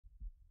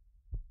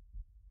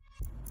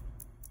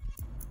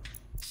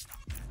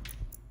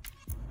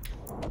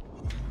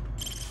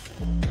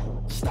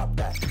Stop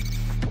that.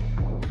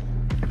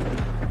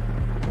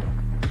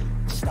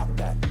 Stop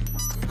that.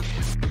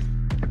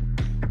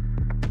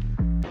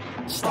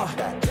 Stop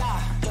that.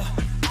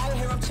 I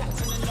hear him chat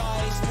to the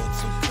noise. Move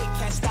too quick,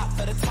 can't stop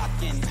for the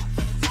talking.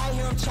 I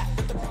hear him chat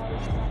with the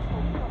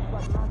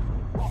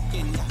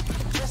walking.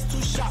 Just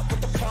too sharp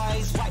with the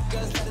prize. White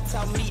girls better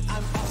tell me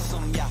I'm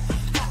awesome. Yeah,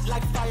 hot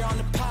like fire on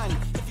the pan.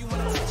 If you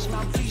wanna touch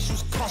my please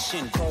use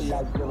caution. Cold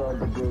like 0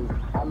 degrees.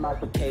 I'm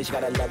out the cage,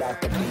 gotta let out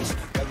the beast.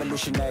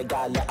 Revolutionary,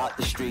 gotta let out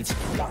the streets.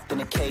 Locked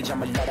in a cage,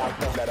 I'ma let out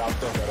the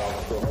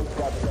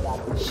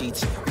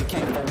sheets. We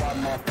came for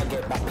one man,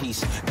 forget my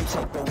peace. You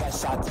take the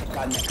west, I'll take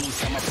on the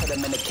east. I'ma put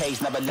him in the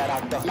cage, never let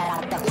out the. I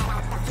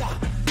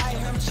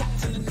hear him chat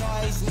to the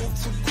noise.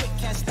 Move too quick,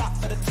 can't stop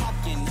for the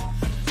talking.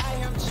 I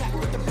hear him chat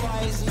with the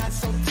boys. Man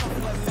so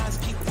tough, but mans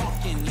keep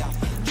walking. Yeah,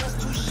 just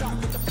too sharp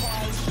with the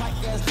prize.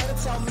 White girls better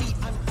tell me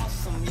I'm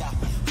awesome. Yeah,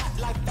 hot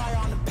like fire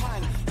on the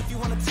pan. If you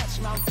wanna touch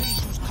my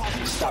please use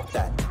caution. Stop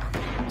that.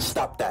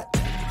 Stop that.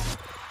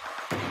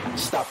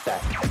 Stop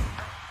that.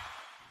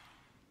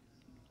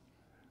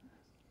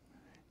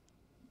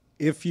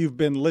 If you've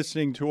been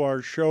listening to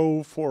our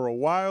show for a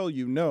while,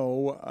 you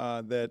know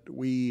that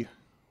we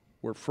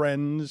were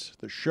friends.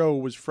 The show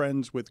was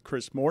friends with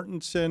Chris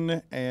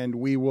Mortensen, and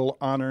we will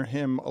honor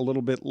him a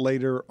little bit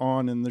later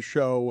on in the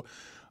show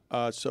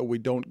so we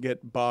don't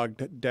get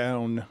bogged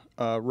down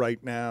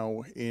right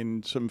now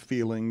in some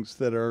feelings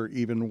that are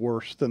even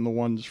worse than the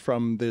ones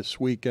from this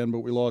weekend. But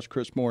we lost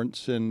Chris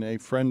Mortensen, a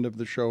friend of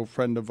the show,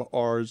 friend of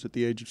ours at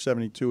the age of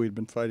 72. He'd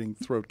been fighting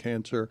throat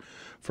cancer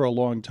for a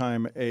long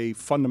time, a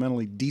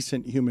fundamentally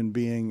decent human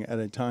being at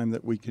a time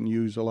that we can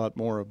use a lot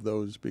more of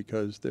those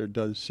because there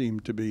does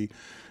seem to be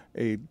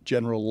a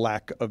general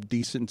lack of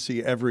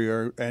decency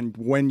everywhere. And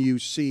when you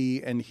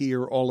see and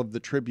hear all of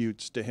the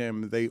tributes to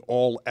him, they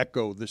all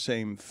echo the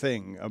same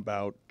thing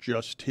about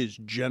just his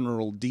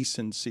general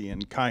decency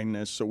and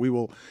kindness. So we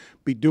will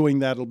be doing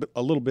that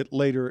a little bit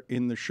later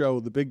in the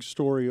show. The big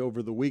story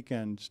over the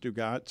weekend,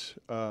 Stugotz,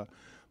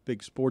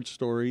 big sports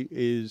story,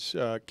 is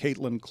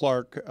Caitlin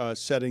Clark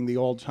setting the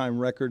all-time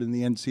record in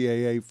the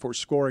NCAA for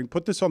scoring.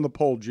 Put this on the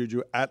poll,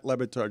 Juju, at Le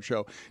Batard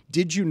Show.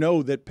 Did you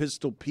know that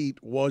Pistol Pete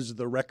was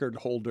the record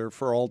holder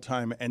for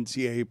all-time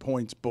NCAA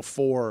points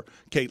before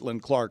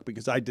Caitlin Clark?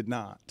 Because I did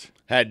not.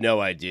 Had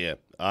no idea.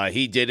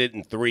 He did it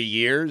in 3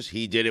 years.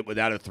 He did it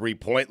without a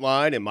three-point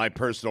line. In my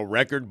personal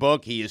record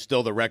book, he is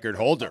still the record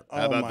holder.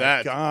 How about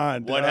that? Oh, my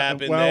God. What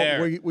happened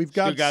there? We've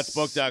got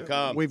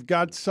Stugottsbook.com. We've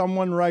got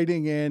someone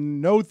writing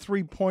in, no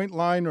three-point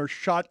line or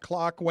shot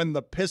clock when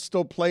the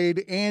Pistol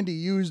played, and he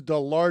used a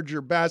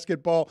larger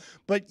basketball.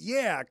 But,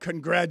 yeah,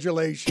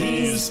 congratulations.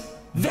 He's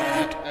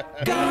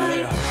that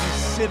guy. I'm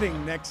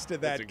sitting next to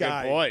that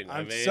guy. Good point.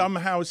 I'm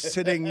somehow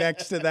sitting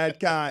next to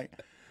that guy.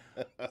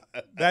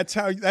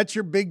 That's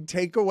your big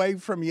takeaway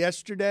from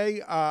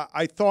yesterday.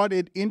 I thought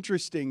it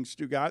interesting,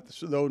 Stugotz,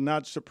 though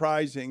not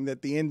surprising,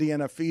 that the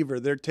Indiana Fever,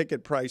 their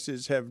ticket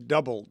prices have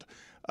doubled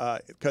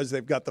because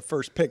they've got the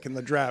first pick in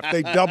the draft.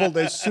 They doubled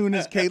as soon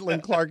as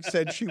Caitlin Clark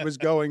said she was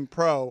going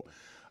pro.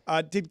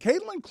 Did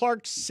Caitlin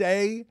Clark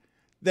say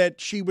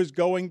that she was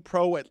going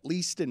pro at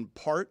least in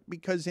part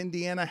because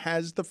Indiana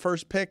has the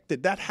first pick?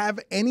 Did that have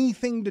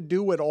anything to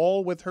do at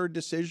all with her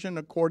decision,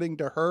 according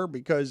to her?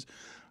 Because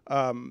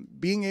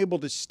being able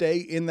to stay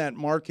in that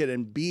market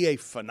and be a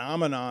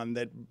phenomenon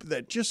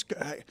that just,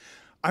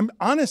 I'm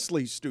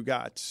honestly,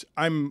 Stugotz,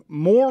 I'm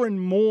more and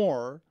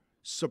more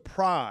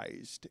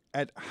surprised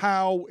at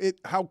how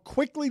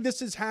quickly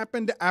this has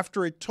happened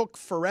after it took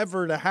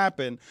forever to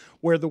happen,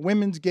 where the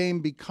women's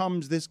game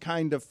becomes this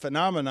kind of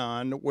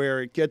phenomenon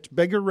where it gets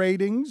bigger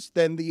ratings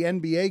than the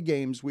NBA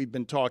games we've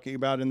been talking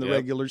about in the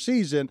regular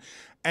season,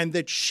 and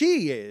that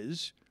she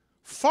is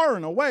far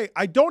and away,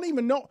 I don't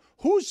even know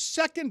who's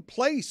second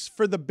place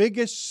for the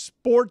biggest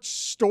sports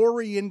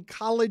story in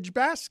college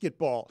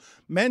basketball,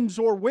 men's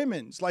or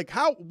women's. Like,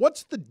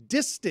 what's the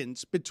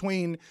distance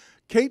between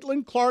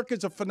Caitlin Clark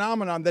as a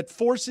phenomenon that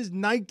forces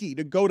Nike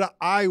to go to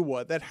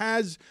Iowa, that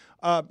has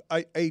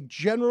a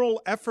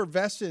general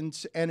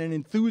effervescence and an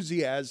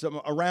enthusiasm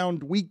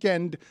around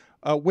weekend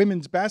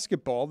women's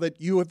basketball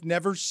that you have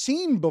never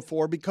seen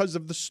before because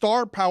of the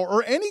star power,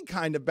 or any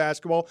kind of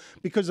basketball,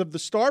 because of the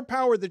star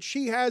power that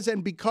she has,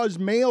 and because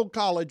male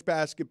college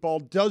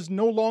basketball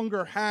no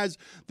longer has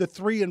the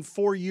 3 and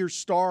 4 year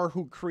star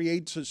who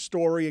creates a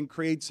story and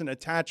creates an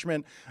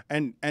attachment,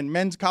 and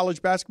men's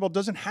college basketball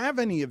doesn't have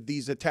any of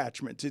these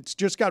attachments. It's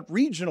just got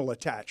regional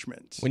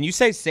attachments. When you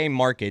say same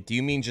market, do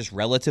you mean just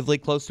relatively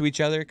close to each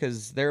other?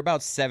 Because they're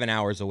about 7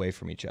 hours away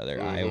from each other,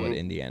 Iowa to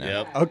Indiana.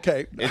 Yep.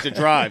 Okay. It's a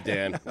drive,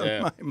 Dan.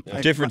 Yeah.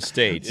 Different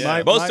states.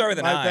 Yeah. Both start with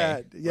an my I.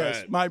 bad.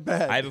 Yes, Right. my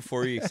bad. I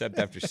before you, except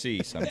after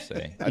C, some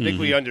say. I think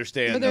we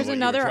understand. But there's what you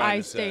were another trying I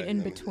to state say. in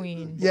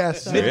between.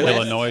 Yes. So- Midwest.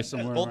 Illinois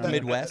somewhere. Both the around.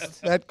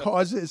 Midwest. That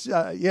causes,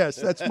 yes,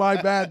 that's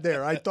my bad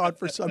there. I thought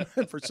for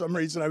some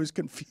reason I was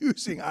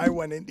confusing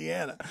Iowa and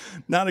Indiana.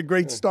 Not a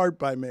great start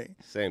by me.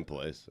 Same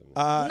place.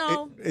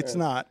 No. It's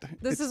not.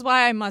 This is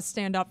why I must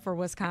stand up for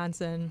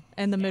Wisconsin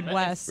and the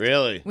Midwest.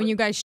 Really? When you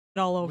guys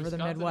all over the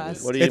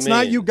Midwest. What do you It's mean?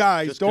 not you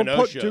guys. Just Don't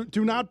Kenosha.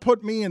 do not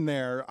put me in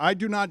there. I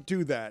do not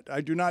do that.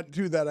 I do not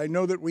do that. I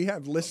know that we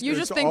have listeners. You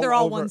just think they're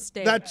all over. one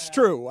state. That's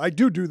true. I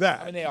do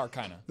that. I mean, they are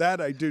kind of.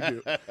 That I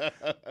do.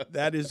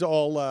 That is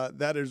all.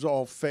 That is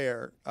all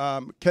fair.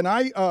 Can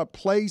I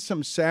play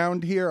some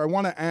sound here? I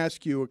want to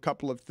ask you a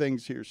couple of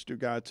things here,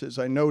 Stugotz. As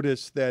I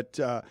noticed that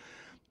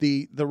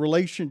the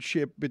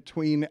relationship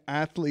between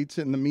athletes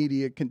and the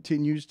media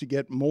continues to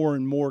get more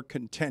and more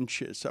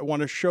contentious. I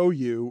want to show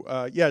you.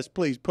 Yes,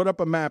 please put up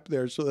a map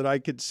there so that I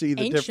could see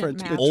the Ancient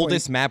difference. map. Between,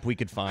 Oldest map we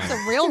could find. It's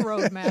a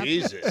railroad map.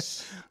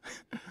 Jesus.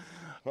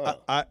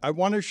 I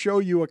want to show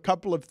you a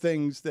couple of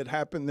things that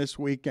happened this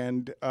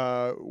weekend.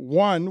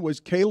 One was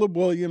Caleb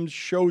Williams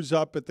shows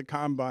up at the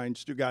Combine,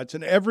 Stugotz,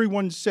 and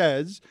everyone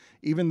says,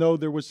 even though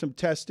there was some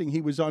testing he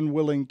was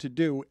unwilling to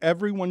do,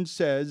 everyone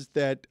says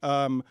that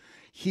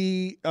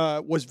he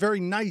was very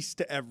nice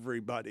to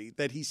everybody,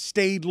 that he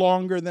stayed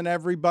longer than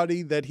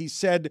everybody, that he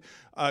said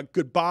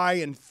goodbye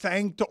and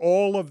thanked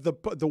all of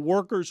the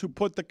workers who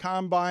put the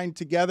Combine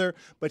together.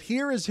 But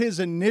here is his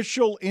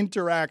initial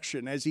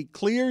interaction as he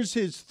clears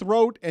his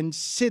throat and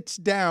sits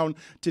down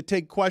to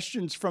take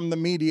questions from the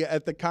media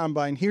at the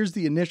Combine. Here's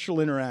the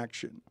initial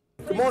interaction.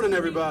 Good morning,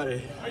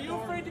 everybody. Are you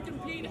afraid to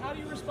compete? How do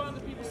you respond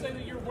to people saying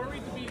that you're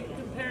worried to be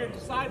compared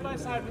side by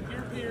side with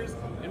your peers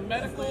in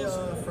medicals,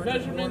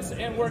 measurements,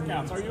 and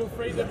workouts? Are you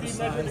afraid to be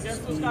measured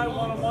against those guys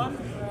one-on-one?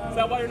 Is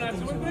that why you're not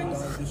doing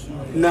things?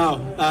 No,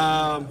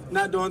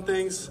 not doing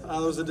things. It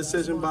was a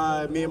decision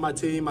by me and my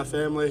team, my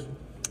family,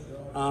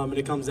 and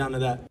it comes down to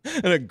that.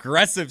 An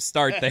aggressive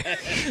start there.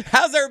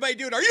 How's everybody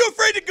doing? Are you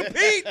afraid to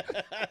compete?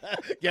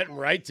 Getting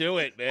right to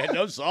it, man.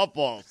 No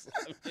softballs.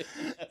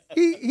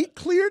 He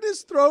cleared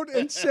his throat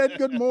and said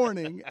good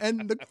morning.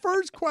 And the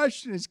first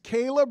question is,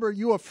 Caleb, are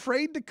you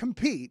afraid to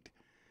compete?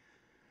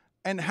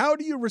 And how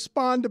do you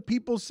respond to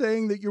people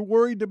saying that you're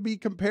worried to be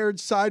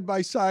compared side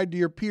by side to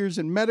your peers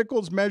in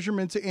medicals,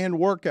 measurements, and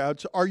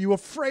workouts? Are you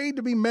afraid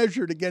to be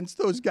measured against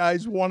those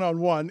guys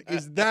one-on-one?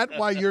 Is that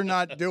why you're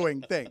not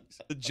doing things?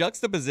 The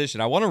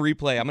juxtaposition, I want to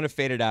replay. I'm going to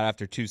fade it out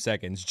after 2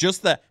 seconds.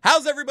 Just the,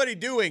 how's everybody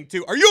doing,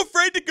 to, are you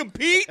afraid to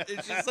compete?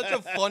 It's just such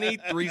a funny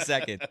 3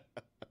 second.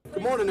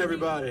 Good morning,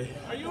 everybody.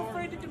 Are you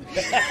afraid to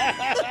compete?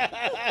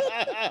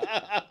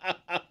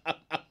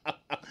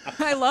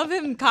 I love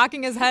him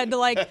cocking his head to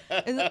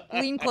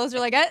lean closer,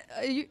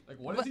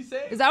 What does he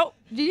say? did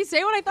he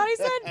say what I thought he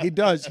said? He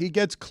does. He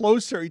gets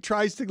closer. He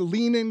tries to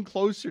lean in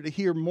closer to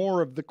hear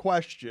more of the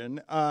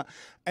question.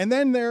 And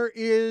then there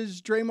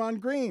is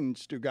Draymond Green,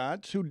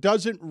 Stugotz, who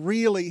doesn't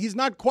really, he's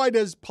not quite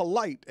as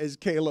polite as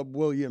Caleb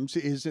Williams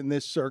is in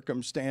this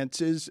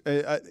circumstances.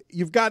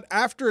 You've got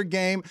after a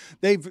game,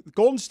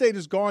 Golden State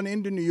has gone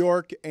into New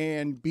York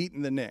and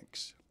beaten the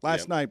Knicks.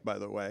 Last night, by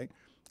the way.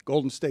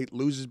 Golden State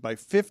loses by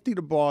 50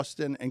 to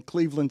Boston, and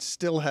Cleveland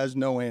still has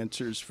no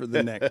answers for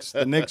the Knicks.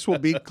 The Knicks will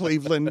beat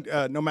Cleveland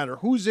no matter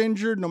who's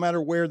injured, no matter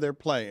where they're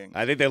playing.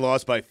 I think they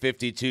lost by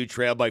 52,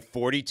 trailed by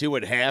 42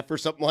 at half or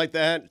something like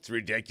that. It's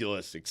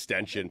ridiculous.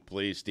 Extension,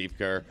 please, Steve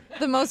Kerr.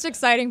 The most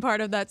exciting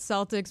part of that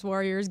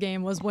Celtics-Warriors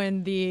game was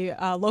when the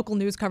local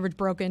news coverage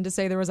broke in to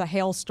say there was a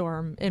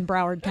hailstorm in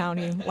Broward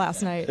County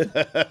last night.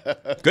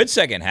 Good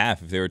second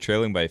half. If they were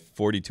trailing by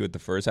 42 at the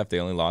first half, they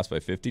only lost by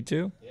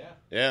 52.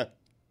 Yeah.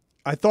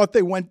 I thought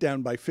they went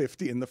down by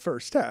 50 in the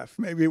first half.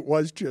 Maybe it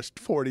was just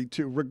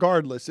 42.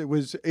 Regardless, it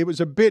was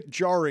a bit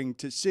jarring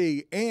to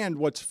see. And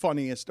what's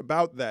funniest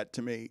about that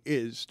to me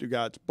is,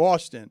 Stugotz,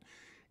 Boston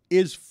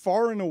is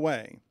far and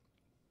away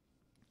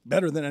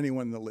better than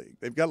anyone in the league.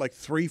 They've got like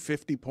 3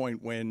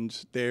 50-point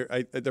wins. Their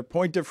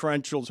point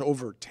differential's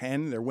over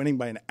 10. They're winning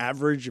by an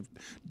average of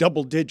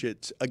double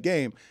digits a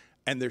game,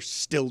 and they're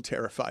still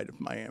terrified of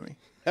Miami.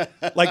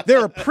 Like,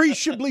 they're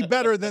appreciably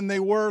better than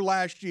they were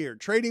last year.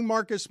 Trading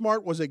Marcus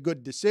Smart was a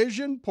good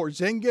decision.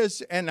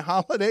 Porzingis and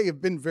Holiday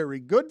have been very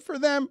good for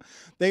them.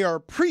 They are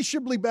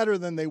appreciably better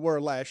than they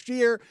were last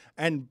year,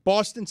 and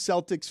Boston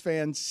Celtics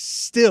fans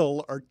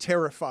still are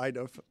terrified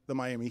of the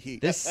Miami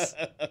Heat.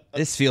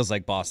 This feels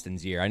like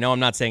Boston's year. I know I'm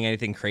not saying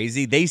anything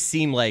crazy. They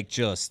seem like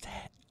just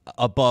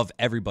above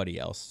everybody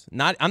else.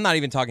 I'm not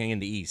even talking in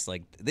the East.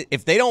 Like,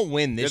 if they don't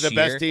win this year,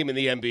 They're the best team in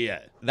the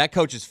NBA. that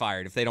coach is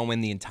fired if they don't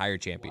win the entire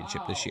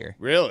championship this year.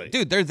 Really?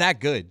 Dude, they're that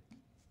good.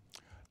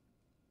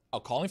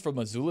 Calling for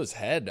Missoula's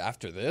head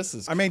after this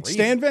is I mean, crazy.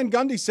 Stan Van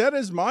Gundy said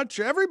as much.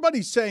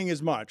 Everybody's saying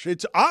as much.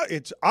 It's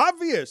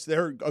obvious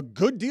they're a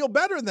good deal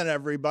better than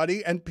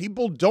everybody, and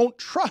people don't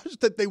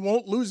trust that they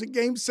won't lose a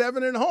Game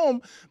 7 at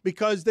home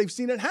because they've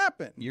seen it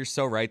happen. You're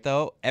so right,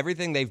 though.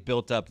 Everything they've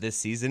built up this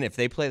season, if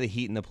they play the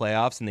Heat in the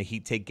playoffs and the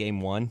Heat take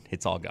Game 1,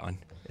 it's all gone.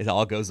 It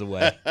all goes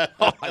away.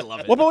 Oh, I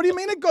love it. Well, but what do you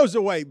mean it goes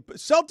away?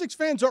 Celtics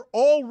fans are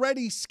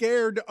already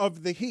scared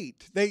of the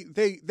Heat. They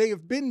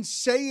have been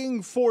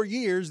saying for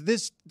years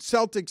this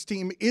Celtics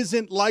team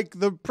isn't like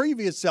the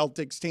previous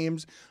Celtics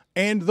teams,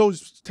 and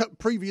those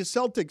previous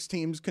Celtics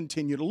teams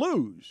continue to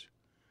lose.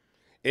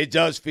 It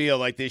does feel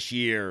like this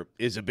year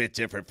is a bit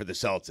different for the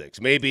Celtics.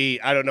 Maybe,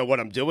 I don't know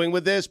what I'm doing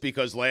with this,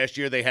 because last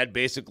year they had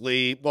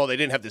basically, well, they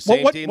didn't have the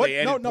same team. They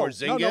added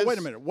Porzingis. No, wait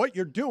a minute. What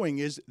you're doing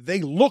is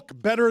they look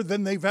better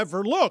than they've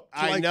ever looked.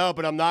 I know,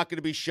 but I'm not going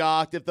to be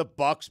shocked if the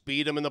Bucks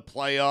beat them in the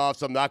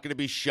playoffs. I'm not going to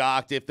be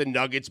shocked if the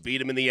Nuggets beat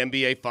them in the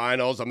NBA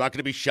Finals. I'm not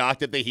going to be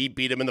shocked if the Heat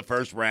beat them in the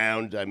first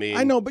round. I mean,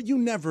 I know, but you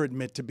never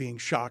admit to being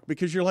shocked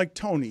because you're like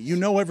Tony. You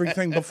know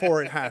everything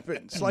before it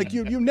happens. Like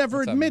you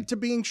never admit to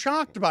being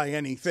shocked by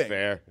anything.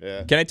 Fair,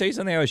 yeah. Can I tell you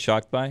something I was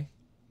shocked by?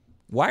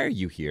 Why are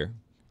you here?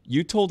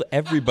 You told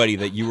everybody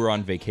that you were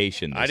on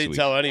vacation this week. I didn't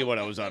tell anyone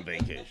I was on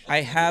vacation.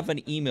 I have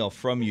an email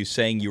from you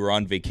saying you were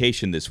on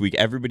vacation this week.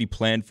 Everybody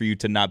planned for you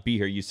to not be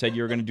here. You said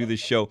you were going to do this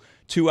show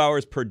 2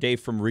 hours per day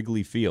from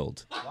Wrigley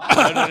Field. No.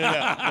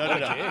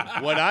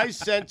 What I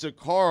sent to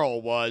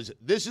Carl was,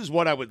 this is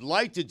what I would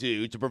like to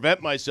do to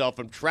prevent myself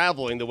from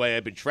traveling the way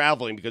I've been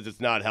traveling because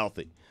it's not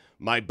healthy.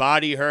 My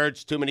body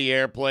hurts, too many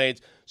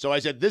airplanes. So I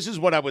said, this is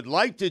what I would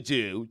like to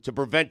do to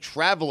prevent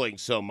traveling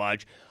so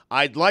much.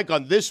 I'd like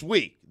on this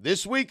week.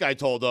 This week, I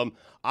told them,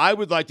 I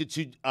would like to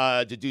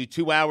do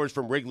 2 hours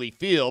from Wrigley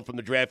Field from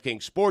the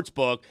DraftKings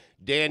Sportsbook.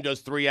 Dan does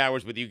 3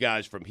 hours with you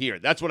guys from here.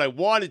 That's what I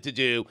wanted to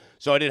do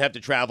so I didn't have to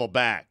travel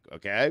back,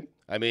 okay?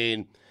 I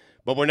mean,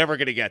 but we're never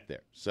going to get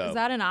there. So is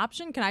that an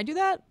option? Can I do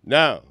that?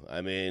 No.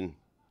 I mean,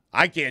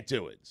 I can't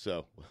do it,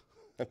 so...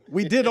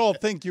 We did all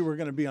think you were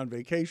going to be on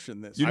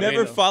vacation this week. You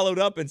never followed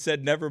up and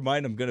said, never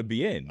mind, I'm going to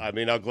be in. I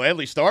mean, I'll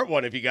gladly start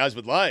one if you guys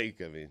would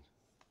like. I mean,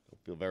 I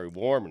feel very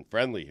warm and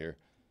friendly here.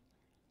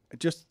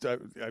 Just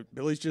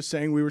Billy's just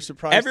saying we were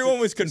surprised. Everyone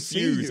was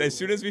confused. As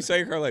soon as we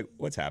saw her, like,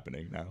 what's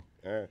happening now?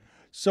 All right.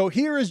 So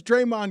here is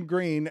Draymond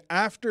Green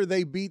after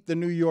they beat the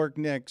New York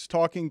Knicks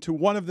talking to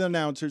one of the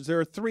announcers.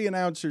 There are 3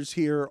 announcers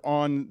here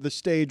on the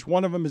stage.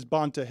 One of them is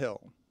Bonta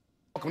Hill.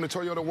 Welcome to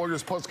Toyota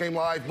Warriors Postgame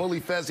Live.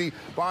 Bully Fezzi,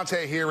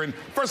 Bonta here. And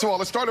first of all,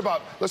 let's talk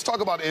about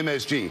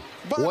MSG.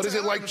 Bonta, what is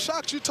it like? I'm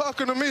shocked you're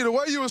talking to me. The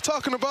way you was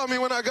talking about me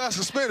when I got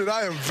suspended,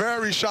 I am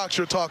very shocked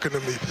you're talking to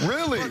me.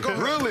 Really?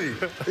 Really?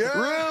 Yeah,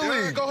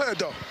 really? Yeah, go ahead,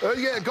 though.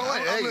 Yeah, go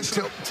ahead. Hey,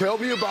 tell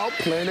me about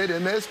Planet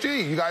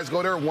MSG. You guys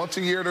go there once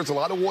a year. There's a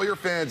lot of Warrior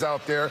fans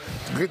out there.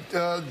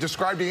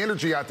 Describe the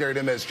energy out there at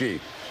MSG.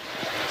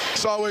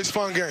 It's always a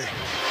fun game.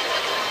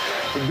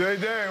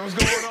 Dan, what's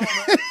going on,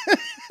 man?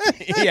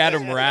 He had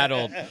him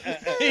rattled.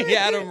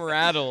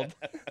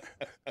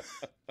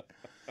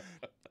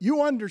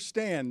 You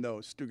understand, though,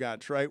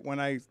 Stugotz, right? When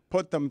I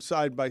put them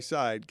side by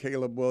side,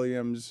 Caleb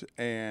Williams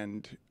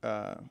and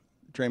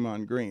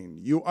Draymond Green,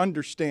 you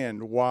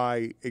understand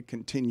why it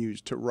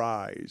continues to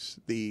rise,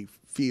 the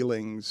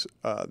feelings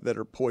that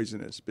are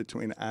poisonous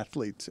between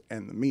athletes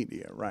and the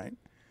media, right?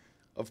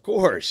 Of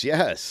course,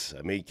 yes.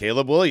 I mean,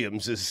 Caleb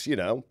Williams is,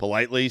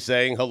 politely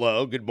saying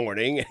hello, good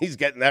morning, and he's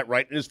getting that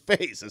right in his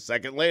face a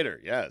second later,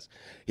 yes.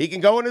 He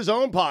can go on his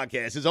own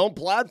podcast, his own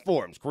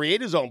platforms,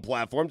 create his own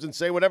platforms, and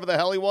say whatever the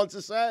hell he wants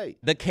to say.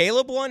 The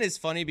Caleb one is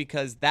funny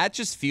because that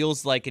just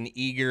feels like an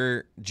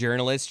eager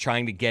journalist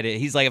trying to get it.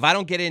 He's like, if I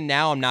don't get in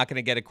now, I'm not going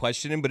to get a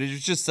question in, but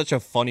it's just such a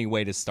funny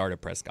way to start a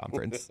press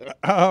conference.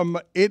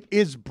 It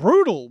is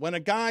brutal when a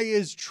guy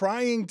is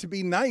trying to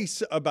be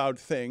nice about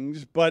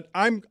things, but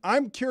I'm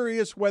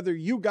curious whether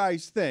you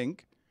guys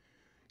think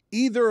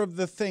either of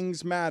the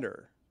things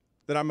matter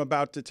that I'm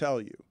about to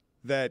tell you,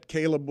 that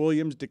Caleb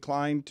Williams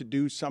declined to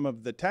do some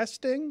of the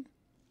testing,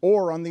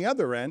 or on the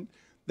other end,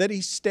 that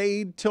he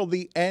stayed till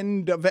the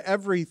end of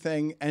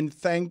everything and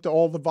thanked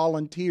all the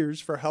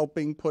volunteers for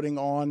helping putting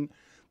on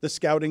the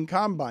scouting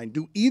combine.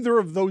 Do either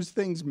of those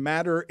things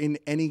matter in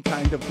any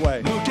kind of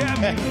way?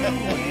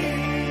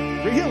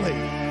 Really?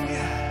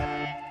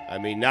 I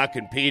mean, not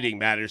competing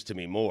matters to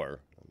me more.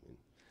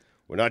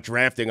 We're not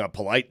drafting on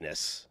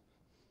politeness.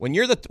 When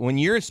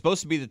you're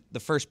supposed to be the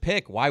first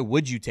pick, why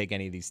would you take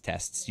any of these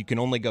tests? You can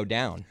only go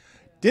down.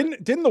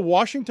 Didn't the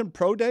Washington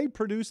Pro Day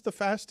produce the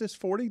fastest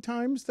 40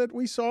 times that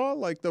we saw?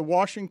 Like the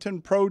Washington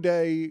Pro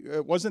Day,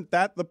 wasn't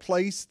that the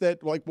place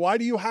that, like, why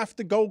do you have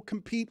to go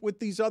compete with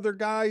these other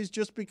guys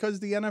just because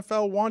the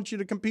NFL wants you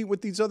to compete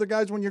with these other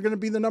guys when you're going to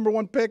be the number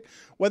 1 pick,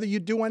 whether you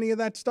do any of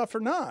that stuff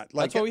or not?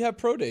 Like, that's why we have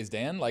pro days,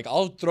 Dan. Like,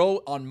 I'll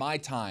throw on my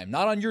time,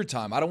 not on your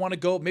time. I don't want to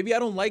go. Maybe I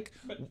don't like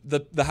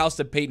the house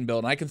that Peyton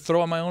built, and I can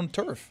throw on my own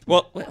turf.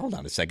 Well, wait, hold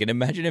on a second.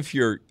 Imagine if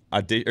you're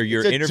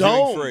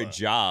interviewing for a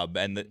job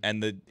and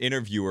the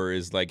interviewer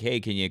is like, hey,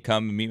 can you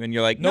come and meet me? And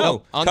you're like,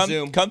 no, on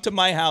Zoom. Come to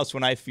my house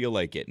when I feel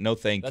like it. No,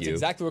 thank you. That's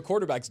exactly what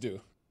quarterbacks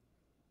do.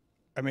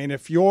 I mean,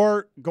 if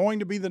you're going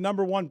to be the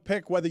number 1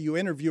 pick, whether you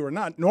interview or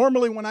not,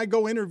 normally when I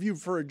go interview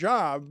for a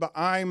job,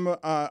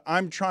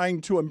 I'm trying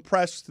to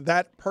impress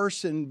that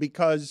person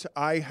because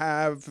I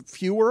have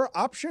fewer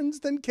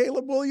options than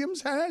Caleb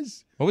Williams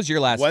has. What was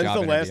your last When's job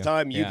the interview? last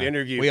time you've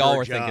interviewed we for all a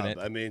were job? thinking it.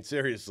 I mean,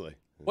 seriously.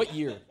 What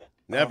year?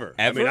 Never.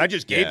 Ever? I mean, I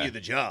just gave you the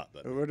job.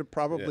 It would have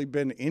probably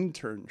been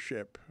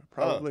internship.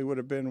 Probably would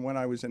have been when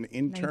I was an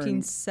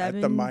intern at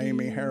the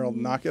Miami Herald.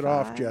 Knock it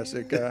off,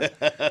 Jessica.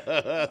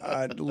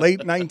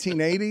 Late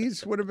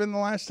 1980s would have been the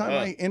last time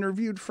I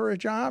interviewed for a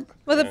job.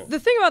 Well, the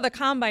thing about the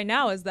combine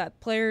now is that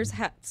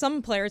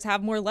some players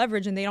have more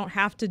leverage and they don't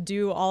have to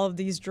do all of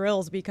these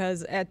drills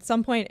because at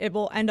some point it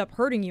will end up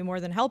hurting you more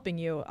than helping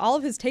you. All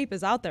of his tape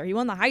is out there. He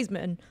won the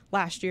Heisman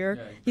last year.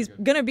 Yeah, he's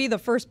going to be the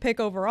first pick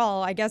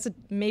overall. I guess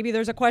maybe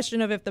there's a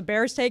question of if the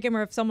Bears take him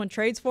or if someone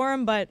trades for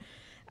him, but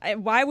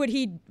why would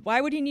he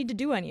need to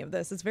do any of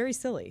this? It's very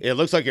silly. It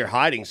looks like you're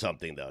hiding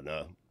something, though,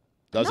 no?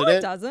 Doesn't no, it?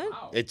 it doesn't.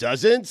 It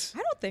doesn't? I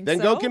don't think then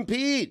so. Then go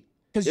compete.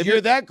 If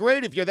you're that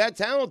great, if you're that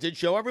talented,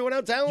 show everyone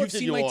how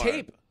talented you are. You've seen my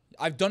tape.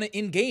 I've done it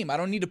in game. I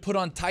don't need to put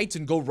on tights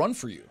and go run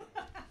for you.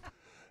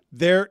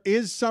 There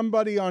is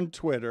somebody on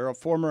Twitter, a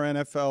former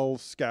NFL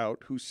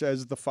scout, who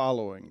says the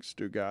following,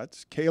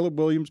 Stugotz. Caleb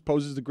Williams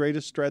poses the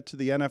greatest threat to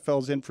the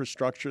NFL's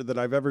infrastructure that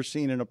I've ever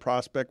seen in a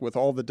prospect, with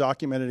all the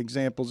documented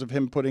examples of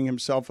him putting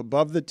himself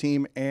above the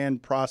team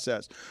and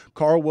process.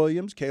 Carl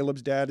Williams,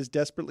 Caleb's dad, is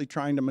desperately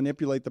trying to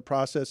manipulate the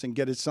process and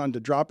get his son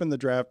to drop in the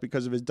draft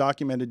because of his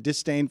documented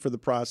disdain for the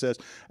process,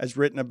 as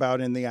written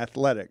about in The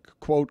Athletic.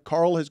 Quote,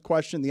 Carl has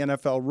questioned the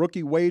NFL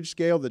rookie wage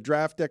scale, the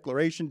draft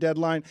declaration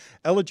deadline,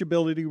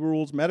 eligibility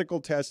rules, medical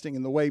testing,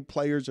 and the way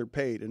players are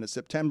paid. In a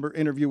September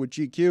interview with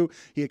GQ,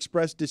 he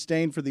expressed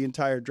disdain for the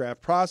entire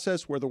draft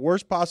process, where the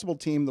worst possible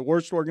team, the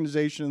worst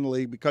organization in the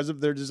league, because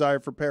of their desire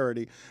for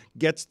parity,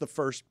 gets the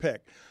first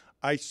pick.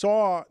 I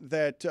saw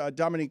that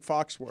Dominique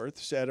Foxworth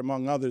said,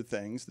 among other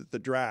things, that the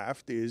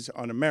draft is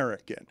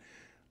un-American.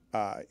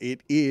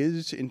 It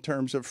is in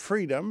terms of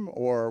freedom,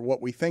 or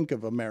what we think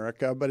of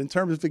America, but in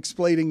terms of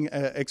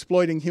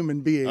exploiting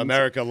human beings.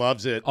 America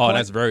loves it. Oh,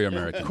 that's very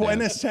American.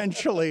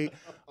 Quintessentially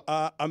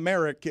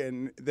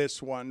American,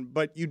 this one.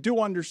 But you do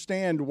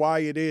understand why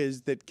it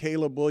is that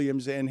Caleb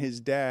Williams and his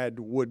dad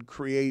would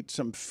create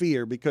some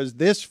fear, because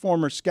this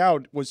former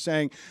scout was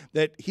saying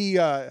that he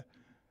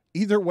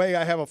either way,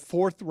 I have a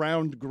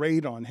 4th-round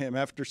grade on him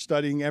after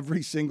studying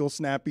every single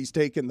snap he's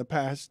taken the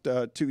past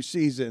 2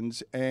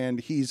 seasons, and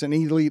he's an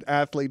elite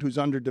athlete who's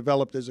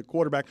underdeveloped as a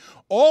quarterback.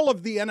 All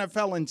of the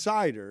NFL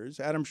insiders,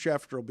 Adam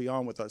Schefter will be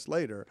on with us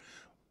later,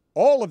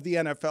 all of the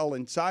NFL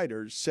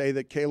insiders say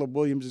that Caleb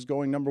Williams is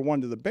going number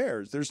 1 to the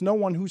Bears. There's no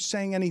one who's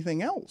saying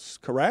anything else,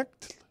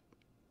 correct?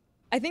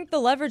 I think the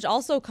leverage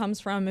also comes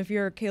from, if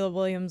you're Caleb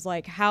Williams,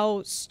 like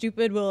how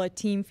stupid will a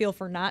team feel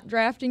for not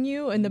drafting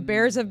you? And the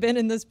Bears have been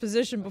in this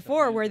position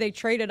before where they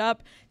traded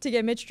up to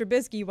get Mitch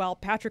Trubisky while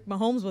Patrick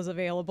Mahomes was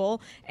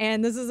available.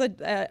 And this is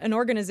an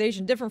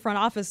organization, different front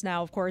office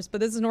now, of course, but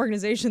this is an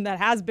organization that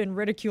has been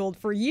ridiculed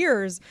for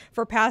years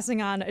for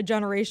passing on a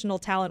generational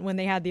talent when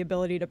they had the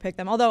ability to pick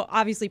them. Although,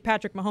 obviously,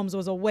 Patrick Mahomes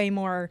was a way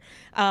more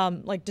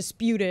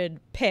disputed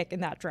pick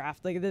in that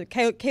draft. Like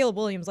Caleb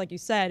Williams, like you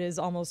said, is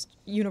almost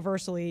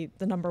universally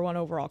the number 1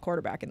 overall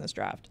quarterback in this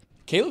draft.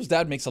 Caleb's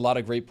dad makes a lot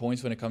of great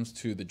points when it comes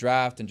to the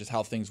draft and just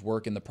how things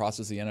work in the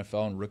process of the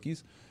NFL and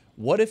rookies.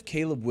 What if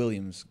Caleb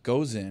Williams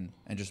goes in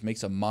and just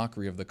makes a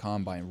mockery of the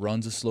combine,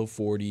 runs a slow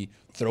 40,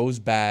 throws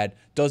bad,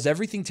 does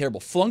everything terrible,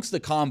 flunks the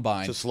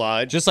combine. To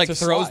slide. Just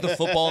throws the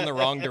football in the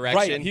wrong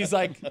direction. Right. He's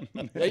like,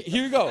 hey,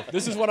 here you go.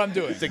 This is what I'm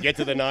doing. To get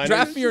to the Niners.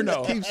 Draft me or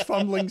no. Keeps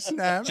fumbling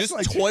snaps.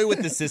 Just toy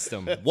with the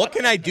system. What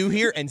can I do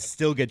here and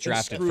still get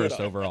drafted first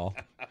overall?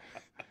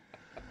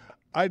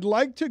 I'd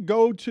like to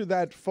go to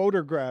that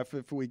photograph,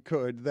 if we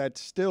could, that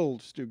still,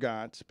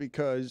 Stugotz,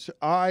 because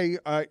I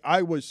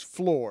was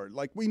floored.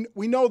 Like, we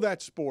know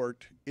that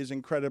sport is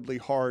incredibly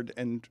hard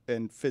and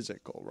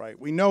physical, right?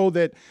 We know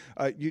that,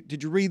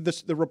 did you read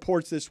the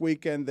reports this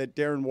weekend that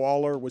Darren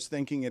Waller was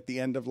thinking at the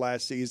end of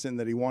last season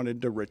that he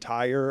wanted to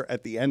retire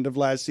at the end of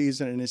last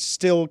season and is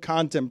still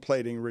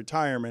contemplating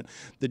retirement?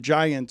 The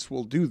Giants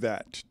will do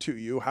that to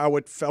you. How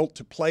it felt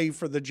to play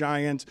for the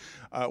Giants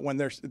when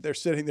they're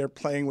sitting there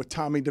playing with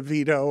Tommy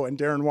DeVito, and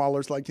Darren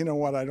Waller's like, you know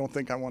what, I don't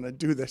think I want to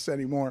do this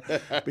anymore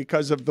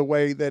because of the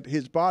way that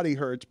his body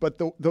hurts. But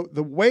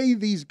the way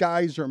these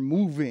guys are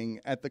moving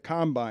at the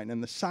combine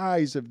and the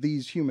size of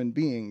these human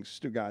beings,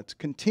 Stugotz,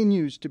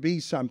 continues to be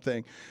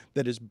something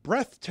that is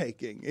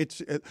breathtaking.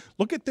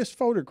 Look at this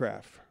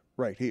photograph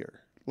right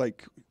here.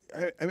 Like,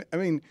 I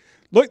mean,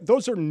 look,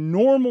 those are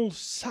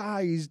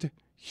normal-sized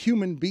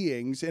human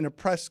beings in a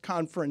press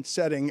conference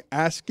setting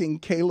asking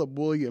Caleb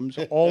Williams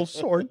all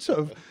sorts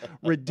of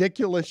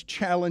ridiculous,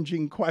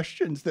 challenging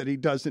questions that he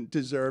doesn't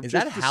deserve. Is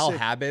that Hal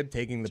Habib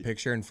taking the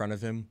picture in front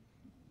of him?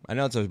 I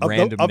know it's a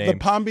random name. Of the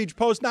Palm Beach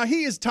Post. Now,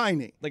 he is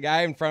tiny. The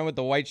guy in front with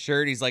the white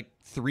shirt, he's like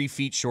 3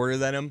 feet shorter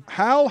than him.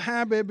 Hal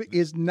Habib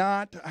is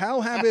not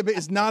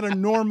a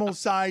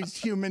normal-sized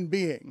human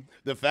being.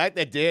 The fact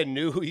that Dan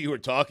knew who you were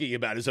talking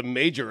about is a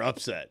major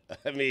upset.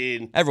 I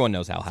mean, everyone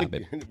knows Hal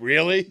Habib.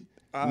 Really?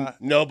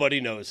 Nobody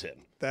knows him.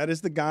 That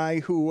is the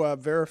guy who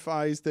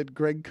verifies that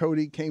Greg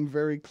Cody came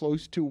very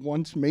close to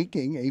once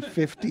making a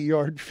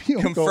 50-yard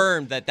field goal.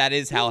 Confirmed that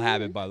is Hal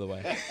Habib, by the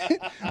way.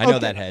 I know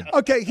that head.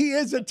 Okay, he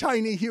is a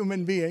tiny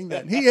human being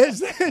then. He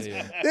is.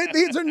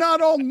 These are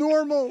not all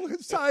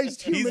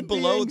normal-sized human beings. He's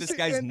below this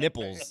guy's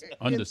nipples.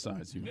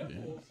 Undersized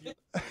human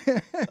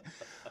being.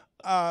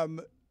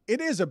 It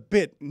is a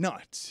bit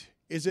nuts,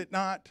 is it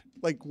not?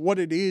 Like what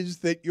it is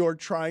that you're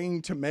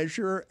trying to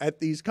measure at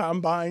these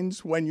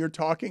combines when you're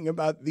talking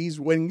about these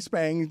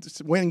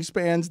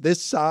wingspans,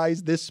 this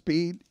size, this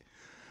speed.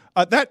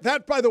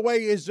 That, by the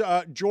way, is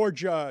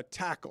Georgia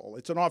tackle.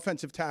 It's an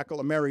offensive tackle,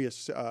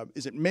 Amarius,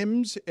 is it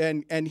Mims?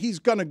 And he's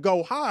going to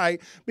go high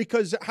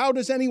because how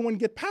does anyone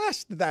get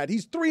past that?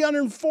 He's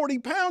 340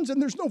 pounds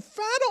and there's no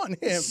fat on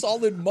him.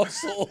 Solid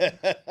muscle.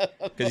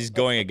 Because he's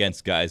going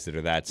against guys that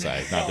are that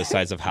size, not the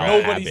size of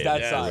Hal Nobody's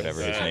Abbott, that size. or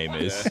whatever his name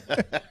is.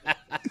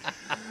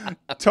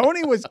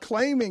 Tony was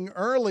claiming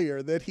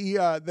earlier that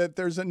that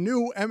there's a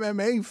new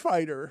MMA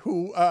fighter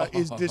who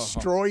is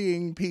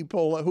destroying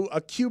people,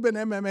 a Cuban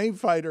MMA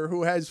fighter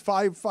who has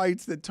 5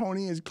 fights that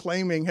Tony is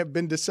claiming have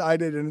been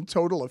decided in a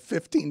total of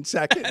 15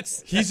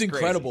 seconds. He's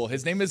incredible.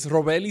 His name is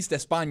Robelis de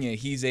España.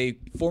 He's a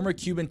former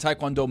Cuban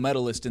Taekwondo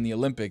medalist in the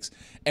Olympics.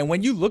 And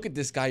when you look at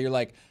this guy, you're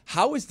like,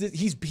 how is this?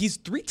 He's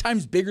 3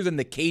 times bigger than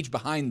the cage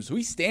behind him. So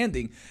he's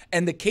standing,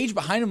 and the cage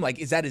behind him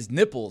is at his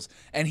nipples.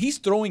 And he's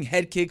throwing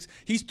head kicks.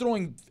 He's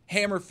throwing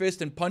hammer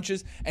fist and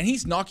punches, and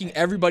he's knocking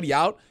everybody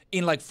out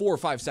in 4 or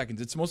 5 seconds.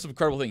 It's the most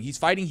incredible thing. He's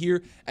fighting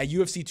here at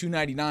UFC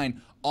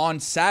 299 on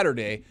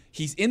Saturday.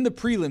 He's in the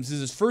prelims. This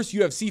is his first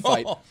UFC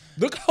fight.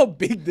 Look how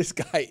big this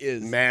guy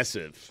is.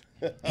 Massive.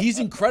 He's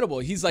incredible.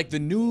 He's like the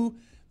new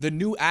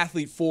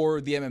athlete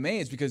for the MMA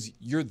is because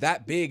you're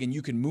that big and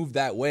you can move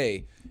that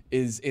way.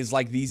 Is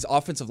like these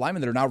offensive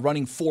linemen that are now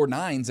running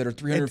 4.9s that are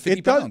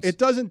 350 pounds. It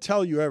doesn't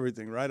tell you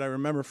everything, right? I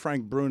remember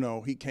Frank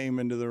Bruno. He came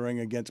into the ring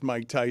against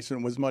Mike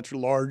Tyson, was much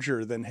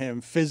larger than him,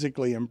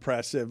 physically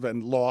impressive,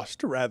 and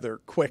lost rather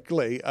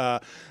quickly.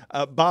 Bob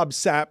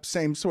Sapp,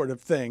 same sort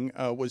of thing,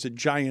 was a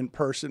giant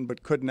person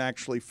but couldn't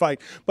actually fight.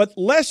 But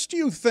lest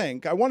you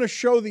think, I want to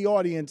show the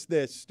audience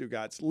this,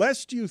 Stugotz,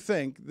 lest you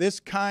think this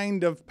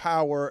kind of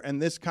power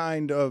and this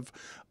kind of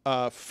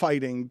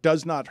fighting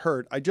does not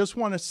hurt. I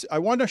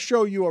want to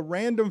show you a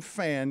random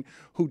fan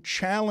who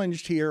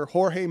challenged here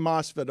Jorge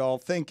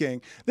Masvidal,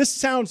 thinking this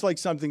sounds like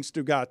something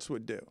Stugotz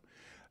would do.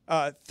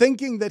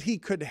 Thinking that he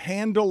could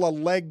handle a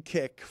leg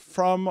kick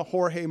from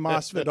Jorge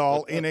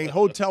Masvidal in a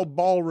hotel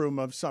ballroom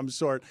of some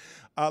sort.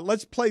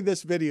 Let's play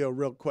this video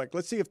real quick.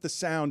 Let's see if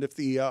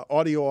the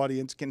audio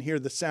audience can hear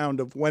the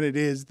sound of when it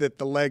is that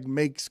the leg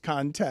makes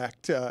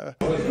contact. Nah,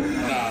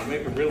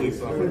 make it really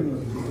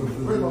something.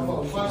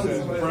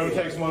 Bro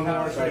takes one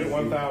more, so I get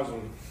 1,000.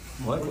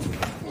 What?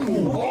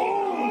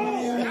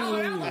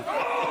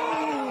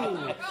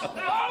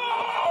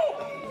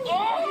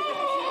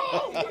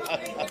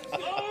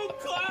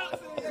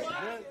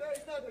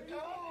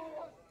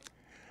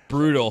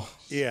 Brutal.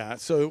 Yeah,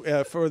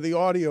 so for the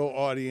audio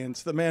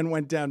audience, the man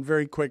went down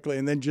very quickly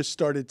and then just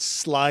started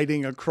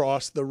sliding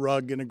across the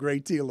rug in a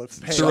great deal of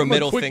pain. Threw a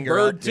middle finger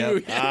bird up.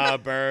 too.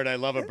 Yep. Bird. I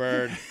love a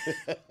bird.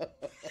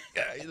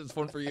 Yeah, that's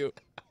fun for you.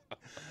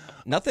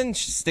 Nothing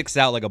sticks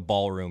out like a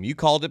ballroom. You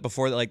called it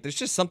before. There's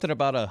just something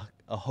about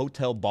a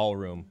hotel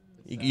ballroom.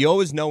 You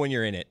always know when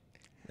you're in it.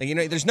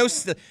 There's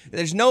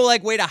no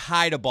way to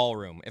hide a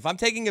ballroom. If I'm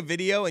taking a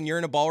video and you're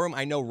in a ballroom,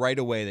 I know right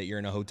away that you're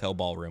in a hotel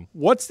ballroom.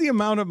 What's the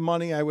amount of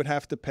money I would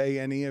have to pay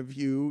any of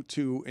you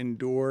to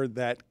endure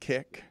that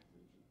kick?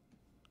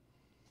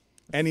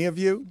 Any of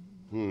you?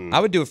 I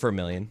would do it for $1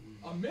 million.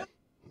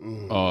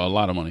 Oh, a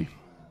lot of money.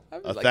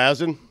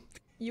 1,000?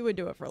 You would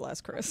do it for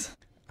less, Chris.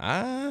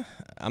 I'm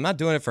not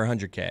doing it for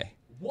 $100K.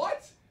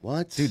 What?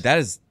 Dude,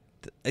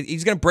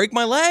 he's going to break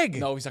my leg.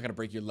 No, he's not going to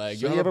break your leg.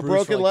 So You'll you have a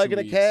bruise for broken like leg 2 and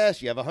a weeks.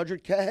 cast. You have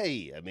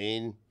 100K. I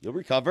mean, you'll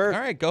recover. All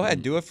right, go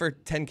ahead. Do it for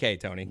 $10K,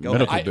 Tony. Go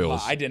Medical ahead.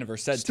 bills. I never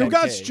said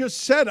Stugotz 10K. just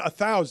said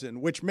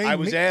 1,000, which made I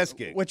was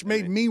asking. which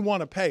made me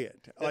want to pay it.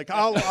 Like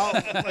I'll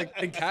like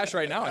in cash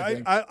right now. I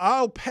think.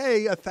 I'll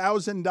pay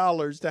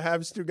 $1,000 to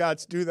have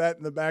Stugotz do that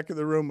in the back of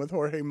the room with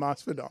Jorge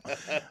Masvidal.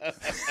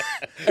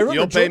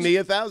 You'll pay me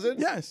 1,000?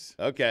 Yes.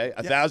 Okay,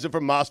 1,000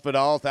 from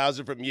Masvidal,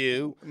 1,000 from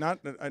you. No,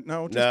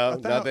 just No,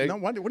 nothing. No,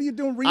 what are you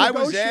doing? I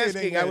was renegotiating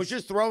asking. I was this?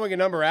 just throwing a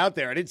number out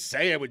there. I didn't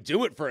say I would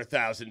do it for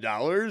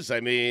 $1,000. I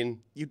mean,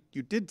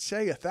 You did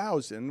say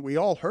 1,000. We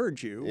all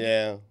heard you.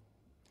 yeah.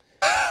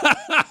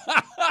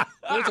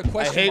 There's a I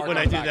question hate mark when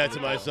on I the do back that of to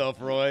your leg.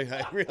 myself, Roy.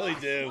 I really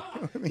do.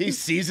 He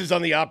seizes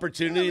on the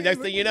opportunity.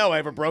 Next thing you know, I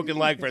have a broken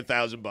leg for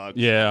 $1,000.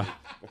 Yeah.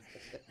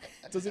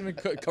 Doesn't even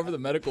cover the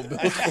medical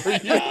bills for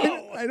you.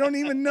 I don't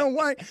even know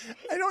why.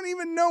 I don't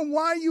even know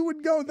why you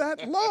would go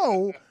that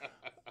low.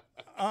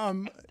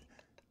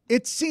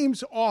 It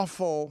seems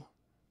awful.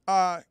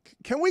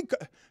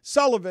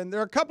 Sullivan,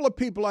 there are a couple of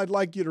people I'd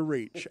like you to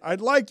reach.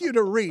 I'd like you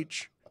to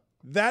reach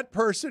that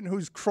person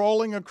who's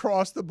crawling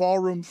across the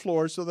ballroom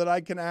floor so that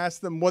I can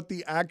ask them what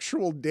the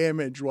actual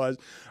damage was.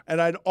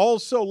 And I'd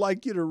also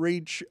like you to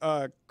reach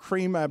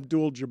Kareem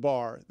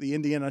Abdul-Jabbar, the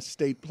Indiana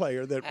State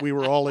player that we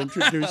were all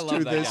introduced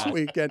to this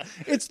weekend.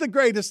 It's the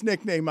greatest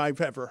nickname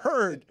I've ever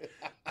heard,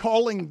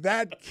 calling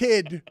that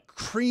kid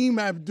Kareem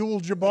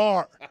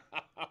Abdul-Jabbar.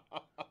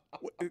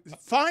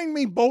 Find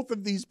me both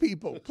of these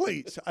people,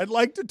 please. I'd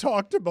like to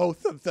talk to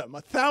both of them.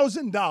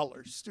 $1,000.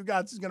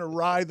 Stugotz is going to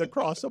writhe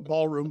across a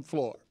ballroom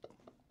floor.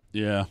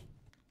 Yeah.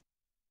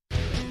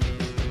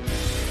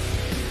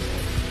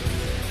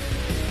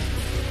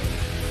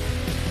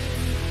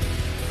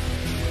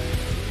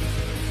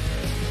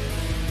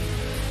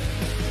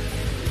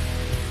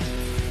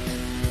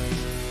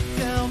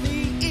 Tell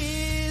me,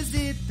 is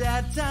it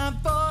that time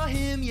for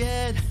him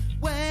yet?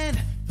 When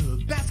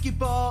the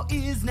basketball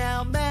is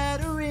now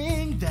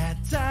mattering, that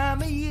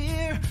time of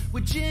year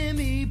where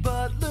Jimmy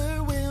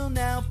Butler will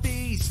now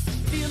feast,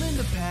 feeling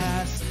the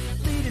pass,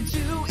 leading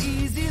to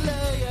easy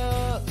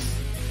layups.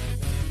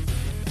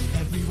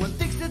 Everyone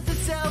thinks that the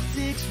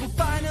Celtics will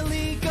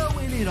finally go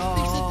win it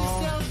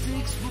all. Thinks that the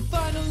Celtics will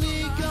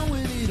finally go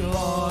win it all.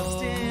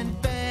 Boston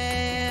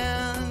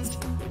fans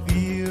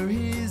fear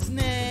his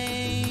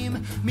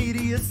name.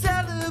 Media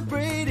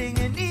celebrating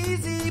an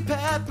easy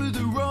path for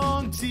the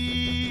wrong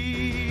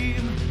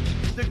team.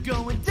 They're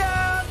going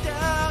down,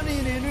 down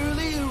in an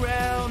early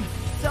round.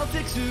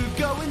 Celtics are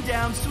going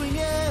down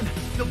swinging.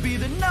 They'll be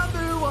the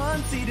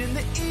 #1 seed in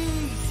the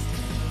East.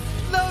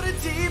 Loaded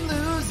team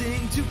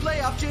losing to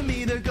playoff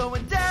Jimmy. They're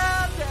going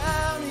down,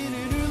 down in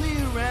an early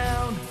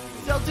round.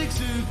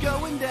 Celtics are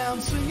going down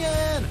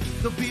swinging.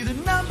 They'll be the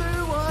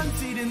 #1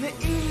 seed in the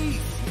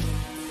East.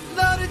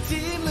 Loaded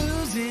team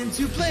losing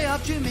to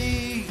playoff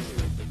Jimmy.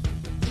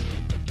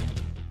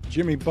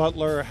 Jimmy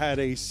Butler had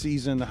a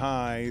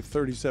season-high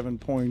 37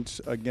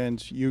 points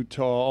against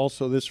Utah.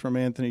 Also, this from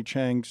Anthony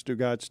Chang,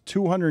 Stugotz.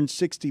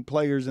 260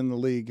 players in the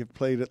league have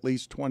played at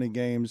least 20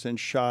 games and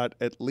shot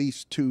at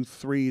least 2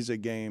 threes a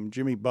game.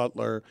 Jimmy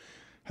Butler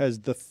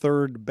has the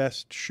 3rd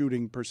best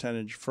shooting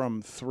percentage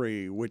from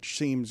 3, which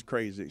seems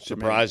crazy.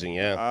 Surprising,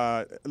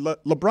 yeah.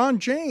 LeBron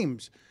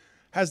James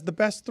has the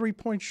best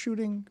three-point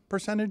shooting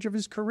percentage of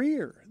his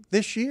career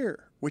this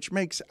year, which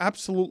makes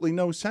absolutely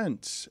no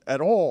sense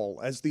at all.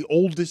 As the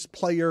oldest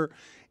player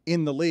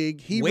in the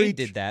league, Wade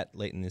did that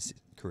late in his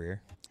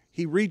career.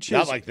 He reaches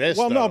not like this.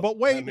 Well, though. no, but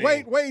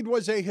Wade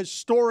was a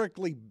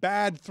historically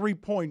bad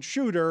three-point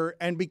shooter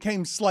and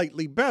became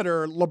slightly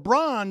better.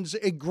 LeBron's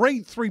a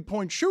great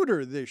three-point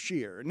shooter this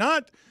year.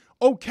 Not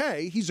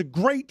okay, he's a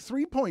great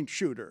three-point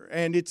shooter,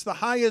 and it's the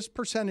highest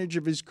percentage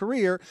of his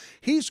career.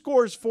 He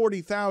scores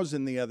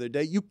 40,000 the other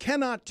day. You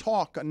cannot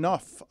talk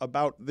enough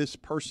about this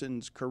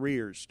person's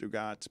career,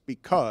 Stugotz,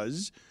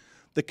 because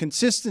the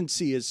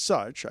consistency is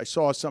such. I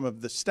saw some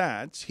of the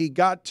stats. He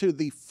got to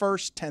the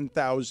first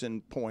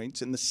 10,000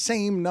 points in the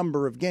same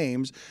number of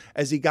games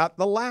as he got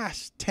the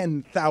last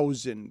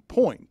 10,000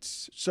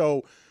 points.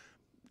 So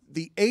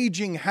the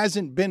aging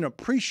hasn't been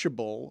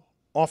appreciable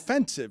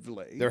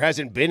offensively. There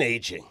hasn't been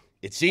aging.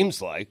 It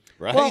seems like,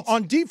 right? Well,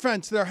 on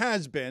defense there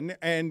has been,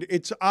 and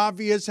it's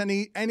obvious, and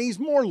he's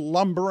more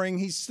lumbering.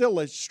 He's still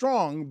as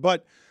strong,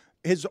 but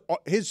his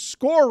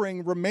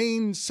scoring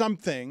remains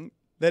something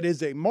that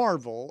is a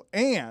marvel.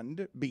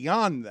 And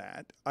beyond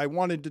that, I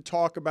wanted to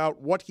talk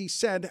about what he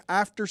said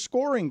after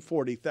scoring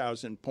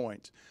 40,000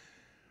 points,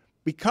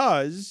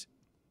 because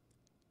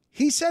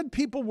he said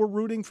people were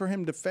rooting for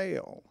him to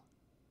fail.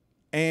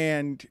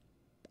 And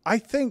I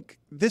think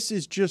this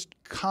is just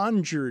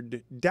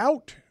conjured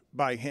doubt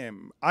by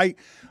him. I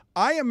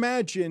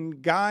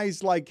imagine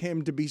guys like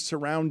him to be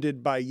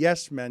surrounded by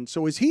yes men.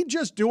 So is he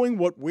just doing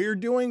what we're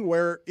doing,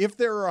 where if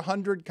there are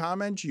 100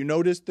 comments, you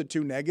notice the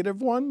 2 negative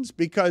ones?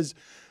 Because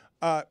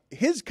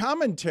his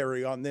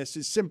commentary on this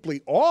is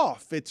simply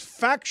off. It's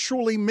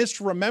factually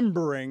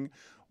misremembering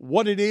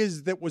what it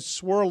is that was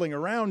swirling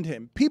around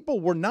him.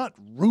 People were not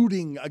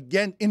rooting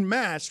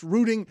against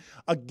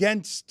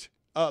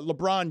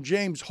LeBron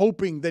James,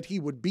 hoping that he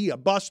would be a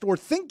bust or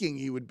thinking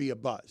he would be a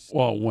bust.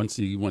 Well, once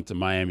he went to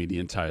Miami, the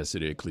entire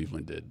city of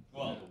Cleveland did.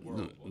 Well, the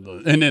world.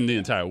 And then the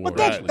entire world.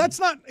 But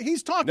that's not,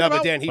 he's talking no, about.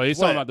 But Dan, he's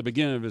talking about the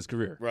beginning of his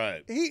career.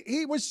 Right.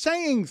 He was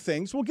saying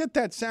things. We'll get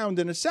that sound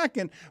in a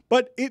second.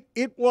 But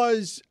it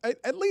was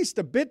at least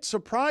a bit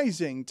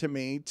surprising to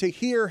me to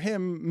hear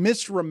him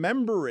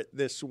misremember it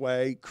this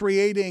way,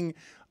 creating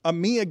a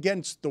me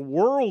against the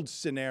world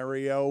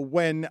scenario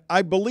when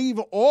I believe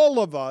all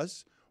of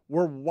us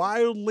were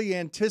wildly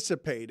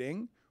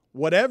anticipating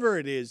whatever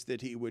it is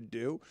that he would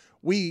do.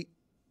 We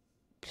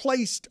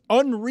placed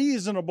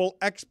unreasonable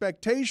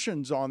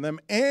expectations on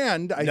them,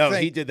 and I think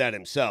he did that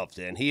himself,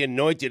 Dan. He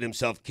anointed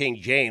himself King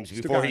James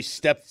before he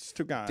stepped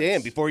foot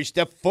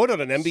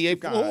on an NBA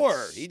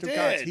floor. He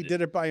did. He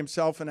did it by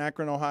himself in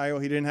Akron, Ohio.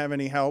 He didn't have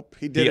any help.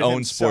 He did it owned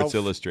himself. Sports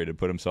Illustrated,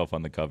 put himself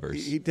on the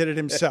covers. He did it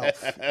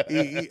himself.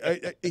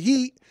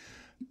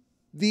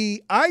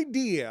 The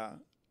idea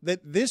that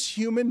this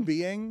human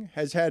being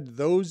has had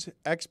those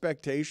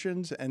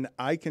expectations, and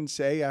I can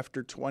say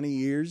after 20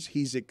 years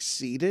he's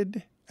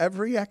exceeded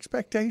every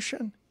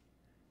expectation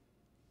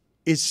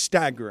is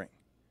staggering.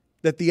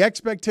 That the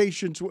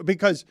expectations,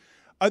 because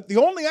the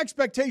only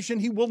expectation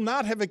he will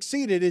not have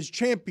exceeded is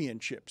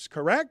championships,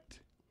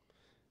 correct?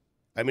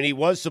 I mean, he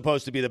was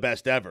supposed to be the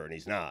best ever, and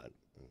he's not.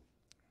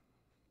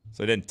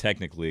 So he didn't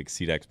technically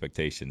exceed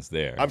expectations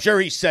there. I'm sure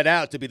he set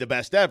out to be the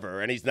best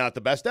ever, and he's not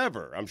the best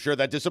ever. I'm sure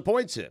that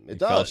disappoints him. It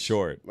does. Fell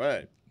short.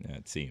 Right. Yeah,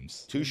 it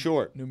seems. Too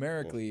short.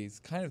 Numerically, he's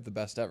kind of the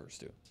best ever,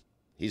 Stu.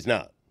 He's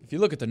not. If you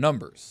look at the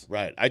numbers.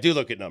 Right. I do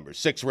look at numbers.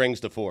 6 rings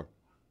to 4.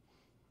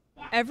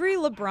 Every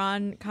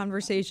LeBron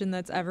conversation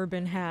that's ever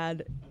been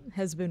had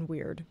has been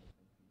weird.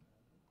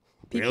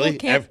 Really?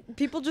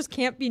 People just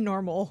can't be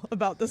normal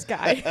about this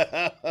guy.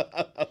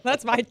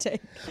 That's my take.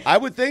 I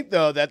would think,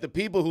 though, that the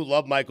people who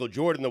love Michael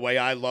Jordan the way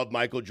I love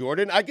Michael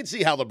Jordan, I can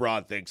see how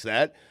LeBron thinks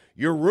that.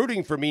 You're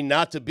rooting for me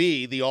not to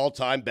be the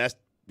all-time best,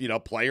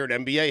 player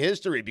in NBA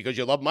history because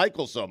you love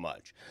Michael so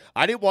much.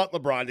 I didn't want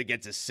LeBron to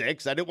get to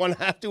 6. I didn't want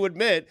to have to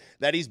admit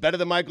that he's better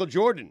than Michael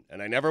Jordan,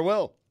 and I never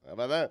will. How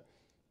about that?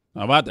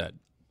 How about that?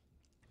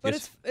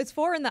 But it's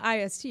 4 in the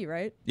IST,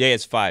 right? Yeah,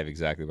 it's 5,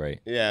 exactly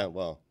right. Yeah,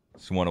 well.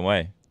 It's 1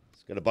 away.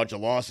 He's got a bunch of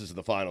losses in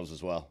the finals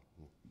as well.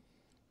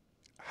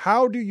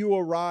 How do you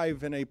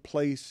arrive in a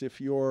place,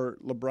 if you're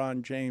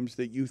LeBron James,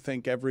 that you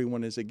think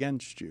everyone is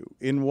against you?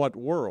 In what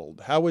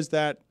world? How is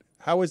that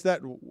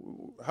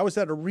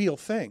a real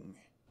thing?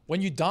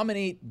 When you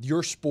dominate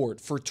your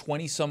sport for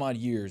 20 some odd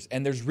years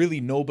and there's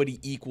really nobody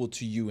equal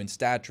to you in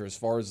stature as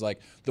far as like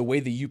the way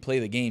that you play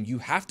the game, you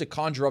have to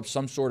conjure up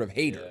some sort of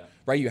hater,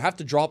 right? You have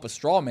to drop a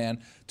straw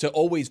man to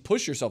always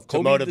push yourself.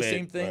 Kobe did the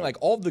same thing. Right. Like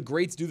all of the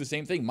greats do the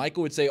same thing.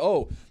 Michael would say,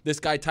 oh, this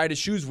guy tied his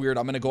shoes weird.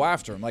 I'm going to go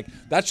after him. Like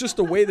that's just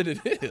the way that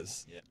it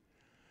is. Yeah.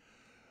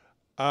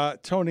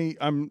 Tony,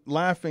 I'm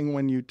laughing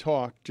when you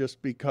talk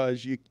just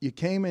because you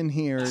came in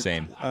here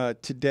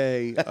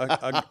today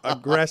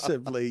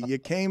aggressively. You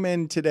came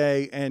in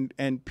today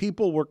and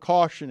people were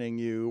cautioning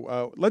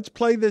you. Let's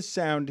play this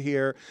sound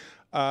here.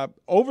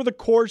 Over the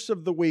course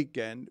of the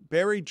weekend,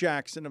 Barry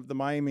Jackson of the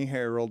Miami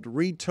Herald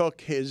retook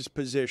his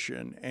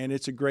position, and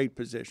it's a great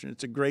position.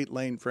 It's a great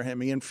lane for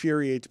him. He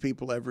infuriates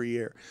people every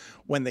year.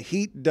 When the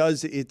Heat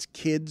does its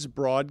kids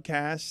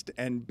broadcast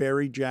and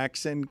Barry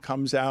Jackson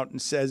comes out and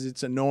says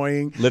it's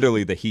annoying.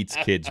 Literally the Heat's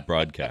kids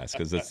broadcast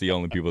because that's the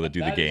only people that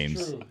do the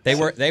games.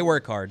 They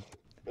work hard.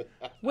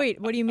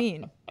 Wait, what do you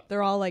mean?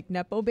 They're all like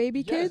Nepo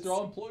baby kids? Yes, they're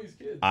all employees'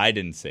 kids. I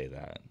didn't say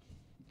that.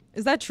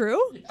 Is that true?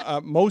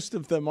 Most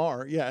of them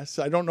are, yes.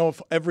 I don't know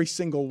if every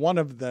single one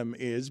of them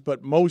is,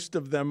 but most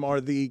of them are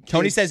the kids.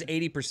 Tony says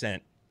 80%.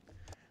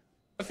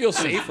 I feel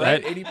safe,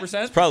 right?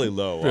 80%? It's probably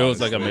low.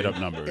 Feels like a made-up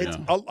number.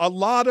 A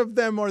lot of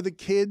them are the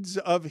kids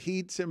of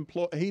Heat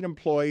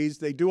employees.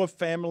 They do a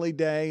family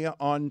day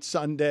on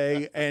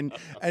Sunday, and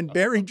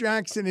Barry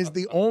Jackson is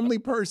the only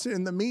person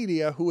in the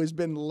media who has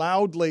been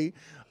loudly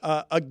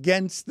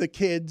against the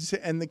kids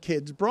and the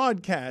kids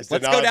broadcast.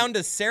 Let's go down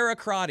to Sarah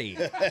Crotty.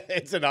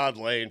 It's an odd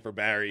lane for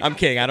Barry. I'm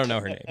kidding. I don't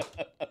know her name.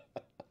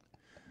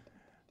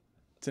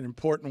 It's an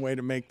important way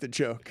to make the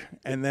joke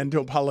and then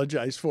to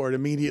apologize for it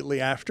immediately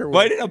afterwards.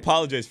 Well, I didn't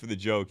apologize for the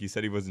joke. He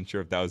said he wasn't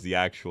sure if that was the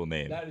actual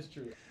name. That is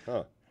true.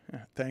 Huh.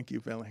 Thank you,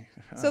 Billy.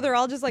 So they're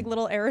all just like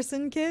little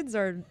Arison kids,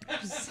 or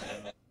just...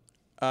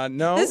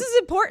 No. This is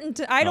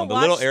important. I don't the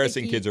watch little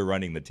Arison kids are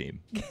running the team.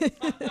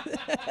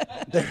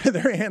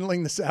 They're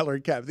handling the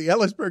salary cap. The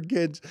Ellisburg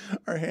kids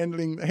are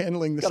handling the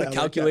salary cap. Got a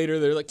calculator.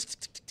 They're like.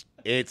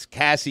 It's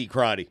Cassie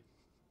Crotty.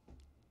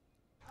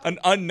 An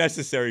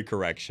unnecessary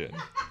correction.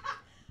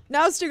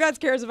 Now Stugotz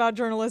cares about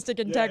journalistic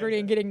integrity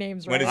and getting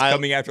names right. When it's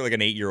coming after like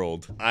an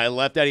 8-year-old. I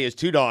left out he has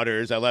 2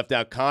 daughters. I left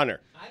out Connor.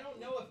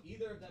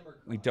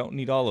 We don't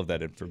need all of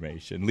that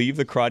information. Leave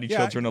the Crotty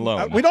children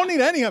alone. We don't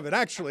need any of it,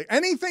 actually.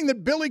 Anything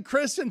that Billy,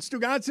 Chris, and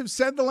Stugotz have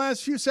said the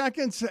last few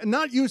seconds,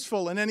 not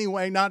useful in any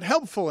way, not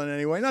helpful in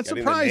any way, not Getting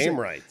surprising. The name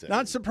right.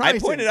 Not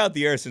surprising. I pointed out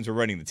the Arisons were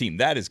running the team.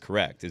 That is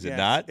correct, is it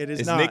not? It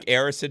is not. not. Nick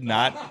Arison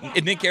not?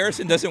 If Nick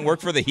Arison doesn't work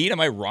for the Heat,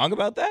 am I wrong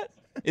about that?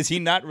 Is he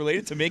not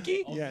related to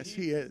Mickey? Yes,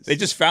 he is. They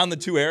just found the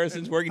 2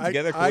 Arisons working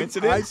together.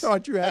 Coincidence? I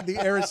thought you had the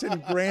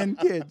Arison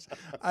grandkids.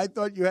 I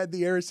thought you had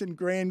the Arison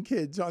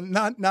grandkids on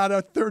not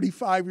a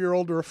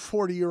 35-year-old or a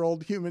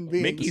 40-year-old human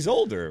being. Mickey's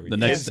older. The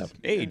next step.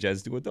 Age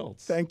as do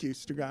adults. Thank you,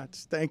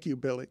 Stugotz. Thank you,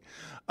 Billy.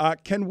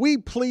 Can we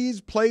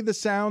please play the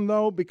sound,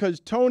 though?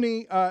 Because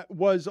Tony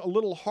was a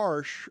little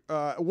harsh.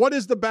 What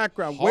is the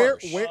background?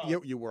 Harsh. Where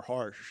you were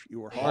harsh.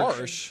 You were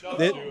Harsh?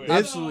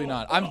 Absolutely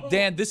not.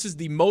 Dan, this is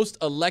the most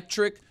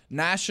electric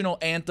national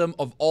anthem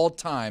of all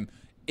time.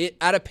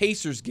 At a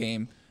Pacers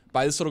game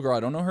by this little girl. I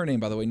don't know her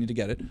name, by the way. You need to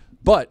get it.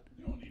 But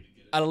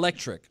at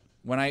Electric,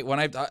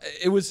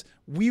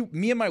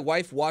 me and my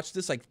wife watched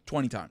this like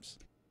 20 times.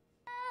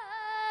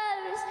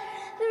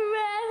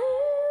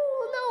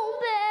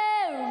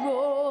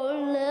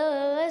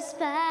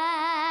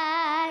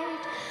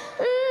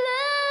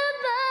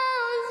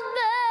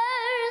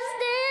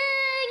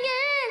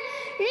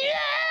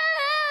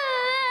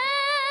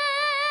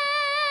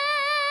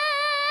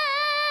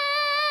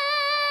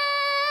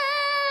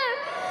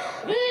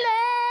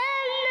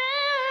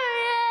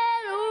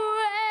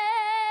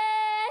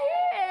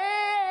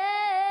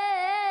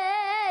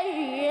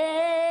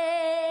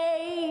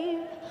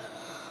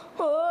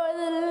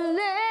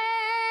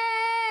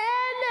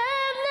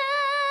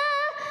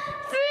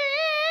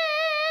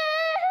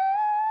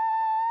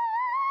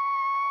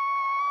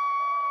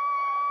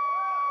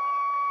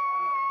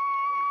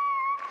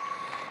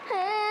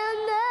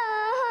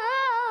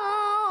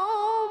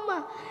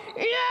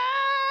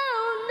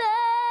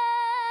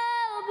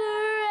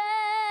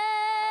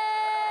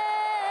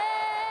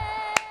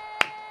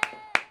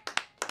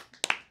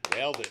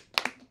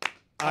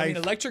 I mean,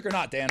 electric or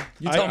not, Dan?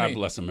 You tell me.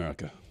 Bless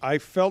America. I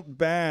felt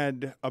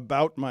bad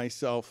about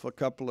myself a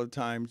couple of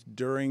times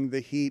during the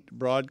Heat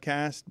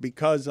broadcast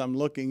because I'm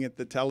looking at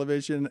the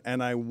television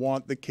and I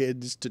want the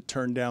kids to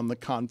turn down the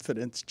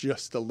confidence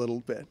just a little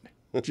bit.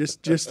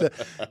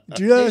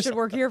 They should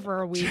work here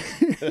for a week.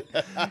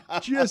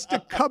 Just a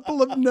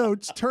couple of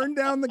notes. Turn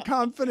down the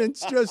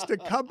confidence. Just a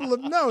couple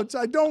of notes.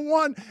 I don't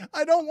want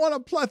a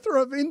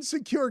plethora of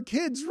insecure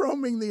kids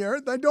roaming the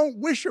earth. I don't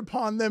wish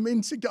upon them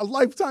a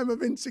lifetime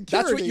of insecurity.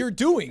 That's what you're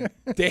doing,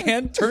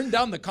 Dan. Turn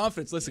down the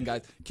confidence. Listen,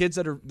 guys, kids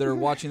that are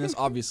watching this,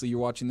 obviously you're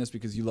watching this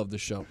because you love the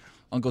show.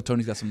 Uncle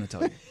Tony's got something to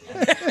tell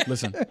you.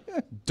 Listen,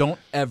 don't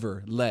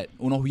ever let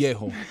uno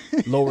viejo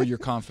lower your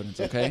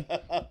confidence, okay?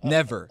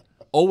 Never.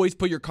 Always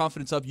put your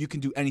confidence up. You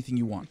can do anything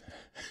you want.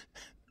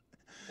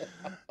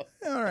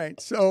 All right.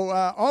 So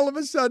all of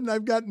a sudden,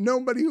 I've got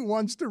nobody who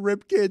wants to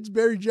rip kids.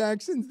 Barry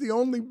Jackson's the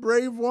only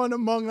brave one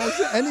among us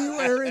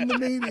anywhere in the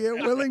media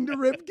willing to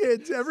rip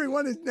kids.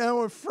 Everyone is now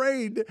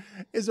afraid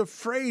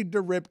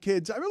to rip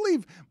kids. I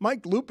believe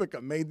Mike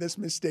Lupica made this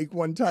mistake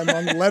one time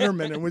on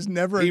Letterman and was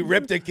never. He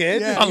ripped a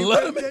kid? Yeah, on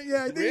Letterman?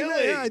 Yeah, I think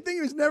Really? I think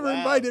he was never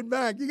invited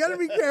back. You got to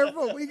be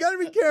careful. You got to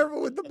be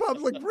careful with the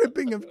public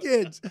ripping of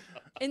kids.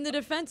 In the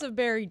defense of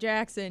Barry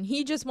Jackson,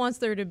 he just wants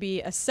there to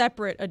be a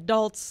separate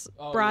adults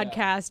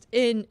broadcast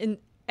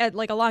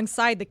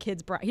alongside the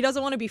kids broadcast. He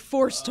doesn't want to be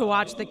forced to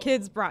watch the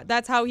kids broadcast.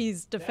 That's how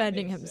he's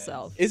defending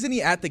himself. Isn't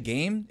he at the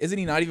game? Isn't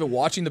he not even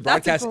watching the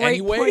broadcast That's a great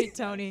anyway? point,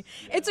 Tony.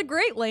 It's a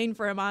great lane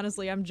for him,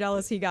 honestly. I'm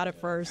jealous he got it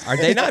first. Are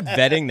they not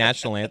vetting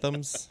national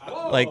anthems?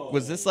 Like,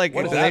 was this like,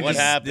 What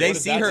happened? they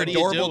see her What are you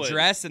adorable doing?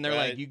 dress and they're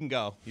Right. like, you can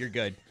go. You're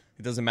good.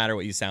 It doesn't matter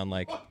what you sound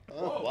like.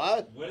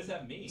 What? What does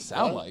that mean?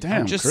 Sound like?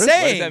 Damn, I'm just Chris.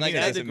 saying. What does that Like, mean?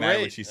 It that's doesn't matter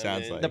great. what she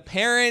sounds like. the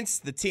parents,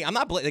 the team. I'm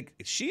not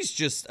she's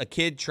just a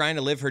kid trying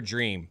to live her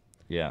dream.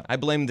 Yeah. I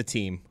blame the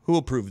team. Who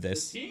approved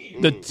this?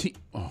 The team.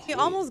 Oh. He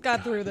almost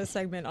got through this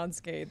segment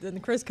unscathed,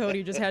 and Chris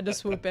Cody just had to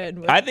swoop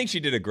in. I think she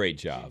did a great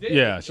job.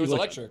 Yeah, It was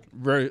electric.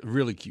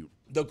 Really cute.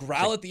 The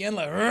growl at the end,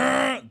 like,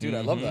 "Rrr." Dude,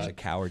 I love What a that.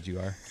 coward you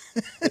are.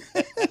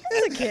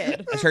 He's a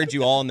kid. I heard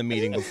you all in the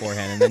meeting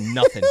beforehand, and then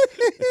nothing.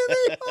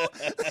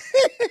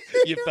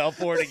 You fell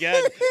for it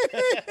again.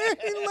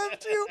 They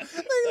left you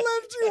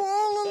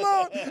all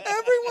alone.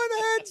 Everyone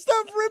had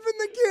stuff ripping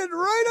the kid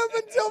right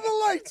up until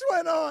the lights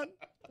went on.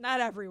 Not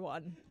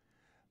everyone.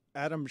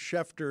 Adam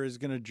Schefter is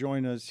going to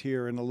join us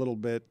here in a little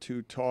bit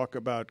to talk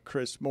about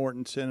Chris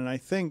Mortensen. And I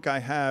think I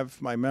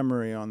have my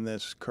memory on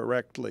this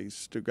correctly,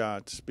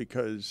 Stugotz,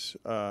 because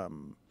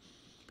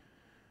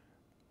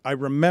I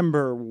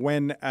remember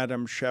when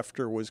Adam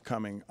Schefter was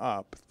coming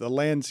up, the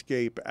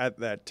landscape at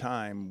that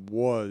time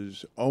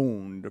was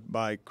owned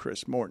by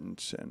Chris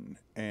Mortensen.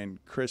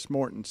 And Chris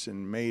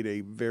Mortensen made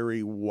a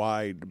very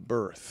wide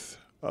berth,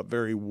 a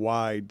very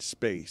wide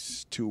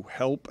space to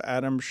help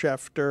Adam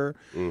Schefter,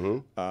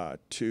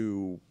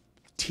 to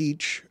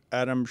teach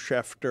Adam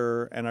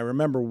Schefter. And I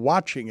remember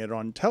watching it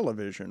on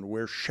television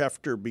where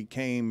Schefter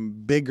became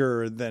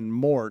bigger than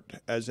Mort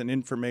as an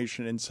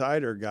information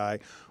insider guy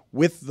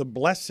with the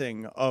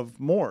blessing of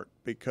Mort,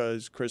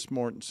 because Chris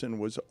Mortensen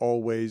was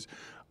always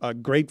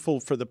grateful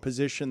for the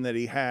position that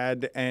he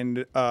had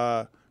and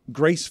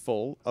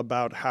graceful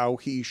about how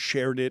he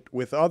shared it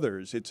with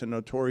others. It's a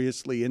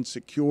notoriously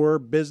insecure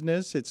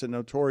business. It's a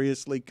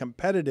notoriously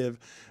competitive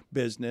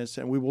business.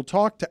 And we will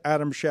talk to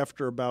Adam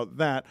Schefter about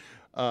that.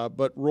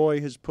 But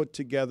Roy has put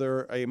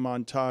together a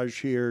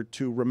montage here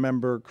to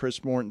remember Chris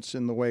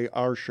Mortensen the way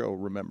our show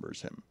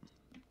remembers him.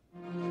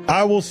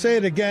 I will say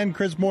it again,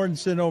 Chris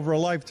Mortensen, over a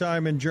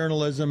lifetime in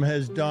journalism,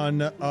 has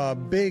done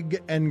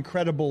big and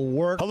credible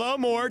work. Hello,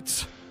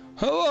 Mort.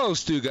 Hello,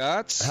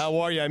 Stugotz. How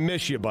are you? I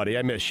miss you, buddy.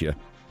 I miss you.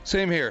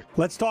 Same here.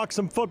 Let's talk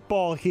some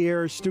football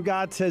here.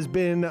 Stugotz has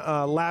been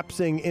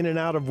lapsing in and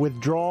out of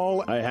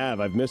withdrawal. I have.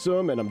 I've missed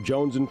him, and I'm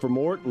jonesing for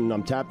Mort, and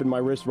I'm tapping my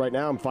wrist right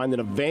now. I'm finding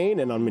a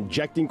vein, and I'm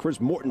injecting Chris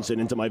Mortensen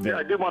into my vein. Yeah,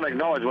 I do want to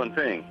acknowledge one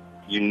thing.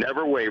 You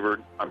never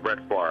wavered on Brett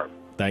Favre.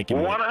 Thank you,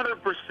 Mort.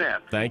 100%.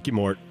 Thank you,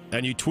 Mort.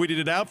 And you tweeted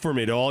it out for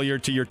me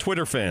to your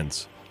Twitter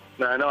fans.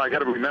 I know. I got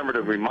to remember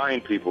to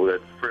remind people that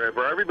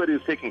for everybody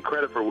who's taking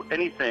credit for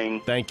anything,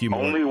 thank you,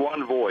 Mort. Only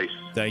one voice.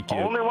 Thank you.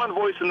 Only one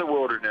voice in the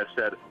wilderness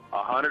said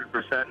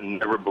 100% and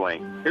never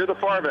blink. You're the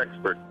Favre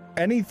expert.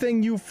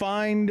 Anything you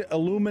find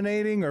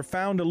illuminating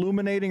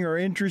or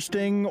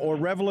interesting or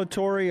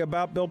revelatory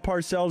about Bill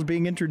Parcells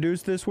being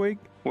introduced this week?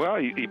 Well,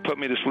 he put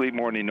me to sleep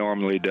more than he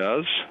normally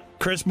does.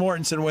 Chris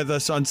Mortensen with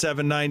us on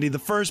 790. The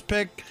first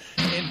pick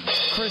in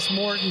Chris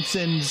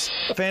Mortensen's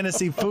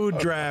fantasy food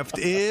draft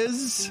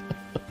is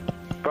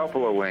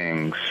Buffalo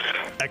wings.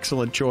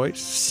 Excellent choice.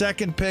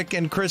 Second pick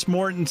in Chris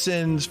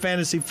Mortensen's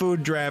fantasy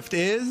food draft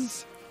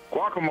is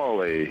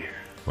guacamole.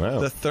 Wow.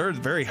 The third,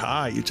 very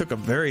high. You took a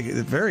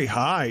very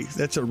high.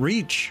 That's a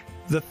reach.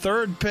 The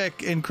third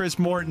pick in Chris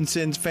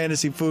Mortensen's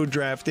fantasy food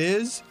draft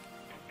is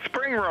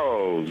spring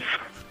rolls.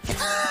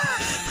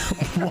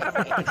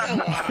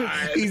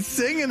 He's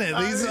singing it.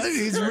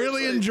 He's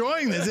really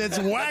enjoying this. It's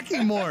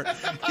wacky, Mort.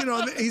 You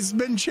know, he's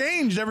been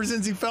changed ever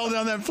since he fell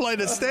down that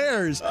flight of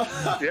stairs.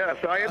 Yeah,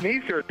 so I had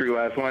knee surgery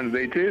last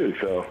Wednesday too.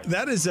 So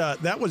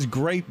that was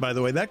great, by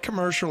the way. That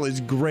commercial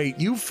is great.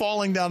 You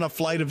falling down a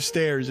flight of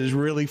stairs is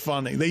really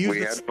funny. We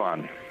had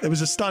fun. It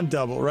was a stunt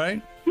double,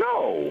 right?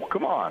 No,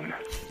 come on.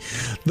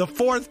 The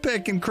fourth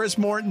pick in Chris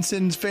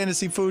Mortensen's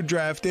fantasy food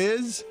draft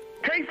is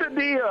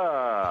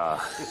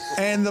quesadilla.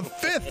 And the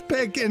fifth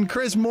pick in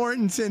Chris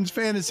Mortensen's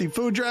fantasy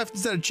food draft,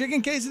 is that a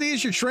chicken quesadilla,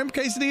 is your shrimp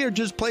quesadilla, or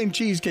just plain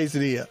cheese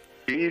quesadilla?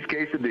 Cheese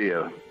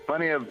quesadilla.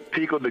 Plenty of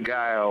pico de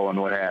gallo and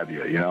what have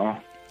you, you know?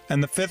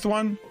 And the fifth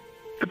one?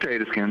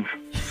 Potato skins.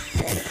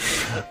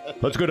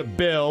 Let's go to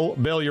Bill.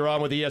 Bill, you're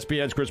on with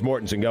ESPN's Chris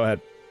Mortensen. Go ahead.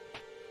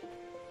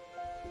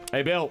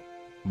 Hey, Bill.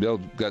 Bill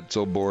got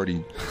so bored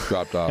he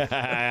dropped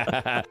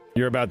off.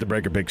 You're about to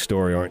break a big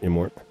story, aren't you,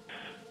 Mort?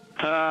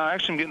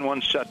 Actually, I'm getting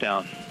one shut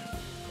down.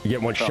 You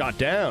get one shot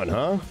down,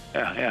 huh?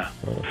 Yeah.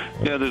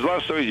 Yeah, there's a lot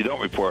of stories you don't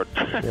report.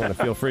 You want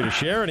to feel free to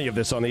share any of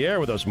this on the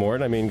air with us,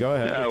 Mort? I mean, go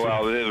ahead. Yeah,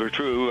 well, if they were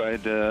true, I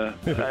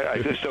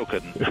still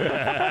couldn't.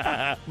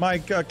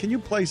 Mike, can you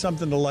play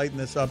something to lighten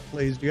this up,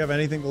 please? Do you have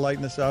anything to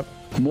lighten this up?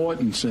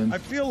 Mortensen. I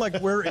feel like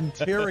we're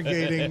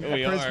interrogating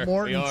Chris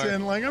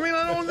Mortensen. Like, I mean,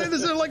 I don't think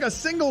this is like a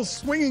single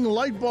swinging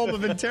light bulb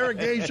of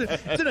interrogation.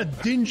 It's in a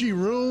dingy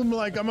room.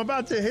 Like, I'm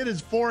about to hit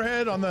his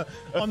forehead on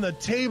the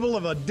table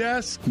of a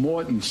desk.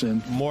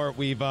 Mortensen. Mort,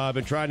 we've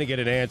been trying to get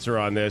an answer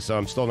on this.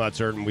 I'm still not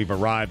certain we've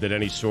arrived at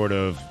any sort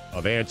of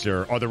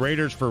answer. Are the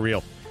Raiders for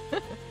real?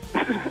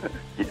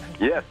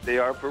 Yes, they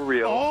are for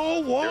real.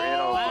 Oh,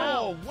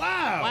 whoa.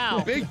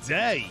 Wow. Big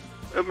day.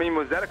 I mean,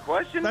 was that a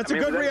question? That's a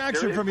good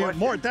reaction from you,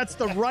 Mort. That's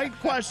the right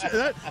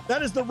question.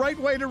 That is the right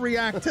way to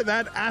react to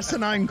that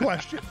asinine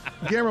question.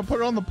 Guillermo,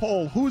 put it on the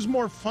poll. Who's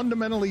more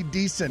fundamentally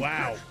decent?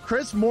 Wow.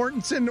 Chris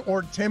Mortensen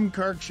or Tim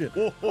Kirkshin?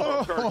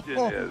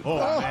 Kirkshin is.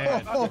 Oh,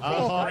 man.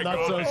 I'm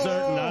not so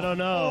certain. I don't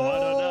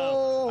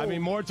know. I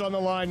mean, Mort's on the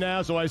line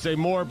now, so I say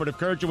Mort, but if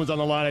Kirkshin was on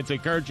the line, I'd say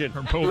Kirkshin.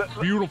 They're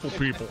both beautiful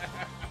people.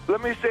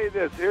 Let me say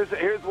this.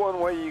 Here's one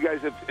way you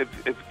guys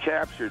have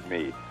captured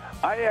me.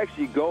 I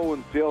actually go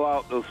and fill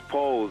out those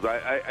polls.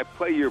 I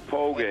play your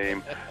poll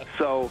game.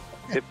 So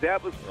if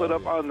that was put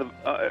up,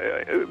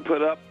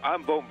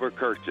 I'm voting for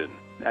Kirkshin.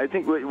 I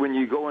think when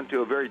you go into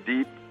a very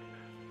deep,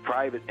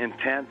 private,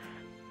 intense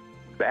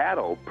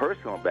battle,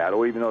 personal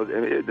battle, even though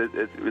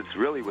it's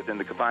really within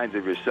the confines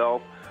of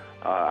yourself,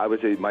 I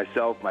would say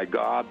myself, my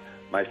God,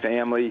 my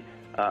family.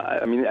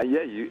 I mean,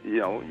 yeah,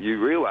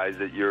 you realize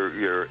that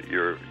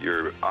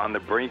you're on the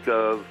brink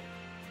of.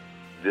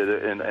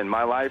 And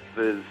my life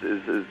is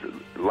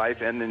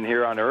life ending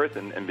here on earth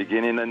and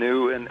beginning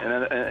anew in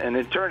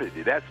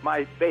eternity. That's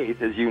my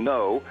faith, as you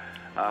know.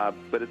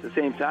 But at the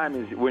same time,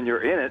 when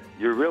you're in it,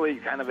 you're really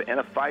kind of in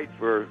a fight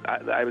for,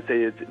 I would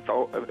say, it's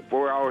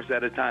 4 hours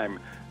at a time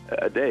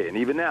a day. And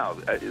even now,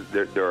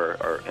 there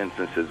are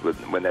instances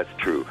when that's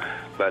true.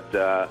 But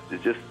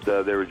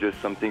there were just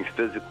some things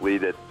physically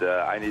that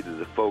I needed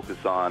to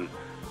focus on.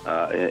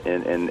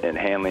 In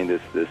handling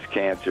this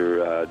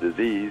cancer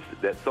disease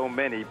that so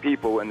many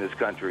people in this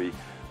country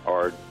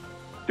are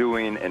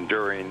doing,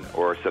 enduring,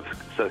 or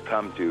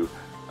succumb to,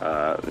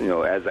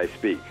 as I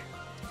speak.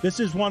 This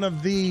is one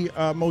of the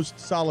most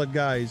solid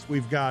guys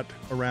we've got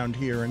around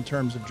here in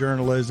terms of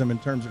journalism, in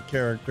terms of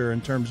character,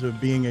 in terms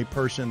of being a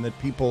person that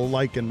people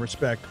like and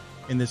respect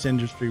in this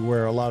industry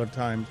where a lot of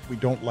times we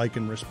don't like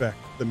and respect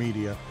the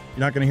media. You're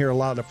not going to hear a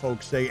lot of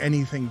folks say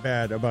anything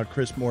bad about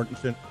Chris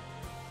Mortensen.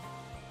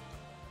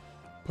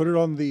 Put it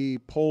on the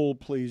poll,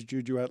 please,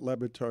 Juju at Le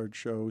Batard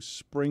Show.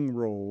 Spring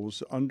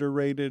rolls,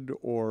 underrated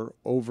or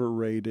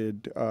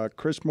overrated?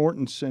 Chris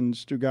Mortensen,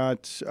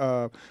 Stugotz,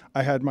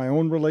 I had my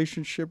own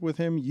relationship with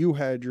him. You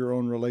had your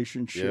own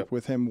relationship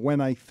with him. When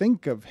I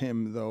think of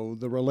him, though,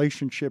 the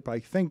relationship I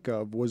think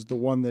of was the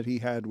one that he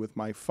had with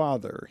my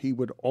father. He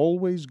would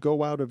always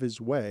go out of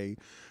his way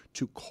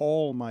to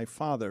call my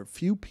father.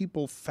 Few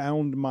people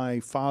found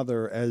my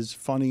father as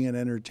funny and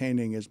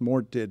entertaining as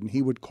Mort did, and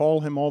he would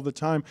call him all the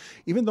time,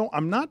 even though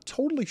I'm not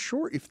totally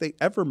sure if they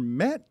ever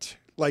met.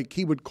 Like,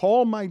 he would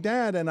call my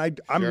dad, and I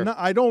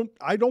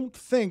don't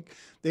think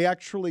they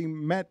actually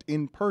met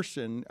in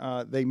person.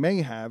 They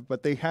may have,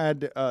 but they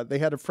had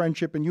a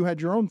friendship, and you had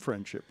your own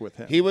friendship with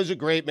him. He was a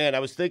great man. I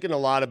was thinking a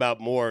lot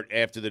about Mort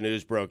after the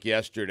news broke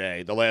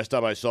yesterday. The last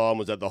time I saw him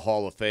was at the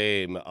Hall of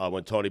Fame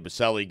when Tony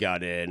Baselli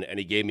got in, and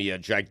he gave me a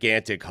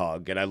gigantic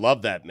hug, and I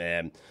love that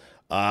man.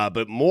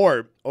 But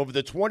Mort, over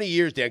the 20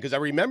 years, Dan, because I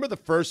remember the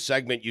first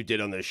segment you did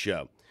on this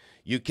show.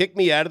 You kicked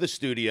me out of the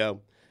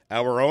studio.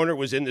 Our owner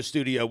was in the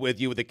studio with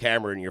you with a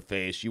camera in your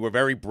face. You were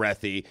very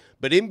breathy.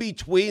 But in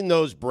between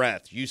those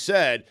breaths, you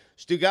said,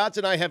 Stugotz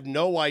and I have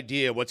no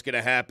idea what's going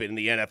to happen in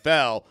the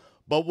NFL,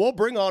 but we'll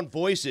bring on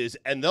voices,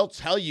 and they'll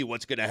tell you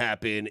what's going to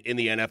happen in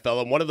the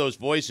NFL. And one of those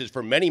voices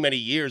for many, many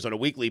years on a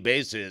weekly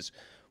basis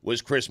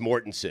was Chris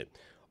Mortensen.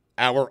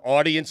 Our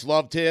audience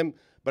loved him,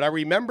 But I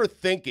remember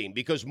thinking,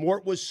 because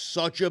Mort was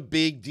such a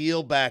big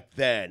deal back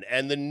then,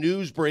 and the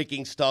news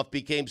breaking stuff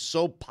became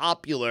so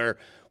popular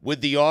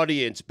with the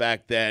audience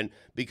back then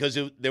because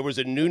there was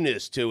a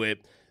newness to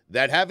it,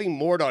 that having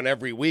Mort on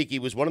every week, he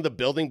was one of the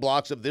building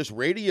blocks of this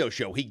radio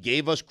show. He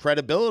gave us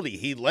credibility.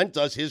 He lent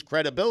us his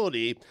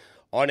credibility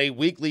on a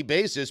weekly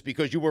basis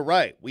because you were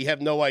right. We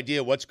have no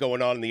idea what's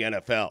going on in the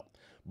NFL.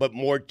 But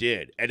Mort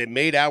did. And it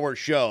made our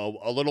show,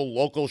 a little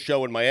local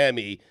show in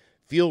Miami,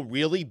 feel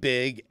really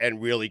big and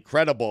really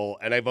credible,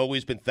 and I've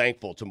always been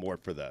thankful to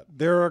Mort for that.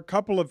 There are a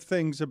couple of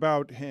things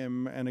about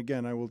him, and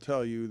again, I will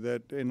tell you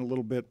that in a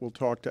little bit we'll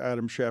talk to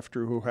Adam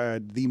Schefter, who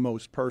had the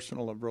most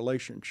personal of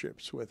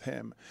relationships with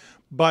him.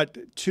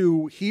 But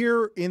to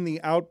hear in the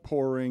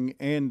outpouring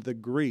and the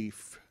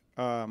grief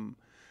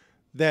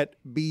that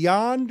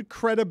beyond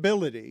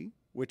credibility,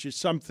 which is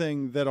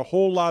something that a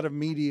whole lot of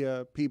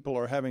media people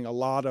are having a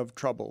lot of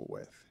trouble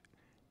with,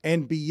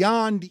 and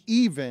beyond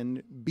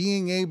even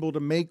being able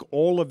to make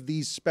all of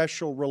these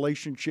special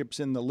relationships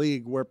in the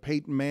league where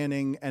Peyton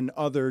Manning and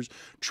others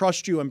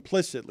trust you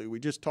implicitly. We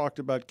just talked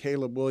about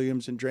Caleb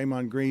Williams and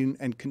Draymond Green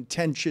and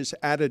contentious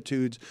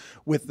attitudes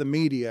with the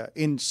media.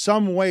 In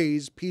some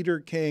ways, Peter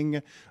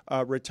King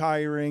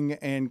retiring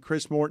and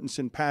Chris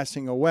Mortensen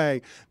passing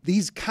away,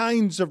 these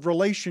kinds of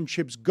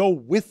relationships go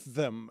with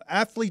them.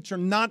 Athletes are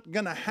not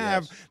going to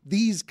have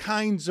these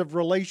kinds of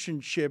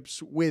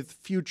relationships with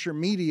future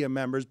media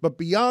members, but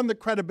beyond the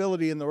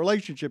credibility in the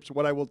relationships,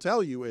 what I will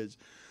tell you is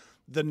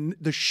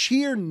the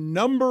sheer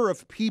number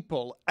of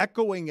people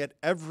echoing at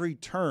every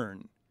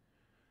turn,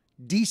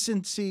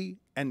 decency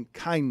and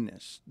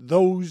kindness,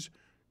 those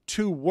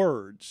two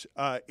words,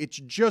 it's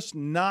just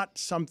not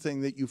something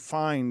that you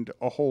find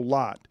a whole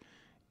lot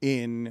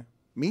in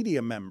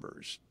media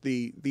members.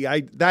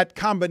 That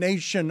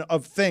combination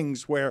of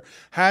things where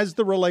has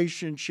the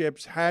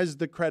relationships, has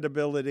the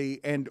credibility,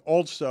 and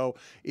also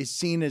is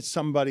seen as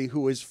somebody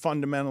who is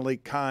fundamentally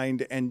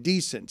kind and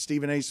decent.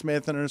 Stephen A.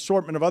 Smith and an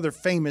assortment of other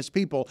famous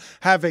people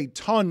have a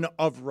ton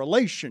of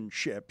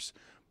relationships,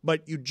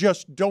 but you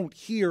just don't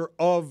hear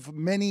of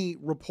many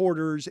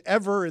reporters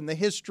ever in the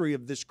history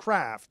of this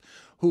craft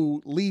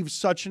who leave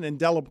such an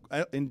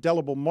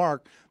indelible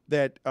mark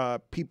that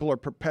people are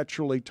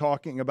perpetually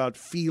talking about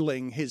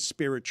feeling his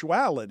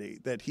spirituality,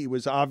 that he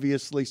was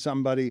obviously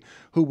somebody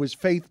who was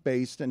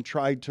faith-based and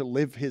tried to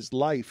live his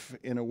life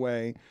in a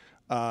way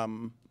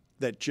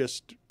that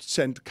just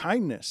sent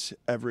kindness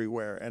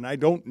everywhere. And I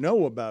don't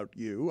know about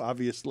you.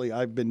 Obviously,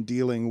 I've been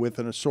dealing with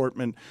an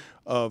assortment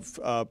of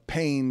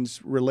pains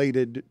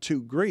related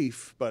to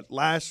grief. But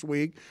last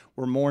week,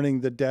 we're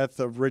mourning the death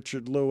of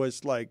Richard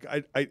Lewis.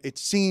 It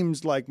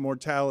seems like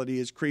mortality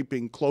is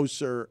creeping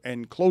closer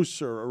and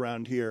closer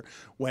around here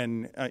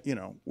when,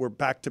 we're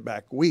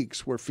back-to-back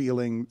weeks. We're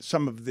feeling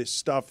some of this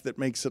stuff that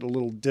makes it a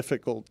little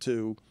difficult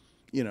to,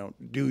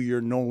 do your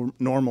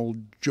normal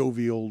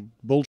jovial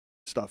bullshit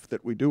stuff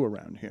that we do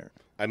around here.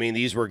 I mean,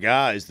 these were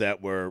guys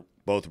that were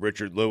both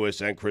Richard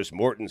Lewis and Chris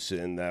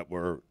Mortensen that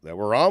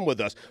were on with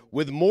us.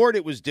 With Mort,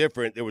 it was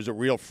different. There was a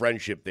real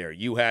friendship there.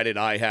 You had it,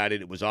 I had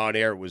it. It was on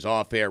air, it was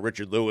off air.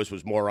 Richard Lewis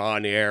was more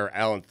on air.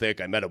 Alan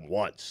Thicke, I met him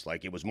once.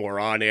 It was more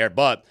on air.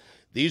 But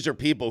these are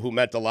people who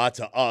meant a lot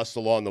to us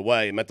along the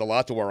way, meant a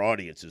lot to our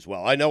audience as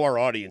well. I know our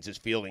audience is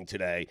feeling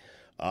today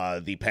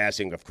the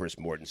passing of Chris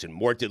Mortensen.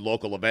 Mort did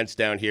local events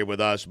down here with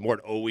us. Mort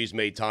always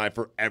made time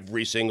for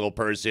every single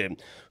person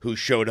who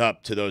showed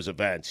up to those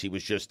events. He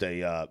was just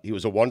he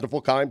was a wonderful,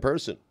 kind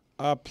person.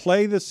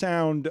 Play the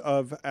sound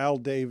of Al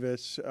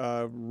Davis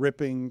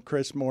ripping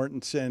Chris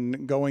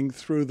Mortensen, going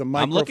through the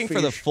microfiche. I'm looking for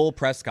the full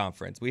press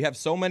conference. We have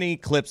so many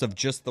clips of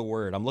just the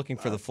word. I'm looking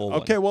for the full one.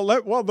 Okay, well,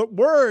 the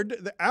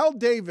word, Al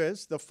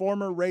Davis, the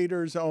former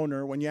Raiders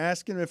owner, when you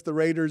ask him if the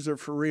Raiders are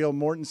for real,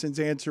 Mortensen's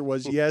answer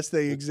was, yes,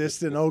 they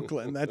exist in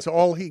Oakland. That's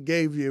all he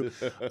gave you.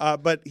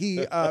 But he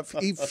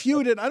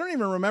feuded. I don't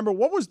even remember.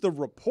 What was the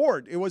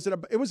report? It was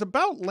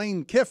about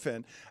Lane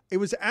Kiffin. It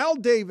was Al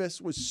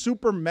Davis was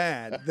super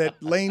mad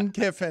that Lane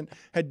Kiffin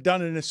had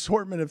done an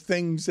assortment of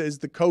things as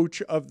the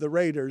coach of the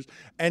Raiders,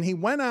 and he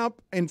went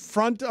up in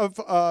front of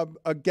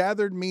a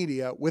gathered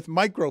media with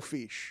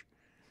microfiche.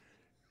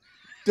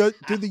 Do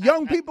the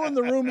young people in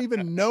the room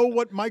even know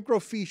what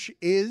microfiche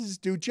is?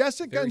 Do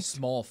Jessica? Very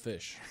small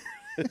fish.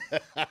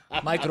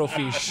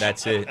 Microfiche.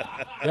 That's it.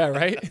 Yeah,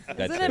 right?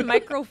 Isn't it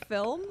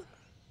microfilm?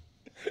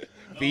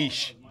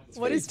 Fiche.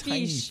 What is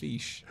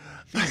fiche?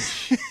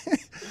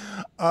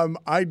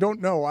 I don't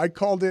know. I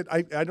called it,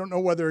 I don't know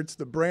whether it's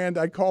the brand.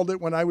 I called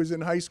it when I was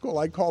in high school.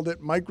 I called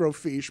it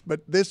microfiche.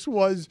 But this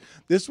was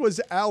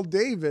Al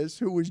Davis,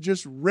 who was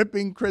just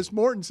ripping Chris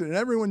Mortensen. And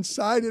everyone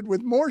sided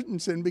with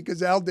Mortensen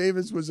because Al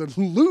Davis was a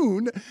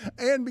loon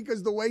and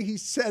because the way he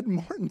said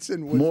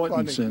Mortensen was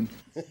funny.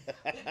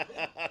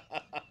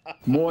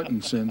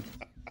 Mortensen.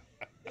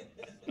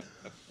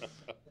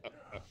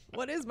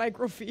 What is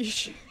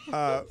microfiche?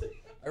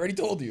 I already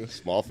told you.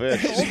 Small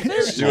fish.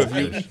 Stu,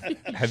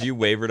 have you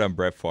wavered on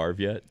Brett Favre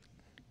yet?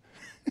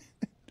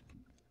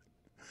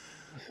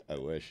 I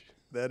wish.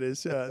 That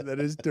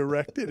is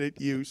directed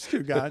at you,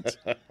 Stugotz.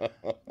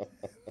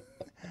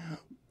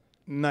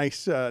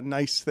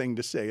 Nice thing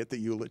to say at the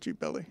eulogy,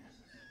 Billy.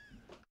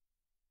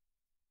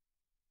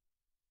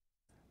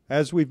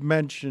 As we've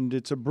mentioned,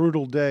 it's a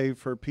brutal day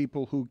for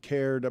people who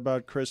cared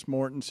about Chris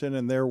Mortensen,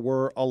 and there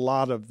were a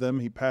lot of them.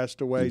 He passed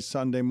away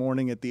Sunday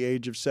morning at the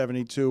age of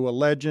 72, a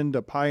legend,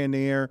 a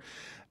pioneer.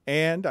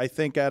 And I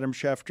think Adam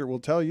Schefter will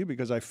tell you,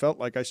 because I felt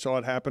like I saw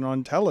it happen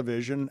on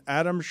television,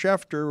 Adam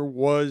Schefter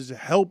was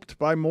helped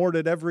by Mort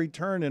at every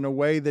turn in a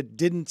way that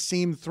didn't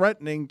seem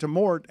threatening to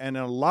Mort. And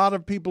a lot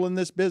of people in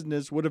this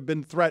business would have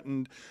been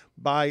threatened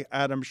by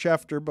Adam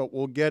Schefter, but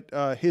we'll get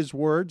his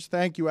words.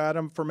 Thank you,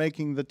 Adam, for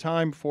making the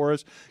time for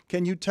us.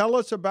 Can you tell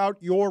us about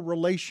your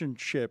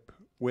relationship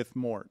with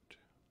Mort?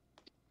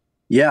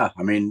 Yeah,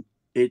 I mean,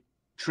 it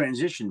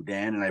transitioned,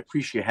 Dan, and I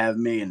appreciate you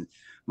having me, and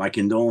my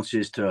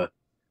condolences to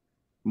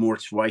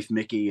Mort's wife,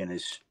 Mickey, and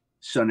his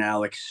son,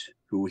 Alex,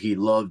 who he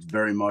loved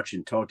very much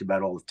and talked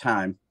about all the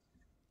time.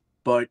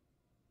 But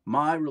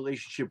my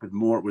relationship with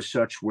Mort was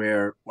such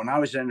where when I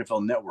was at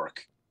NFL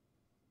Network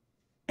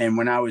and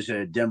when I was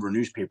a Denver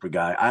newspaper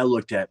guy, I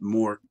looked at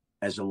Mort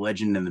as a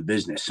legend in the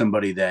business,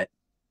 somebody that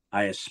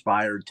I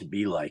aspired to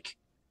be like.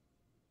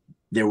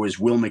 There was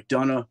Will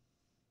McDonough.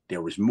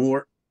 There was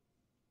Mort.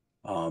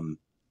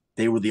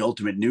 They were the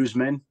ultimate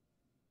newsmen.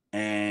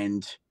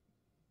 And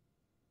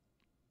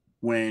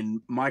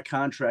when my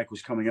contract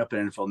was coming up at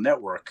NFL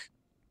Network,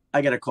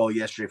 I got a call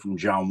yesterday from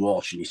John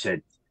Walsh, and he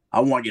said, I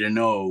want you to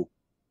know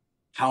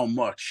how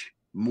much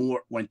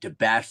Mort went to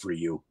bat for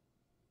you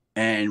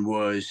and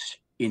was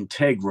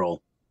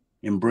integral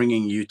in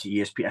bringing you to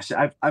ESPN. I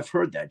said, I've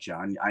heard that,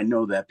 John. I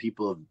know that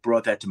people have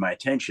brought that to my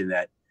attention,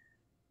 that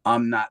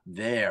I'm not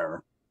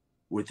there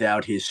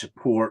without his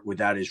support,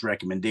 without his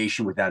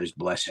recommendation, without his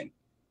blessing.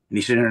 And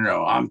he said,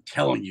 no, I'm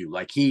telling you,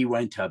 like, he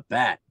went to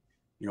bat.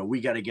 We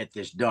got to get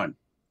this done.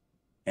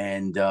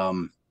 And,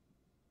 I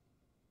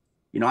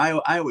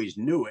always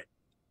knew it,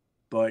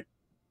 but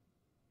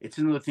it's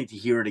another thing to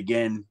hear it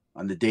again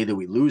on the day that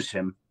we lose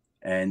him.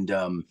 And,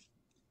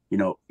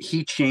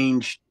 he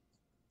changed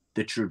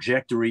the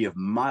trajectory of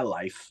my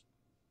life,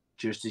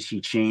 just as he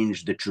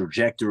changed the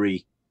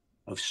trajectory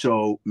of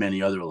so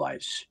many other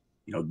lives.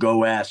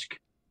 Go ask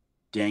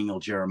Daniel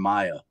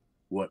Jeremiah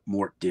what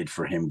Mort did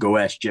for him. Go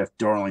ask Jeff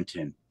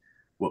Darlington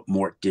what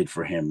Mort did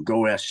for him.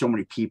 Go ask so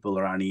many people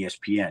around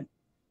ESPN.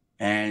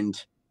 And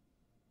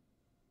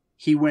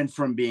he went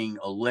from being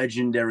a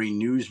legendary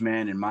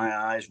newsman in my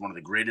eyes, one of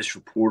the greatest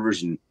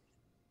reporters in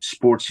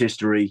sports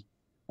history,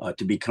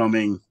 to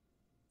becoming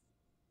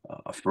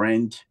a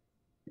friend,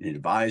 an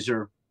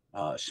advisor,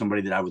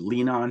 somebody that I would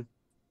lean on,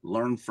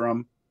 learn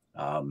from.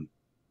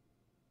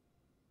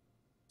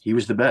 He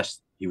was the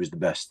best. He was the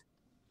best.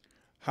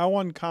 How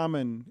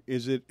uncommon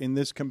is it in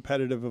this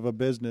competitive of a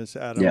business,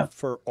 Adam,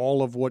 for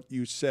all of what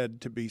you said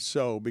to be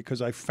so?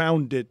 Because I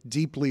found it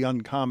deeply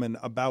uncommon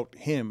about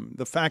him.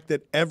 The fact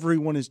that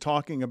everyone is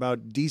talking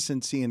about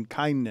decency and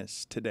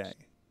kindness today.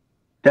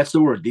 That's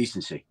the word,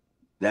 decency.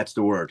 That's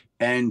the word.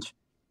 And,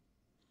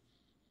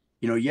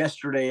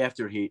 yesterday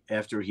after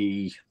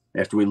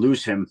we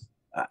lose him,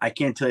 I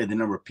can't tell you the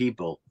number of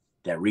people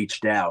that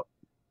reached out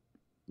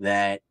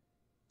that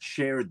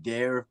shared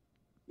their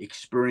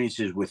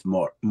experiences with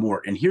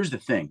Mort. And here's the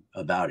thing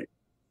about it.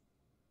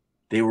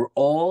 They were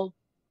all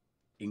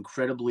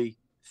incredibly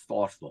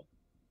thoughtful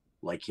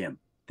like him.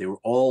 They were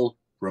all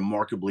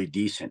remarkably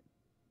decent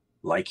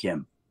like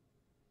him.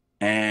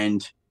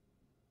 And,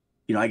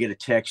 I get a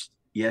text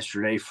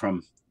yesterday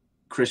from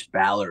Chris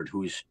Ballard,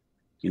 who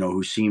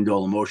seemed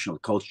all emotional,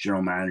 Colts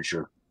general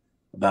manager,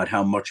 about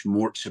how much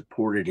Mort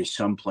supported his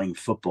son playing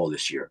football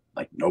this year.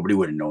 Like, nobody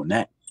would have known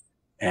that.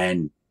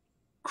 And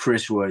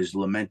Chris was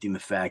lamenting the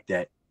fact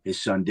that his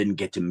son didn't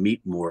get to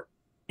meet Mort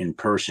in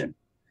person.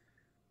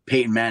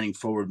 Peyton Manning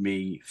forwarded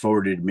me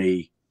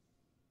 7-8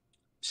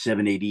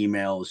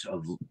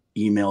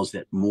 emails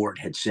that Mort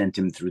had sent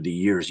him through the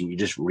years, and you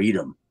just read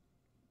them.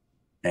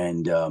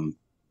 And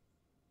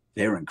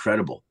they're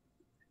incredible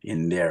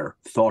in their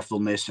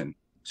thoughtfulness and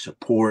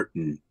support,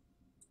 and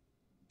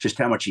just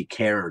how much he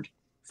cared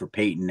for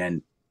Peyton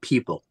and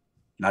people,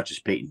 not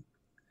just Peyton.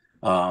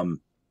 I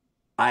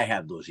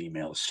have those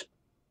emails.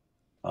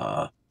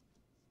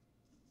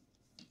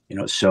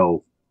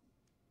 So,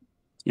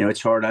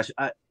 it's hard.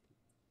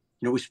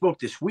 We spoke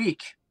this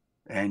week,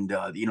 and,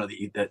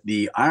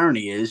 the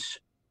irony is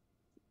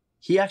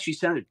he actually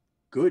sounded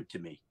good to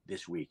me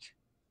this week.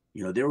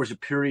 There was a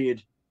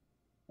period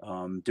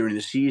during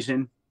the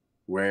season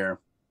where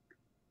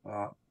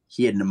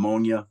he had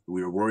pneumonia.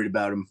 We were worried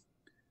about him.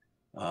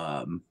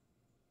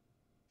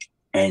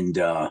 And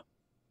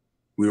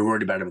we were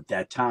worried about him at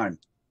that time.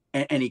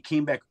 And he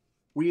came back.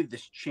 We have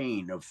this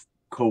chain of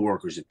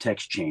coworkers, a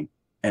text chain,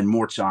 and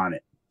Mort's on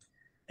it.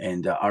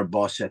 And our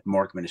boss, Seth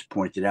Markman, has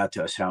pointed out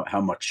to us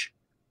how much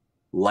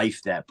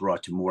life that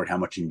brought to Mort, how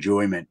much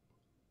enjoyment,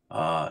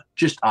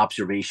 just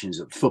observations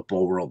of the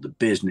football world, the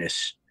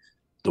business,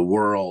 the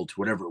world,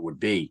 whatever it would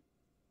be.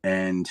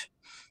 And,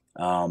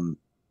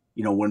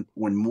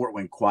 when Mort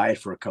went quiet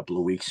for a couple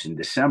of weeks in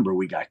December,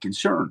 we got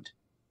concerned.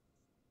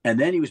 And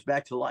then he was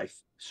back to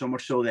life, so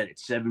much so that at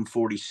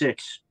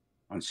 7:46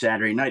 on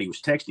Saturday night. He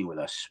was texting with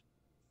us.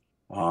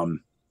 And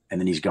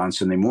then he's gone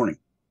Sunday morning.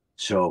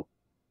 So,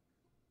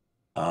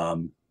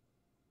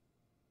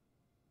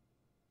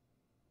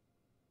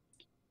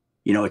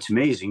 it's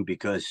amazing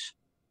because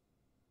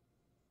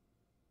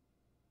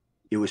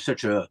it was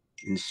such a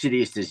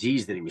insidious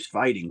disease that he was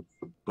fighting,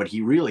 but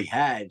he really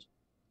had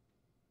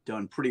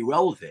done pretty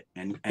well with it.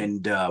 And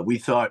we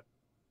thought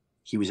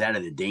he was out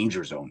of the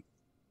danger zone.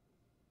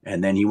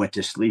 And then he went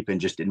to sleep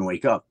and just didn't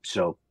wake up.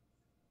 So,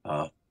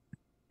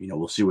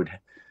 we'll see what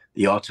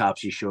the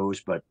autopsy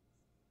shows. But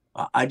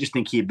I just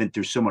think he had been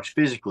through so much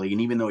physically.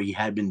 And even though he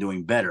had been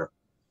doing better,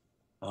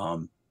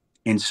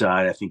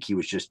 inside, I think he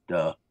was just,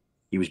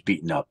 he was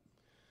beaten up.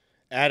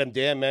 Adam,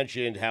 Dan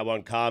mentioned how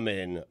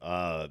uncommon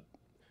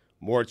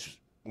Mort's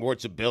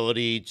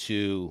ability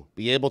to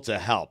be able to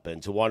help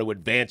and to want to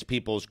advance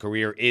people's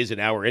career is in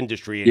our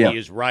industry, and he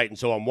is right. And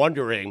so I'm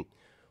wondering,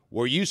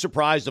 were you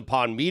surprised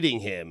upon meeting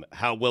him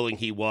how willing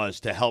he was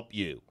to help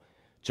you,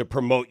 to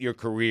promote your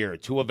career,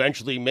 to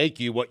eventually make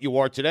you what you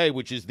are today,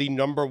 which is the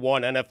number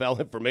one NFL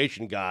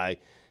information guy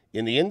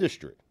in the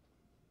industry?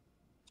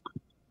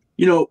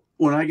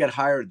 When I got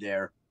hired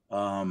there,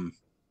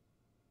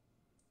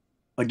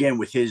 again,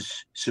 with his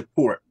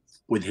support,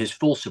 with his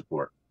full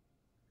support,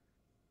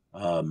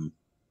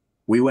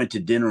 we went to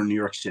dinner in New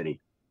York City,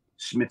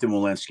 Smith and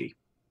Walensky.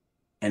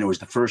 And it was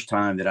the first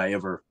time that I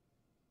ever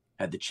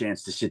had the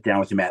chance to sit down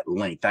with him at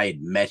length. I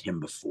had met him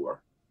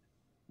before.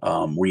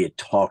 We had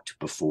talked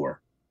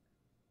before.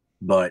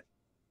 But,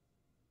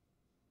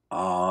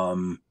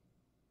 I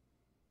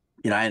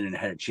hadn't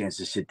had a chance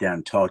to sit down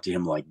and talk to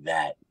him like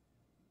that.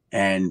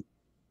 And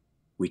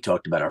we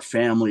talked about our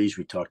families.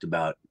 We talked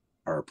about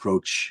our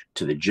approach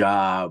to the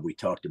job. We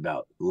talked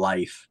about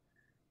life.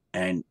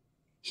 And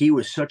he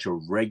was such a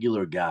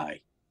regular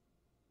guy.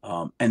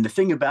 And the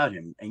thing about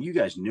him, and you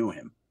guys knew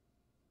him,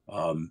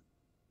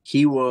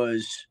 he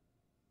was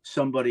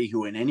somebody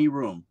who in any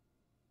room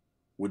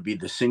would be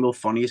the single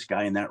funniest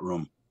guy in that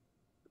room.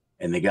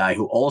 And the guy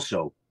who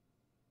also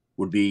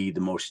would be the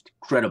most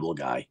credible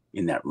guy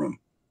in that room.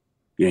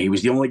 He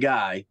was the only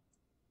guy,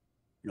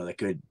 that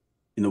could,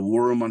 in the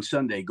war room on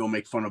Sunday, go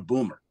make fun of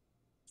Boomer.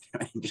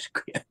 Just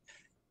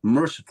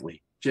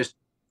mercifully, just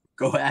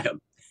go at him.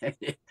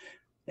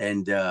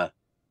 And,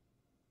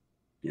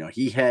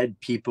 he had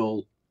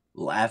people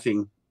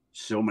laughing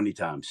so many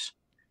times.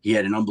 He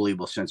had an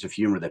unbelievable sense of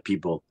humor that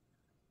people,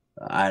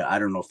 I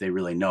don't know if they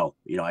really know.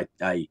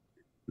 I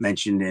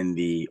mentioned in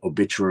the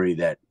obituary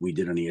that we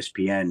did on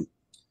ESPN,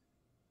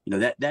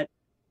 that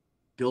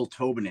Bill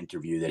Tobin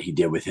interview that he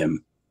did with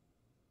him,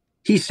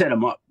 he set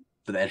him up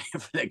for that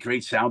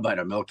great soundbite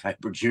on Mel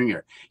Kiper Jr.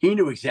 He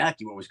knew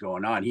exactly what was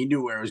going on. He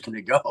knew where it was going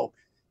to go.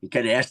 He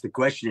kind of asked the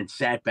question and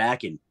sat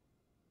back and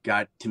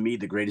got, to me,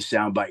 the greatest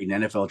soundbite in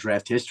NFL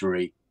draft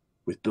history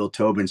with Bill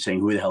Tobin saying,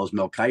 "Who the hell is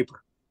Mel Kiper?"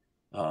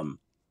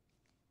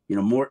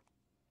 Mort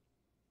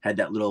had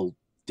that little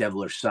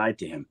devilish side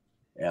to him.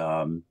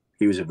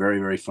 He was a very,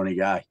 very funny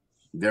guy,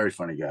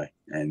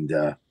 and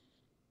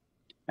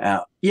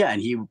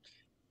and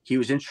he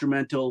was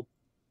instrumental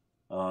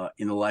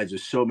in the lives of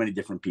so many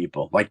different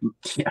people.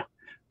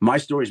 My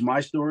story is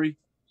my story,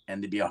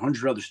 and there'd be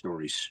 100 other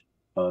stories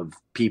of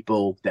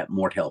people that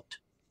Mort helped.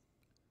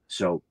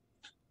 So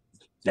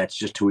that's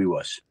just who he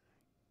was.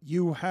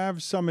 You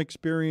have some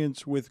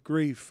experience with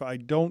grief. I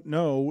don't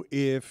know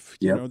if,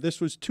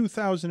 this was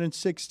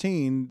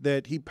 2016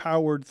 that he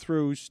powered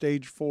through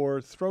stage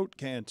 4 throat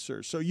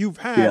cancer. So you've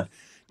had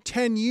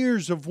 10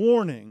 years of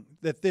warning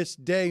that this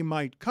day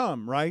might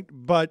come, right?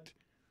 But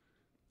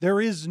there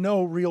is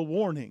no real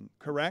warning,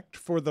 correct,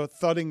 for the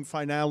thudding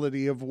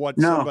finality of what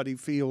somebody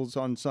feels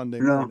on Sunday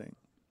morning.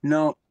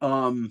 No.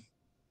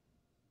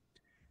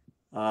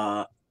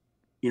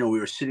 We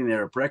were sitting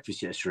there at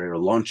breakfast yesterday or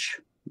lunch.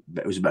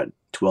 It was about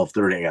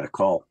 12:30. I got a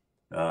call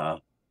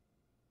from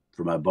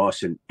my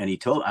boss, and he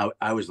told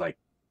I was like,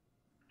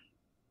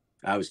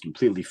 I was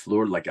completely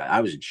floored, like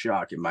I was in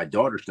shock, and my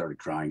daughter started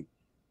crying.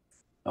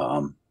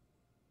 And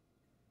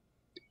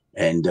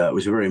it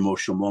was a very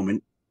emotional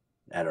moment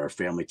at our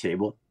family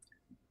table.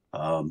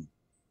 And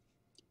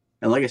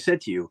like I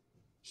said to you,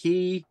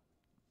 he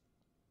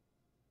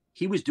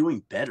was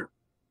doing better.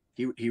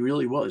 He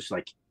really was.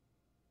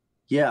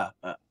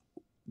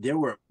 There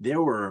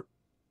were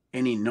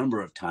any number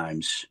of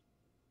times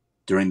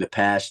during the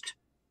past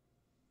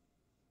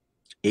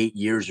 8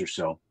 years or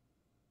so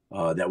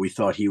that we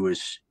thought he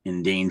was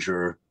in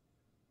danger,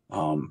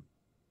 that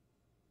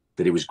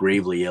he was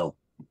gravely ill.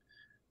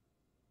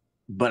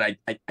 But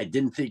I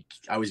didn't think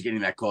I was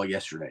getting that call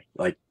yesterday.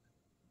 I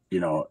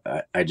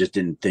just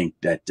didn't think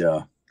that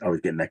I was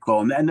getting that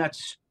call. And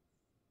that's,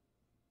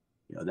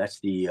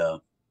 that's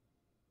the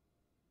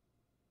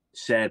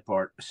sad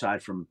part,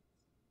 aside from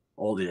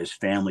all that his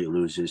family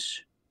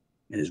loses,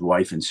 and his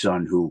wife and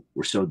son who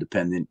were so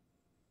dependent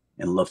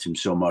and loved him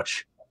so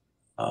much.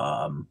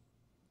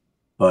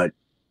 But,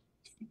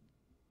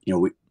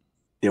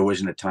 there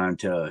wasn't a time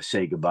to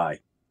say goodbye,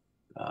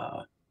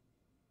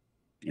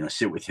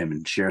 sit with him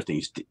and share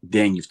things.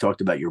 Dan, you've talked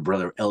about your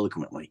brother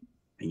eloquently,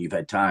 and you've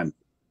had time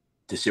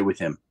to sit with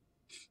him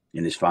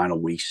in his final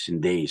weeks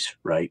and days,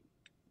 right?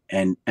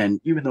 And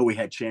even though we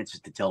had chances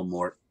to tell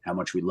Mort how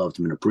much we loved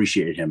him and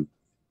appreciated him,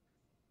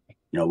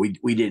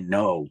 we didn't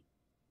know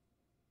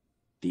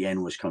the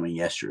end was coming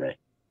yesterday.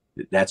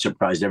 That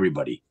surprised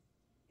everybody,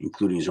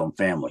 including his own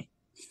family.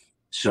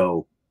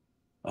 So,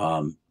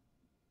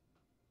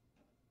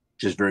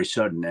 just very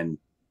sudden. And,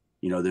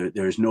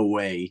 there's no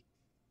way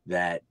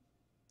that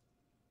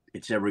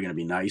it's ever going to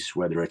be nice,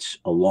 whether it's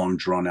a long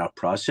drawn out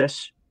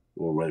process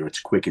or whether it's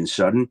quick and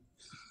sudden.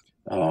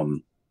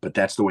 But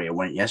that's the way it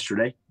went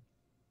yesterday.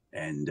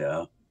 And,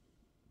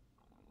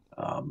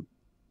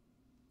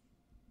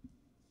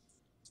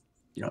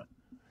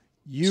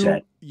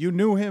 you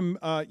knew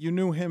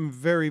him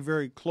very,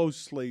 very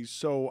closely.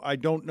 So I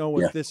don't know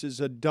if this is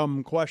a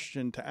dumb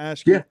question to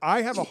ask you.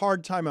 I have a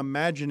hard time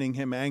imagining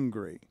him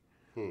angry.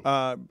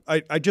 I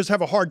just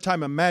have a hard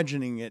time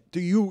imagining it.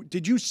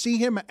 Did you see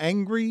him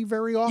angry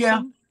very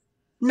often?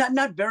 Yeah,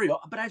 not very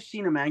often, but I've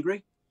seen him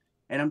angry,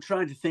 and I'm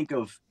trying to think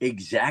of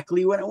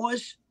exactly when it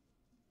was.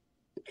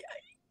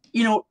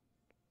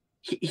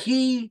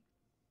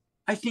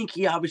 I think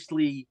he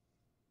obviously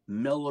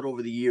mellowed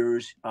over the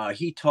years.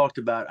 He talked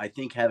about, I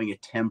think, having a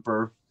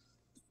temper,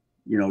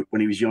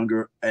 when he was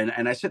younger.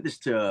 And I said this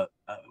to,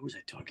 who was I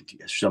talking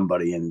to?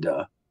 Somebody. And,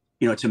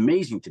 it's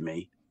amazing to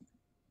me.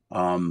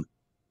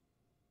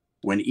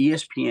 When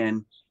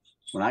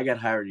I got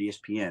hired at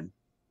ESPN,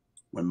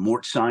 when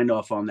Mort signed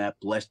off on that,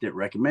 blessed it,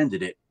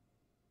 recommended it,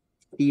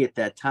 he at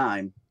that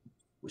time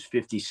was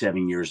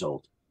 57 years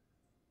old.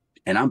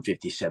 And I'm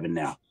 57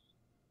 now.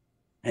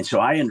 And so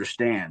I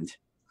understand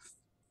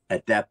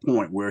at that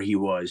point where he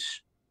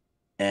was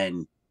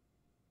and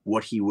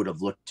what he would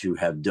have looked to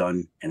have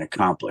done and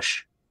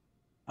accomplish.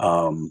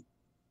 And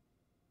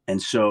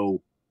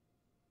so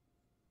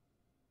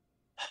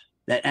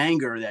that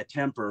anger, that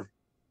temper,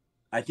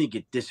 I think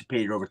it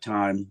dissipated over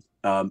time.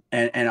 And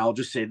I'll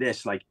just say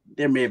this, like,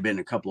 there may have been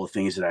a couple of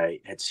things that I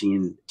had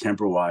seen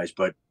temper wise,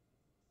 but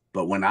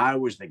when I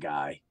was the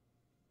guy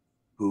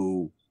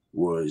who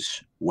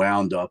was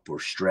wound up or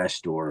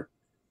stressed or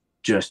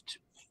just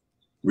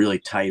really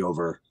tight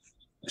over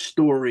a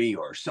story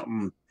or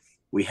something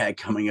we had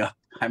coming up,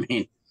 I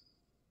mean,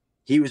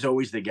 he was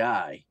always the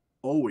guy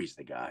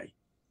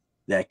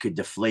that could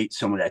deflate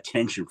some of that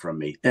tension from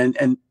me.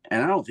 And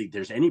I don't think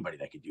there's anybody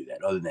that could do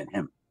that other than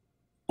him.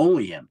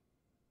 Only him.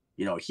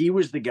 He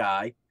was the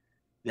guy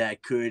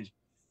that could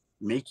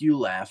make you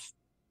laugh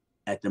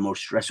at the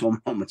most stressful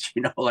moments,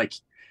 like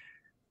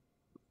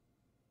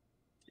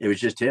it was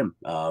just him.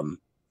 I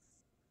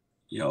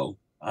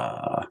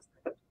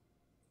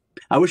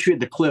wish we had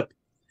the clip.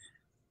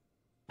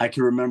 I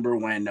can remember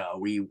when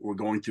we were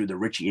going through the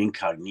Richie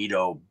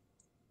Incognito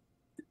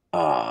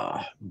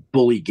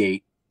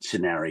Bullygate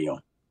scenario.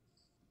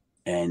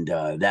 And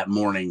that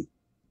morning,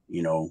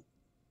 we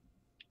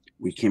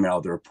came out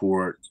of the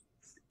report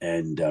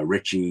and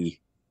Richie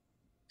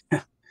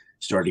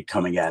started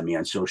coming at me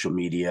on social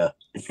media.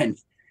 And,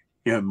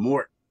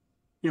 Mort,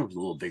 was a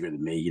little bigger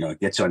than me,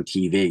 gets on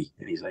TV.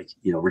 And he's like,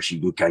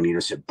 Richie Incognito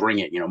said, bring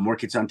it. Mort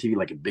gets on TV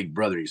like a big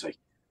brother. He's like,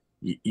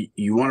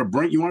 you want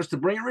us to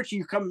bring it, Richie?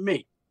 You come with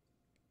me.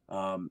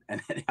 And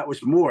that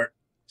was Mort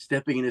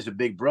stepping in as a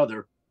big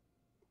brother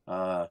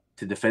to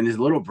defend his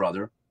little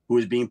brother who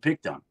was being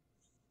picked on.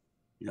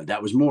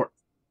 That was Mort.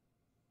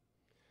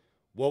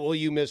 What will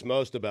you miss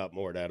most about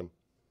Mort, Adam?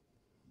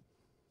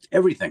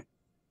 Everything.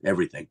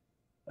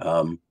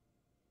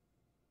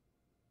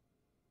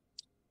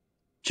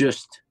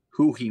 Just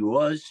who he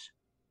was,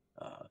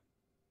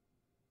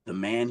 the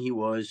man he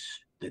was,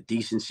 the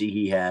decency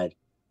he had,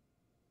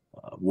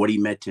 what he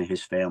meant to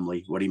his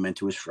family, what he meant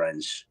to his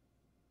friends,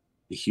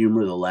 the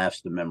humor, the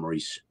laughs, the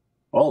memories,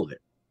 all of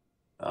it.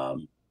 I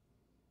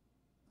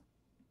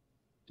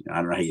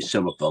don't know how you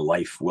sum up a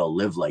life well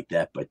lived like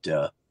that, but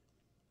that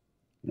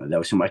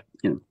was somebody,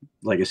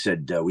 like I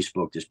said, we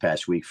spoke this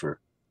past week for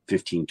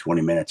 15,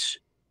 20 minutes,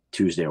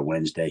 Tuesday or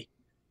Wednesday.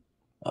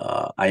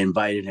 I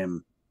invited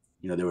him,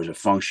 there was a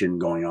function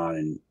going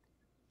on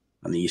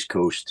the East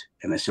Coast.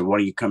 And I said, why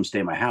don't you come stay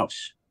at my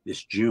house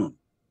this June?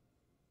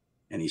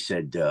 And he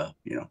said,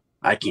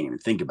 I can't even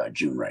think about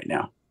June right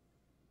now.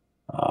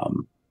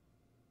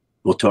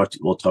 We'll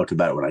talk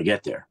about it when I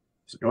get there.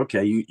 I said,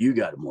 okay, you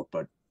got it, Mort,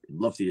 but I'd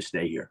love for you to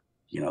stay here.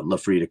 I'd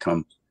love for you to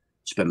come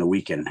spend the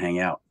weekend and hang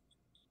out.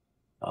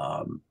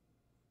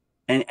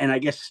 And I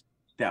guess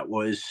that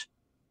was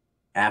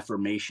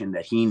affirmation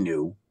that he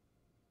knew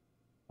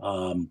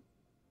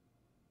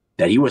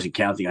that he wasn't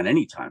counting on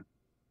any time,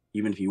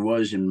 even if he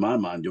was, in my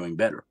mind, doing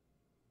better.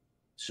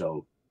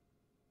 So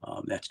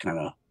that's kind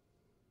of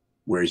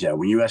where he's at.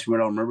 When you ask me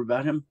what I'll remember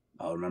about him,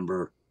 I'll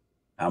remember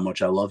how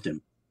much I loved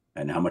him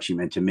and how much he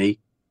meant to me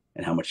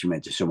and how much he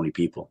meant to so many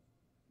people.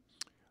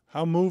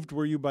 How moved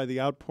were you by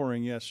the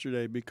outpouring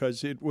yesterday?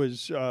 Because it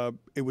was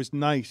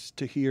nice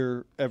to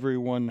hear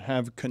everyone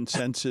have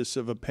consensus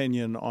of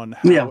opinion on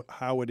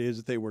how it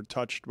is they were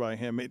touched by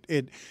him.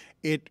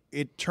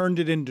 It turned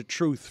it into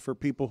truth for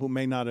people who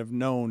may not have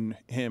known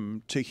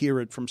him to hear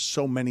it from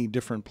so many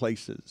different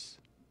places.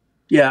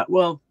 Yeah,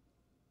 well,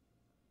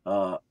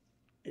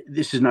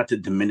 this is not to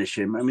diminish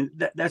him. I mean,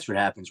 that's what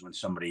happens when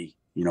somebody,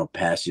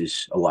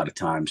 passes a lot of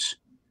times.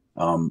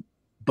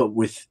 But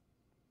with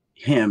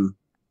him,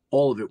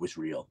 all of it was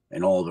real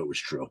and all of it was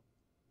true.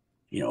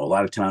 A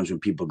lot of times when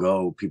people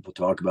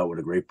talk about what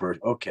a great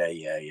person. Okay,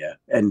 yeah.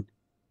 And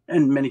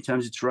many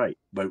times it's right.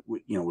 But,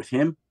 with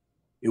him,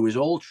 it was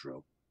all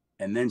true.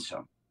 And then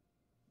some.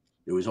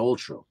 It was all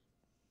true.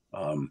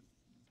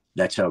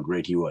 That's how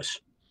great he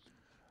was.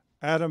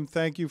 Adam,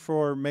 thank you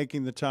for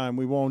making the time.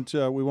 We won't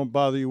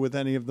bother you with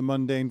any of the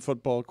mundane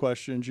football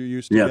questions you're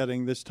used to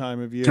getting this time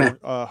of year.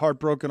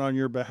 Heartbroken on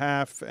your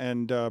behalf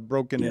and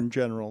broken in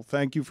general.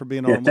 Thank you for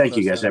being on. Thank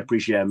you, guys. I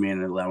appreciate having me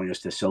and allowing us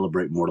to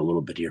celebrate Mort a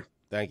little bit here.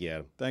 Thank you,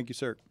 Adam. Thank you,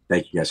 sir.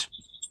 Thank you, guys.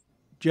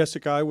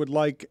 Jessica, I would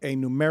like a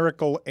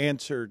numerical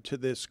answer to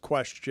this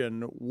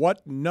question.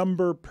 What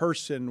number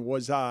person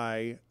was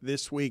I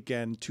this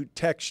weekend to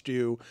text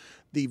you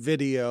the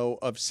video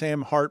of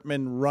Sam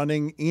Hartman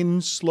running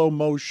in slow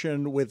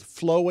motion with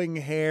flowing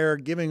hair,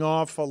 giving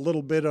off a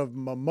little bit of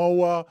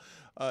Momoa,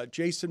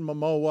 Jason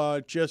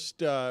Momoa,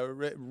 just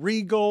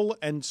regal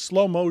and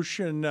slow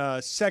motion,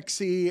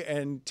 sexy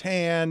and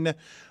tan.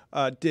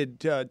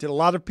 Did a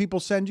lot of people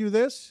send you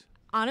this?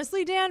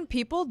 Honestly, Dan,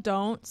 people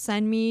don't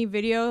send me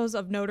videos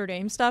of Notre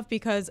Dame stuff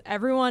because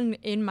everyone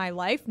in my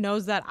life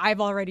knows that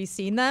I've already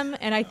seen them.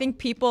 And I think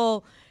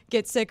people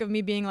get sick of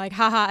me being like,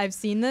 haha, I've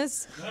seen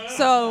this.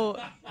 So,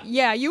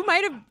 yeah, you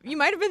might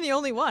have been the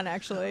only one,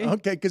 actually.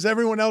 Okay, because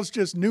everyone else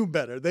just knew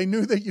better. They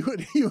knew that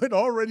you had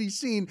already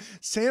seen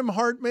Sam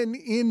Hartman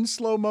in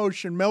slow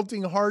motion,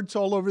 melting hearts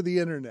all over the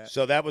internet.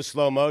 So that was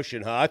slow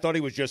motion, huh? I thought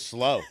he was just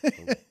slow.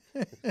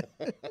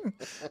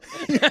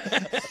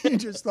 You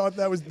just thought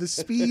that was the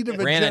speed of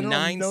a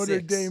general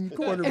Notre Dame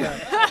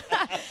quarterback.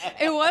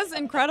 It was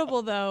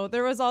incredible, though.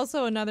 There was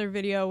also another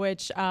video,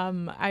 which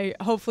I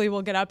hopefully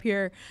will get up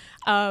here,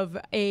 of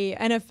a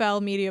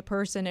NFL media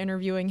person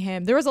interviewing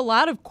him. There was a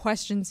lot of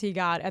questions he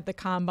got at the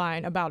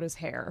Combine about his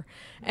hair,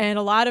 and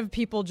a lot of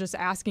people just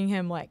asking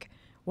him, like,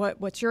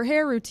 what's your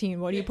hair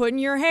routine? What do you put in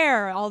your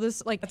hair? All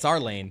this, like, that's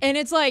our lane. And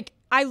it's like,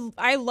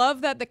 I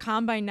love that the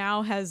Combine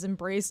now has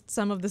embraced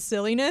some of the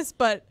silliness,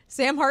 but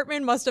Sam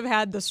Hartman must have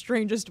had the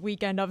strangest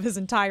weekend of his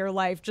entire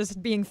life,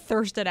 just being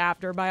thirsted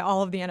after by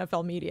all of the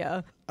NFL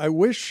media.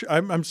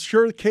 I'm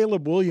sure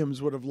Caleb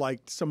Williams would have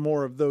liked some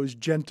more of those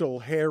gentle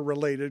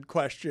hair-related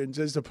questions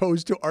as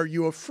opposed to, are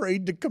you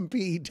afraid to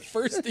compete?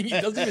 First thing, he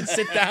doesn't even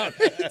sit down.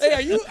 Hey,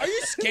 are you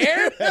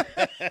scared?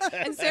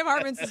 And Sam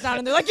Hartman sits down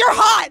and they're like, you're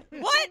hot!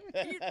 What?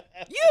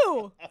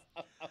 You!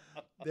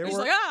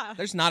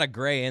 There's not a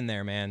gray in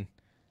there, man.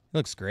 It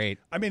looks great.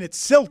 I mean, it's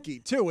silky,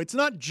 too. It's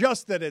not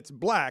just that it's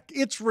black.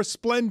 It's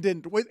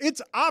resplendent.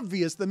 It's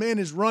obvious the man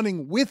is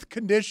running with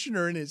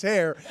conditioner in his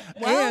hair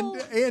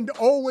and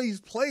always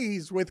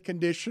plays with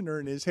conditioner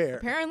in his hair.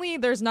 Apparently,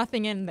 there's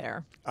nothing in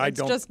there. It's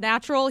just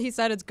natural. He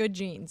said it's good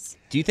genes.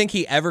 Do you think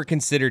he ever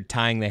considered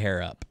tying the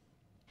hair up?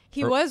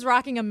 He was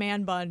rocking a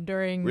man bun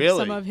during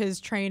some of his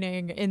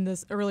training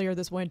earlier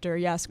this winter.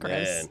 Yes,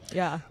 Chris. Man.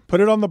 Yeah. Put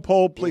it on the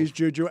poll, please,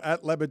 Juju,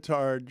 at Le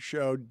Batard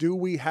Show. Do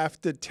we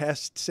have to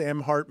test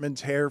Sam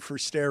Hartman's hair for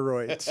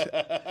steroids?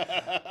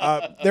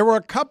 There were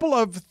a couple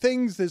of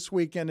things this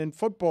weekend in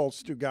football,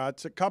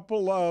 Stugotz. A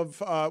couple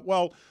of,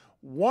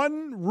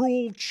 one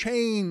rule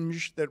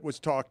change that was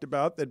talked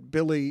about that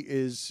Billy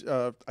is,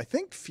 I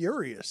think,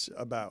 furious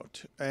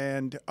about.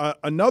 And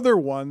another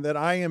one that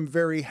I am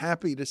very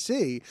happy to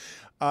see.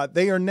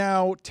 They are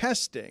now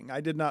testing. I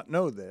did not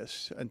know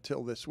this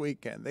until this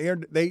weekend.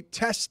 They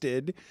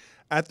tested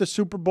at the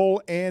Super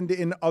Bowl and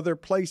in other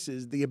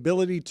places the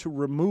ability to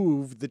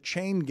remove the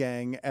chain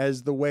gang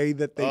as the way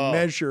that they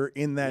measure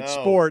in that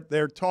sport.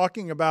 They're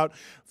talking about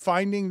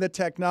finding the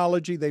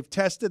technology. They've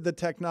tested the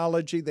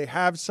technology. They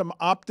have some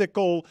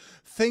optical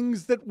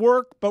things that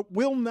work, but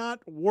will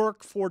not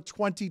work for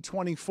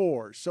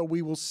 2024. So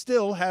we will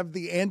still have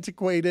the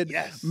antiquated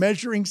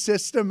measuring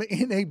system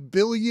in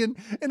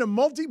a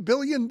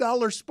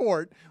multi-billion-dollar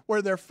sport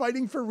where they're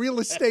fighting for real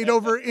estate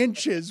over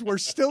inches. We're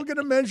still going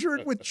to measure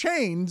it with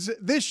chains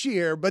this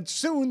year, but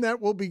soon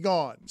that will be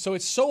gone. So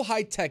it's so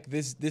high tech.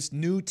 This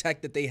new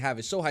tech that they have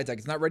is so high tech.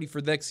 It's not ready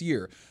for next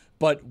year,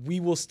 but we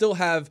will still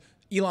have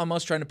Elon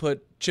Musk trying to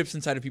put chips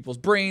inside of people's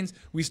brains.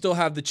 We still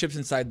have the chips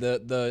inside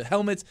the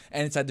helmets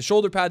and inside the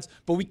shoulder pads,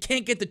 but we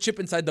can't get the chip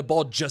inside the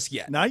ball just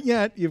yet. Not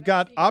yet. You've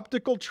got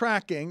optical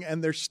tracking,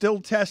 and they're still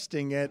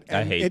testing it. And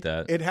I hate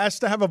that. It has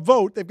to have a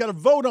vote. They've got a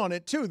vote on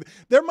it, too.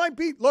 There might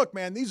be, look,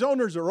 man, these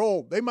owners are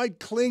old. They might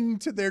cling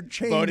to their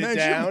chain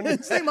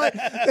measurements. They might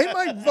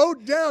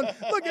vote down.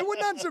 Look, it would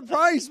not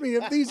surprise me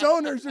if these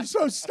owners are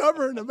so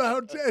stubborn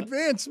about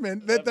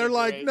advancement that they're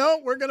like, no,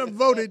 we're going to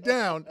vote it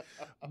down.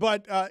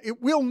 But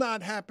it will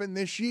not happen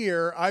this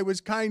year. year, I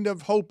was kind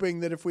of hoping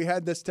that if we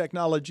had this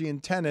technology in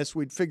tennis,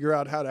 we'd figure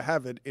out how to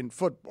have it in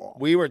football.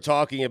 We were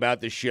talking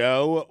about the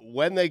show.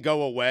 When they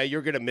go away,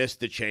 you're going to miss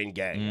the chain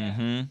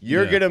gang.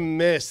 You're going to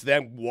miss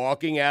them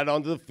walking out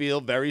onto the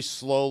field very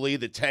slowly,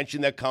 the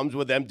tension that comes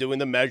with them doing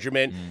the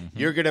measurement.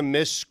 You're going to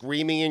miss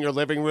screaming in your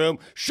living room,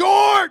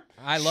 short!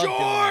 I love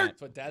short!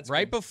 doing that.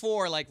 Right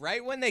before, like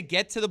right when they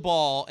get to the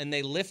ball and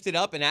they lift it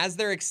up, and as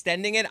they're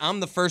extending it, I'm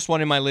the first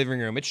one in my living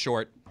room. It's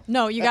short.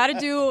 No, you got to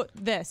do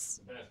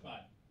this.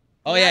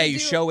 Oh, yeah, you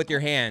show with your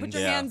hands. Put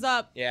your hands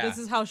up. Yeah. This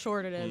is how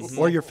short it is.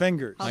 Or your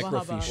fingers.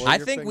 Microfiche. I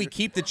think we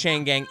keep the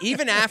chain gang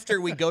even after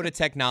we go to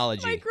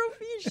technology.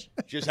 Microfiche.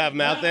 Just have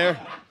them out there?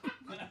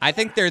 I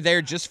think they're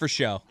there just for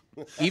show.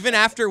 Even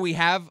after we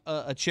have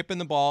a chip in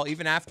the ball,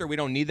 even after we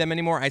don't need them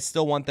anymore, I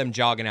still want them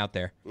jogging out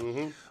there.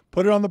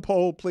 Put it on the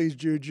poll, please,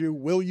 Juju.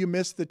 Will you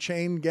miss the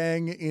chain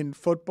gang in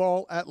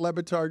football at Le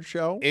Batard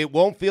Show? It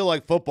won't feel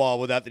like football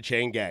without the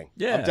chain gang.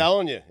 Yeah. I'm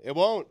telling you, it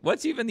won't.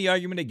 What's even the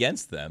argument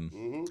against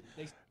them?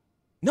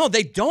 No,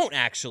 they don't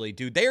actually,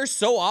 dude. They are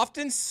so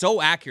often so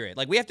accurate.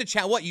 Like, we have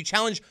to you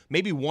challenge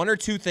maybe one or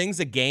two things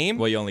a game.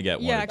 Well, you only get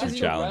one or two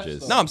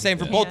challenges. No, I'm saying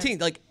for both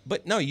teams. Like,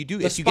 but no, you do.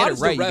 The If you get it spot is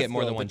the right, you ref, get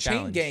more though. than one The chain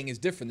challenge. gang is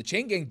different. The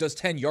chain gang does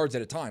 10 yards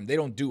at a time. They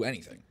don't do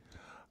anything.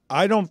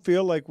 I don't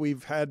feel like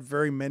we've had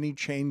very many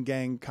chain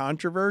gang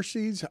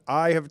controversies.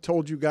 I have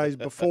told you guys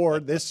before,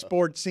 this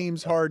sport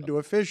seems hard to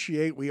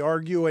officiate. We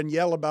argue and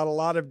yell about a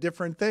lot of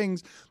different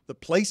things. The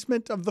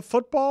placement of the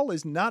football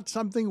is not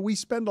something we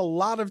spend a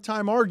lot of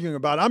time arguing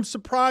about. I'm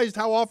surprised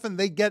how often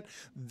they get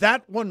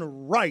that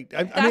one right.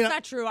 That's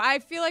not true. I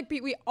feel like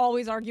we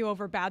always argue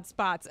over bad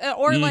spots.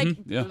 Or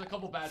There's a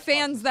couple bad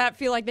fans that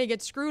feel like they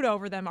get screwed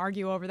over them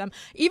argue over them.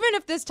 Even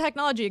if this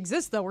technology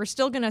exists, though, we're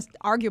still going to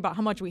argue about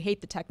how much we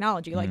hate the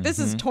technology. Like, this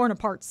has torn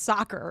apart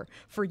soccer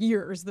for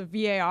years. The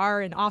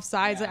VAR and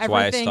offsides, everything. That's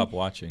why I stopped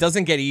watching.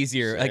 Doesn't get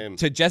easier. Same. Like,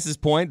 to Jess's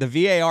point, the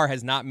VAR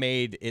has not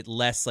made it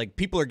less. Like,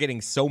 people are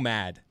getting so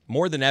mad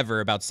more than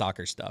ever about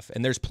soccer stuff,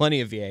 and there's plenty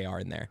of VAR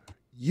in there.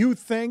 You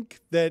think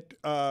that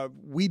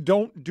we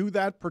don't do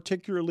that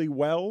particularly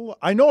well?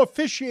 I know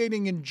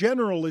officiating in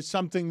general is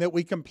something that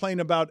we complain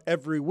about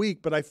every week,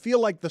 but I feel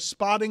like the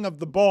spotting of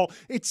the ball,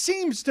 it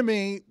seems to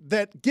me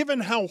that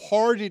given how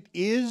hard it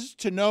is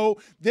to know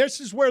this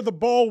is where the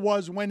ball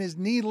was when his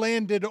knee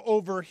landed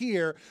over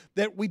here,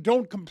 that we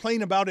don't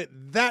complain about it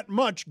that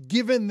much,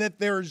 given that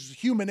there's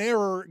human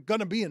error going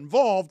to be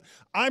involved.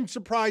 I'm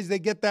surprised they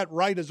get that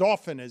right as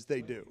often as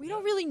they do. We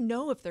don't really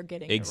know if they're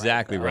getting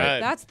Exactly it right.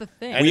 That's the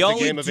thing. And We it's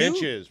only a game of do.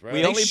 inches, right?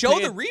 We They only show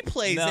pay the it-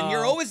 replays, No. and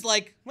you're always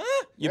like,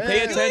 You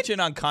pay attention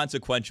on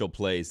consequential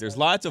plays. There's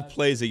lots of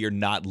plays that you're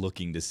not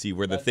looking to see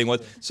where the thing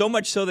was. So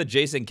much so that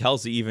Jason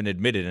Kelsey even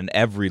admitted, and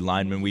every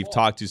lineman we've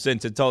talked to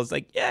since had told us,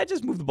 like, yeah,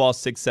 just move the ball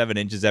 6-7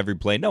 inches every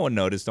play. No one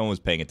noticed. No one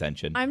was paying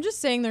attention. I'm just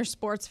saying there's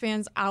sports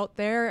fans out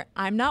there.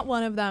 I'm not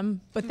one of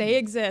them, but they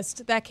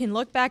exist that can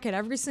look back at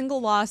every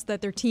single loss that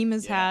their team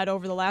has had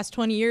over the last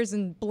 20 years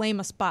and blame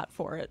a spot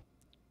for it.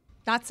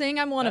 Not saying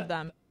I'm one of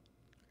them,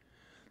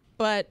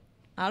 but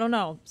I don't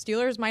know.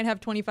 Steelers might have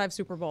 25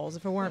 Super Bowls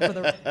if it weren't for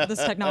this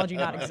technology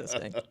not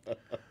existing.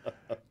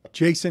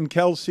 Jason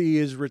Kelsey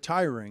is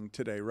retiring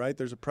today, right?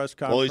 There's a press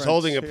conference. Well, he's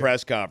holding a here.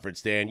 press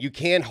conference, Dan. You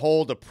can't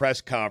hold a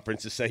press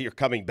conference to say you're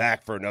coming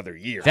back for another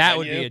year. that can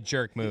would you? be a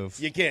jerk move.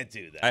 You can't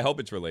do that. I hope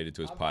it's related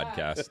to his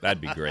podcast.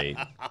 That'd be great.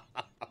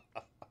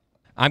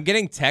 I'm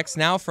getting texts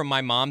now from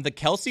my mom. The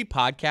Kelsey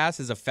podcast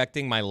is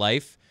affecting my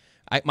life.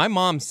 My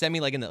mom sent me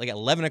like at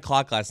 11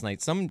 o'clock last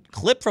night some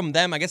clip from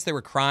them. I guess they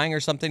were crying or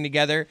something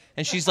together,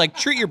 and she's like,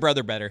 "Treat your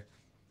brother better."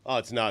 Oh,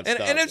 it's not.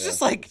 And it's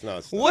just like,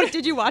 What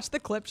did you watch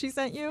the clip she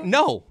sent you?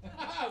 No.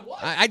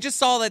 I just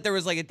saw that there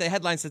was like the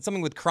headline said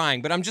something with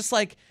crying, but I'm just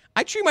like,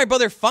 I treat my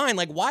brother fine.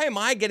 Like, why am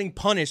I getting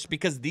punished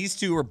because these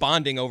two are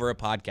bonding over a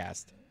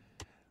podcast?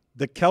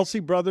 The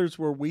Kelsey brothers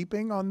were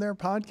weeping on their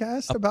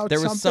podcast about There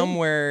was something?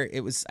 somewhere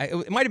it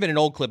might have been an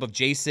old clip of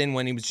Jason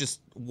when he was just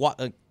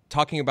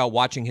talking about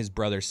watching his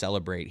brother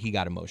celebrate. He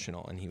got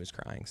emotional and he was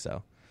crying.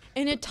 So.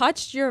 And it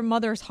touched your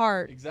mother's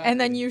heart, and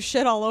then you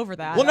shit all over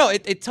that. Well, no,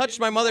 it touched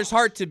my mother's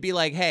heart to be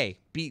like, hey,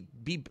 be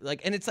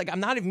like, and it's like,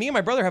 me and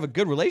my brother have a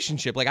good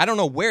relationship. Like, I don't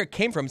know where it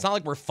came from. It's not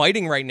like we're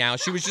fighting right now.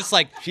 She was just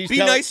like, be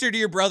nicer to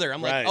your brother.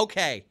 I'm like,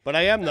 okay. But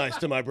I am nice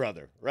to my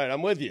brother. Right,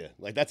 I'm with you.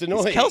 Like, that's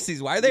annoying. It's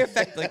Kelsey's. Why are they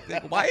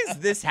like, why is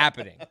this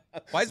happening?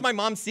 Why is my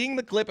mom seeing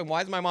the clip, and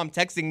why is my mom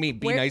texting me,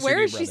 be nicer to Where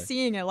your is brother? she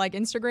seeing it? Like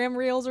Instagram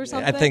Reels or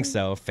something? I think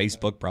so.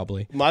 Facebook,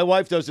 probably. My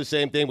wife does the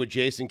same thing with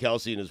Jason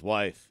Kelsey and his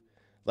wife.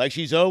 Like,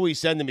 she's always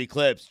sending me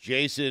clips,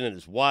 Jason and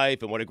his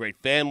wife, and what a great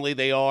family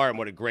they are, and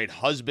what a great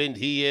husband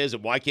he is,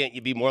 and why can't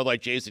you be more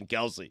like Jason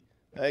Kelsey?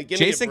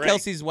 Jason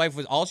Kelsey's wife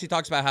was all she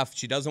talks about how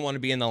she doesn't want to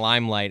be in the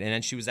limelight, and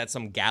then she was at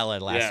some gala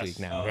last week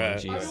now. Right.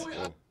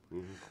 Jeez.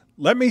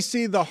 Let me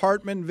see the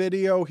Hartman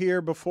video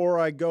here before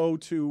I go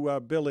to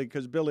Billy,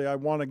 because Billy, I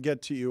want to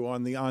get to you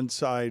on the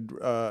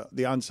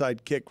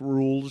onside kick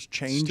rules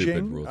changing.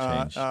 Stupid rule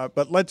change.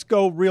 But let's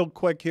go real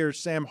quick here.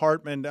 Sam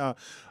Hartman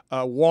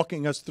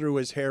walking us through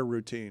his hair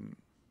routine.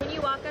 Can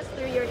you walk us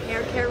through your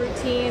hair care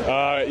routine?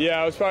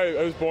 Yeah, I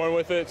was born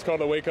with it. It's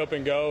called a wake up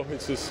and go.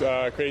 It's this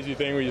crazy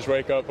thing where you just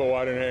wake up, put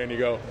water in your hair, and you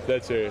go.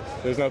 Dead serious.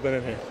 There's nothing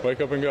in here.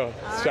 Wake up and go.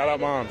 Shout out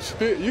moms.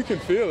 You can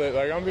feel it.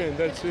 Like, I'm being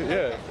dead serious.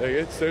 Yeah,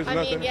 like there's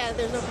nothing.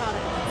 There's no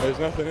powder. There's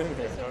nothing in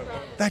here.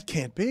 That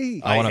can't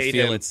be. I want to hate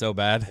feel him. it so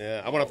bad.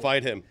 Yeah, I want to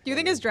fight him. Do you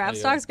think his draft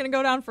stock's going to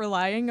go down for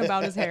lying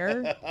about his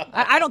hair?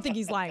 I don't think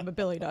he's lying, but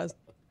Billy does.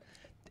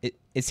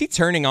 Is he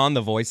turning on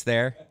the voice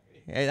there?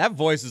 Hey, that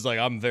voice is like,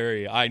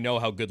 I know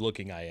how good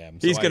looking I am.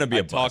 So He's going to be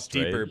a talk bust,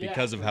 right? deeper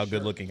because of how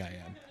good looking I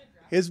am.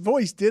 His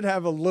voice did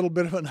have a little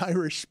bit of an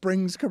Irish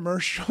Springs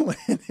commercial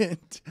in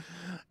it.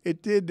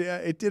 It did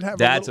have.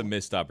 That's a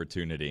missed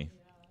opportunity.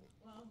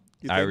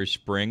 Irish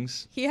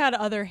Springs. He had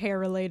other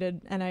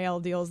hair-related NIL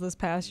deals this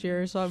past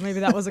year, so maybe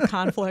that was a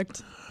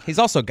conflict. He's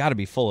also got to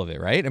be full of it,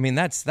 right? I mean,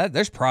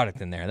 there's product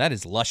in there. That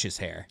is luscious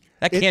hair.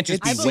 That can't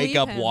just be wake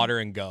up, water,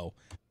 and go.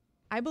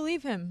 I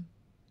believe him.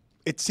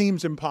 It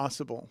seems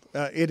impossible.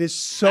 It is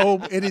so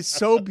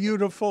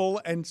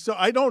beautiful, and so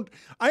I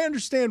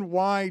understand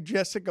why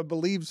Jessica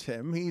believes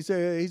him. He's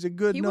a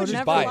good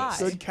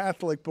good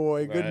Catholic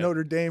boy, good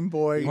Notre Dame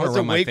boy. What's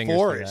a Wake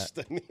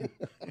Forest?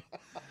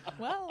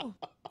 Well,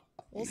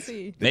 we'll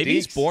see. Maybe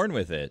he's born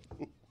with it.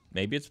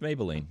 Maybe it's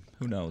Maybelline.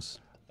 Who knows?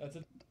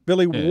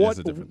 Billy, Yeah,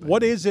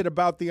 what is it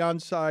about the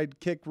onside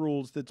kick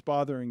rules that's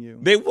bothering you?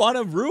 They want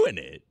to ruin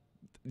it.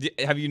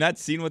 Have you not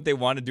seen what they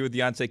want to do with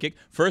the onside kick?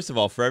 First of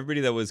all, for everybody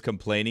that was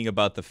complaining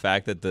about the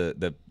fact that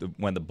the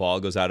when the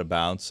ball goes out of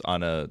bounds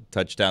on a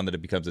touchdown that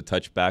it becomes a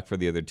touchback for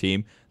the other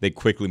team, they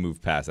quickly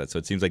move past that. So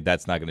it seems like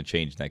that's not going to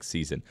change next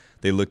season.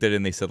 They looked at it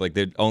and they said like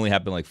they only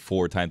happened like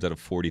 4 times out of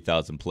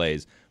 40,000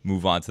 plays.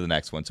 Move on to the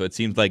next one. So it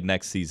seems like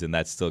next season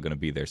that's still going to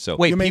be there. So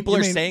wait, people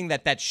are saying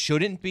that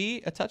shouldn't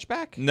be a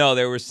touchback? No,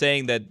 they were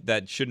saying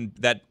that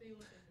shouldn't.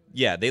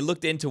 Yeah, they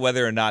looked into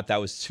whether or not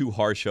that was too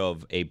harsh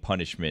of a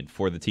punishment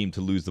for the team to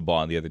lose the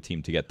ball and the other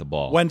team to get the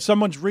ball. When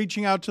someone's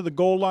reaching out to the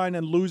goal line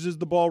and loses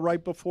the ball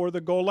right before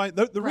the goal line,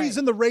 the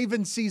reason the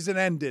Ravens season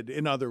ended,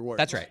 in other words.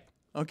 That's right.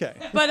 Okay.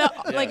 But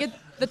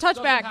the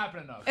touchback,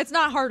 it's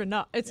not hard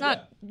enough. It's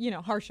not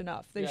harsh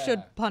enough. They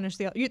should punish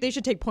they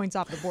should take points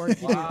off the board.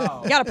 If you do.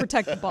 You got to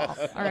protect the ball.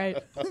 All right.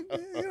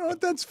 You know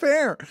what? That's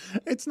fair.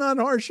 It's not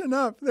harsh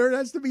enough. There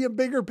has to be a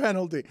bigger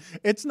penalty.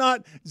 It's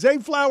not. Zay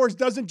Flowers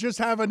doesn't just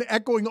have an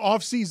echoing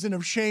offseason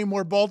of shame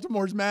where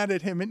Baltimore's mad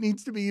at him. It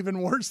needs to be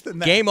even worse than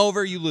that. Game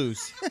over. You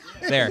lose.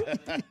 There.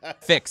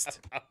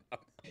 Fixed.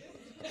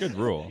 Good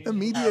rule.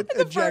 Immediate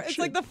ejection. It's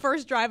like the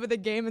first drive of the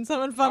game, and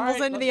someone fumbles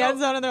into the end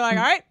zone, and they're like,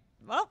 all right,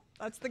 well,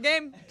 that's the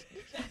game.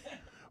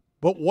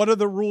 But what are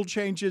the rule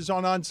changes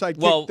on onside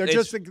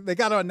kick? They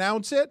got to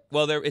announce it?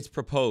 Well, it's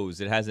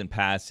proposed. It hasn't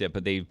passed yet,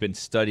 but they've been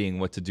studying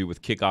what to do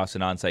with kickoffs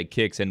and onside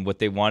kicks. And what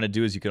they want to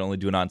do is you can only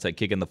do an onside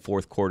kick in the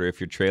fourth quarter if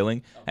you're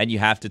trailing, and you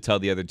have to tell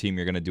the other team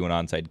you're going to do an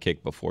onside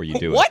kick before you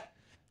do it. What?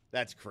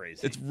 That's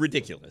crazy. It's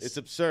ridiculous. It's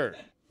absurd.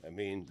 I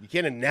mean, you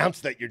can't announce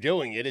that you're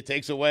doing it. It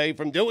takes away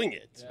from doing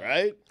it,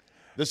 right?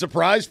 The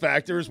surprise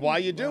factor is why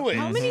you do it.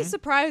 How many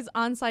surprise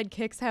onside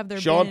kicks have there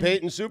Sean been?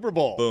 Payton Super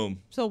Bowl. Boom.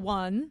 So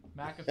one.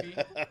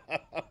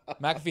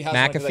 McAfee has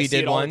one.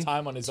 did all one. the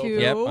time on his Two. open.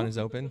 Yep, on his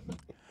open.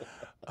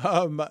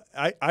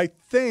 I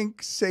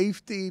think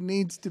safety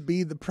needs to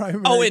be the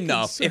primary. Oh,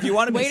 enough. concern. If you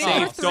want to be Waiting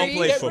safe, for don't three.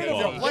 play Get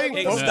football.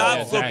 football.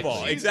 Stop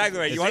football. Exactly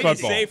right. You want to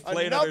be safe,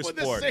 play another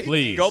sport.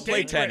 Please. Go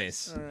play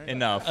tennis. Right.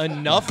 Enough.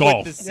 Enough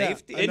Golf. with the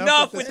safety.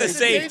 Enough with the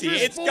safety.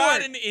 dangerous It's sport.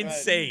 gotten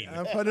insane.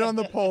 Put it on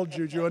the poll,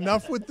 Juju.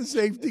 Enough with the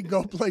safety.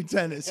 Go play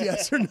tennis.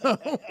 Yes or no?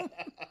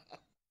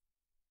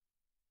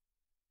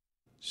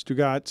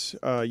 Stugotz,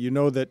 you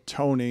know that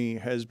Tony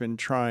has been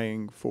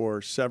trying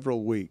for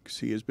several weeks.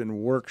 He has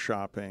been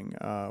workshopping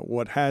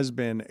what has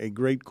been a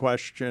great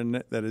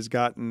question that has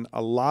gotten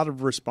a lot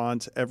of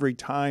response every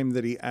time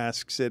that he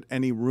asks it,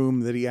 any room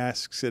that he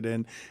asks it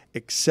in,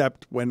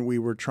 except when we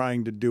were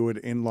trying to do it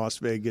in Las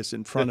Vegas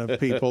in front of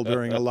people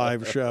during a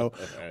live show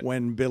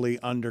when Billy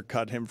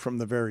undercut him from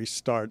the very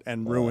start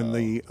and ruined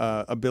the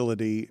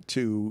ability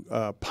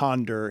to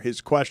ponder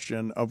his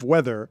question of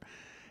whether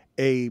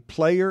a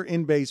player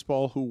in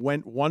baseball who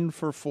went 1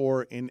 for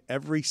 4 in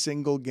every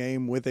single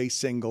game with a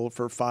single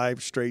for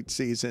 5 straight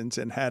seasons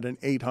and had an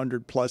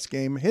 800-plus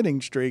game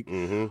hitting streak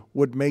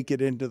would make it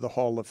into the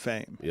Hall of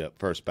Fame. Yeah,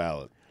 first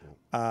ballot.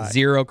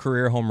 0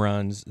 career home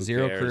runs,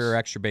 0 cares? career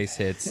extra base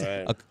hits,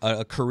 Right.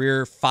 a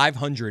career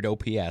 500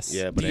 OPS.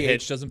 Yeah, but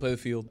DH doesn't play the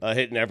field. A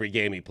hit in every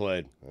game he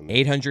played.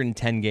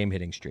 810 game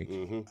hitting streak.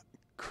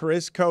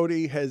 Chris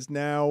Cody has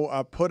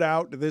now put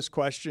out this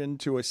question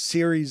to a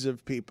series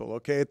of people.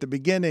 Okay, at the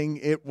beginning,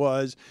 it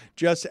was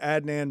just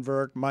Adnan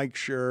Virk, Mike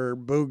Schur,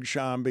 Boog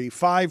Shambi,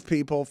 5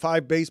 people,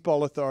 5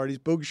 baseball authorities.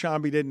 Boog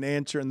Shambi didn't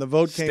answer, and the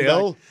vote came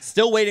back.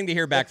 Still waiting to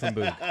hear back from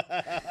Boog.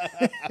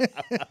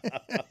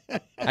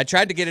 I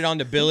tried to get it on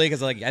to Billy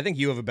because I think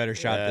you have a better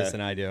shot at this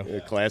than I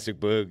do. Classic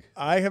Boog.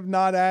 I have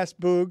not asked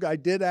Boog. I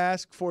did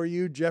ask for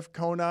you, Jeff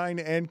Conine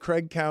and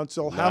Craig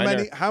Counsell.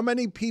 How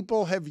many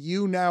people have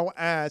you now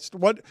asked?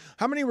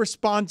 How many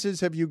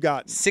responses have you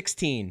gotten?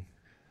 16.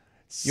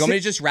 You want me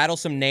to just rattle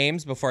some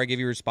names before I give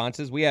you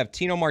responses? We have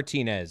Tino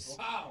Martinez,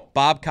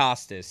 Bob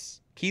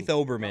Costas, Keith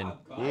Oberman,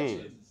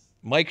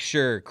 Mike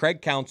Schur,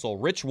 Craig Counsell,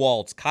 Rich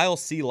Waltz, Kyle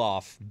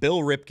Seeloff, Bill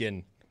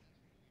Ripken,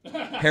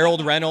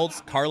 Harold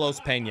Reynolds,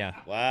 Carlos Pena.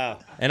 Wow.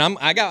 And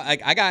I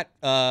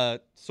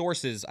got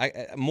sources.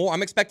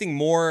 I'm expecting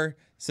more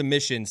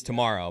submissions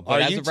tomorrow,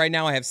 but as of right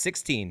now, I have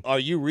 16. Are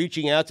you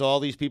reaching out to all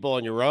these people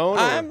on your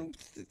own?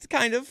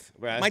 Kind of.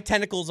 Right. My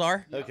tentacles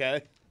are.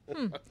 Okay.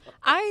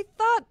 I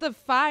thought the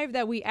 5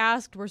 that we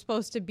asked were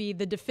supposed to be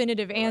the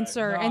definitive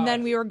answer, and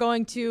then we were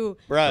going to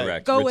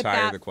go with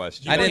that. The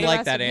question. I didn't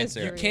like that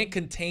answer. You can't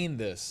contain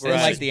this. Right.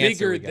 It's Like the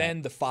answer bigger we got.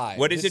 than the 5.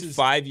 What is This it,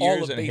 5 all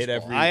years of and hit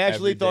baseball. every I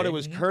actually every thought day? it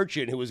was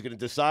Kirchin who was going to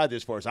decide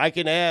this for us. I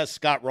can ask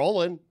Scott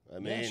Rowland. I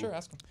mean, sure,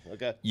 ask him.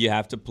 Okay. You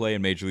have to play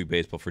in Major League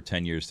Baseball for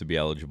 10 years to be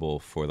eligible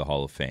for the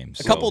Hall of Fame.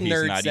 A couple so he's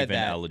nerds not said even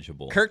that.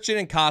 eligible. Kirkchin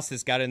and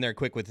Costas got in there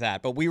quick with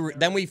that, but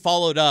then we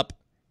followed up.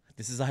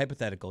 This is a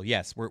hypothetical.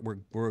 Yes, we're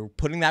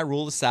putting that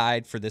rule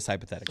aside for this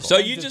hypothetical. So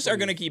you just are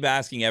going to keep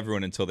asking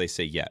everyone until they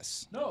say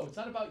yes. No, it's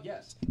not about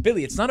yes.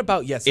 Billy, it's not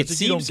about yes. It That's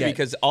what you don't seems get.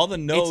 because all the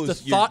no's, it's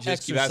the you thought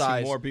just keep exercise.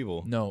 asking more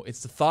people. No,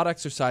 it's the thought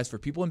exercise for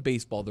people in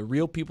baseball, the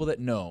real people that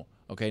know.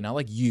 Okay, not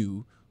like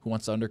you who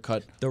wants to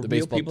undercut the real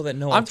baseball. people that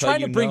know I'm until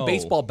trying to you bring know.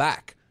 baseball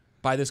back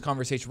by this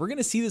conversation. We're going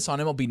to see this on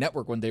MLB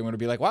Network one day. We're going to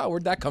be like, wow,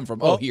 where'd that come from?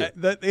 Well, here.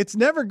 It's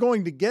never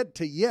going to get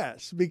to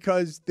yes,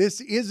 because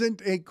this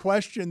isn't a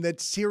question that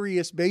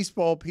serious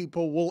baseball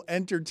people will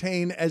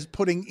entertain as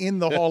putting in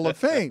the Hall of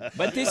Fame.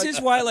 But this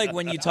is why, like,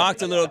 when you talk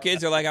to little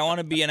kids, they're like, I want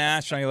to be an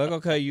astronaut. You're like,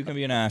 okay, you can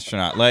be an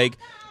astronaut. Like,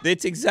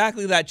 it's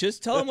exactly that.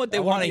 Just tell them what they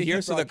want to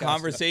hear so the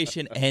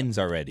conversation ends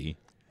already.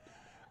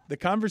 The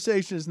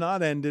conversation is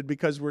not ended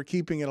because we're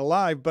keeping it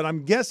alive, but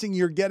I'm guessing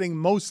you're getting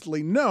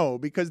mostly no,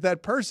 because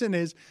that person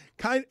is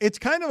it's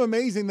kind of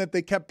amazing that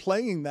they kept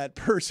playing that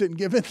person,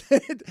 given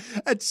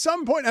that at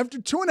some point after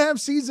 2.5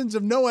 seasons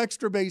of no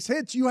extra base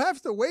hits, you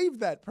have to waive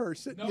that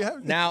person.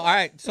 Now, all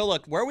right, so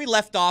look, where we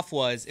left off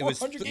was it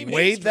was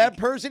Waive that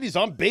person? He's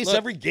on base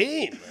every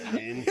game. I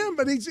mean, yeah,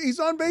 but he's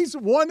on base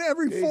 1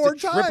 every 4 a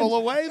times. triple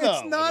away, though.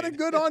 It's not a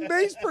good on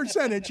base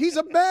percentage. He's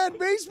a bad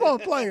baseball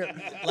player.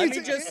 Let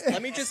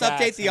me just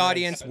update the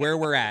audience where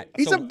we're at.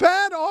 He's a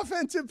bad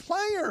offensive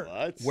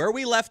player. Where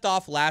we left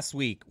off last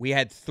week, we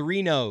had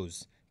 3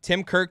 no's.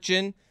 Tim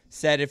Kirkchin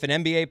said if an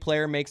NBA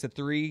player makes a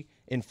 3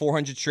 in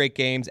 400 straight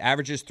games,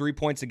 averages 3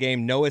 points a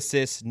game, no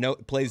assists,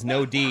 plays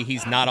no D,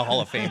 he's not a Hall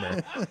of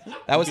Famer.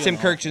 That was Tim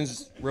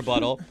Kirkchin's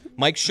rebuttal.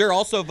 Mike Schur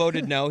also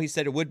voted no. He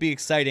said it would be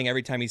exciting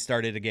every time he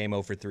started a game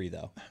 0 for 3,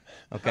 though.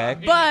 Okay?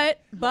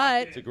 But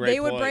great they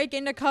would point. break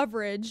into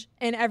coverage,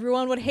 and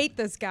everyone would hate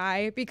this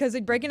guy because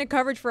they'd break into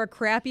coverage for a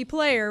crappy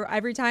player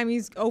every time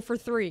he's 0 for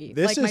 3,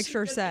 Mike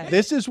Schur said.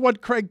 This is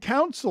what Craig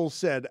Counsell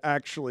said,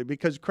 actually,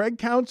 because Craig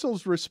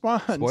Counsell's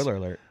response. Spoiler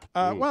alert.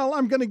 Well,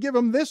 I'm going to give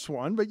him this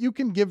one, but you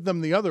can give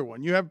them the other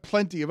one. You have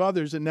plenty of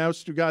others, and now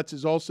Stugotz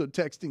is also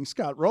texting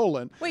Scott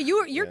Rowland. Wait,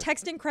 you're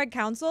texting Craig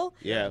Counsell?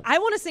 Yeah. I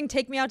want to sing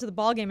 "Take Me Out to the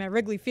Ball Game" at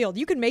Wrigley Field.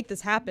 You can make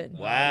this happen.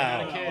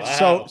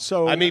 Wow.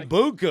 So I mean,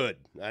 Boo could.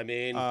 I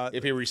mean,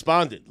 if he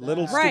responded.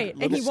 Right,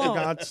 and he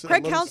won't.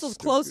 Craig Counsell's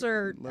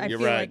closer, I feel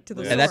like, to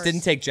the source. And that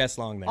didn't take Jess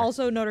long there.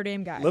 Also Notre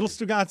Dame guy. Little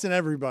Stugotz and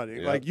everybody.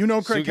 Yep. Like,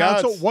 Craig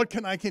Stugotz. Counsell, what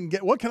can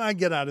I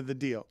get out of the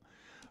deal?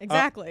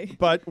 Exactly.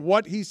 But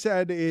what he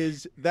said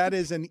is that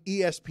is an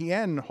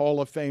ESPN Hall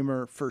of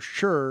Famer for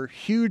sure.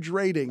 Huge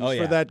ratings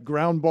for that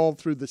ground ball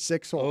through the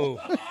 6 hole.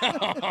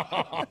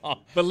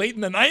 But late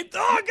in the ninth,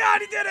 oh, God,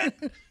 he did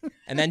it.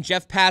 And then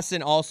Jeff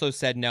Passan also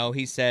said no.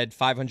 He said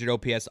 500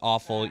 OPS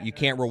awful. You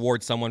can't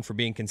reward someone for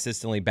being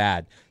consistently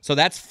bad. So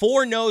that's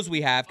 4 no's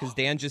we have because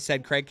Dan just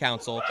said Craig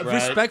Counsell.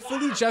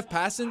 Respectfully, Jeff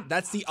Passan,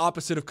 that's the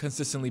opposite of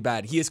consistently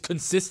bad. He is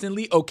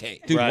consistently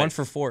okay. Dude, 1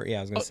 for 4. Yeah,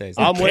 I was going to say.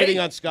 I'm waiting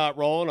on Scott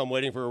Rowland. I'm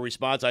waiting for a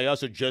response. I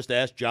also just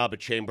asked Jabba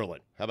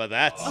Chamberlain. How about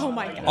that? Oh,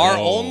 my God. Our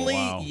only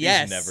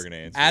He's never gonna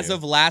answer as you.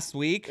 of last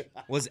week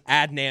was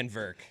Adnan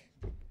Virk.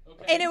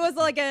 And it was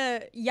like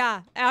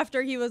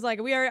after he was like,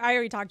 I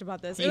already talked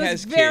about this. He It was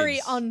has very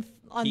kids.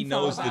 unthought He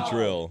knows the about.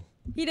 drill.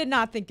 He did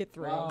not think it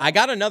through. I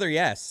got another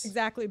yes.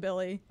 Exactly,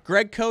 Billy.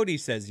 Greg Cody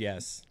says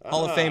yes.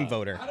 Hall of Fame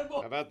voter. How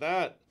about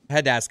that? I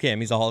had to ask him.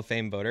 He's a Hall of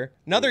Fame voter.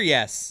 Another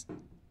yes.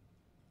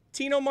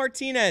 Tino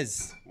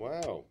Martinez.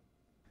 Wow.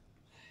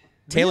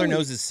 Taylor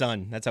knows his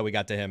son. That's how we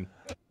got to him.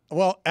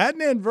 Well,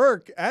 Adnan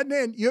Virk,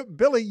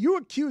 Billy, you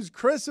accused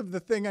Chris of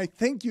the thing I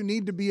think you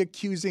need to be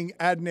accusing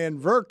Adnan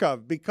Virk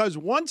of, because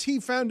once he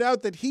found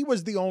out that he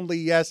was the only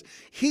yes,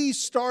 he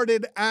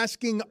started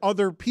asking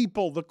other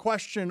people the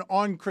question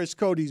on Chris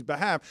Cody's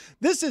behalf.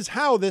 This is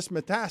how this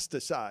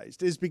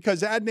metastasized, is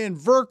because Adnan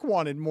Virk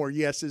wanted more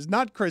yeses,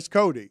 not Chris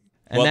Cody.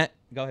 And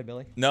Go ahead,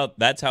 Billy. No,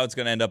 that's how it's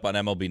going to end up on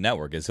MLB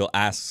Network. Is he'll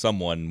ask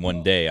someone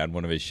one day on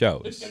one of his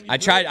shows. I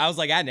tried. I was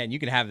like, Adnan, you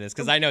can have this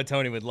because I know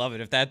Tony would love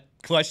it if that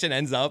question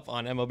ends up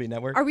on MLB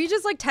Network. Are we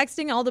just like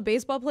texting all the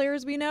baseball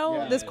players we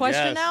know this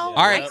question now?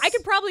 All right. I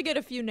could probably get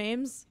a few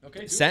names.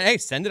 Okay.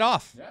 Send it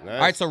off. All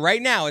right. So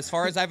right now, as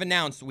far as I've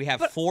announced, we have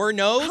 4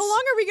 no's. How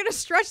long are we going to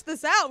stretch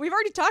this out? We've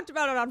already talked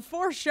about it on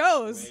 4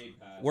 shows.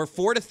 We're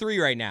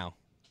 4-3 right now.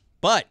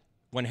 But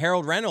when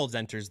Harold Reynolds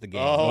enters the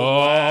game.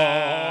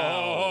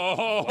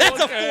 That's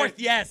a 4th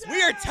yes.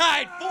 We are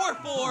tied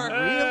 4-4.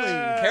 Really?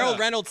 Harold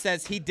Reynolds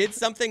says he did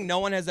something no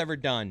one has ever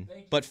done,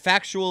 but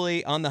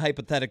factually, on the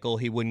hypothetical,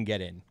 he wouldn't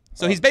get in.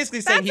 So he's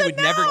basically saying he would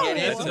never get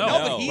in. That's a No,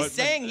 no. but he's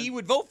saying he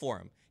would vote for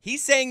him.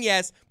 He's saying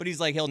yes, but he's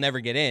like, he'll never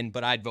get in,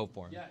 but I'd vote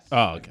for him. Yes.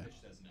 Oh, okay.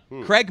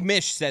 Craig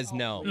Mish says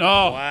no. No.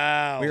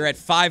 Wow. We're at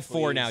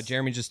 5-4 now.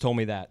 Jeremy just told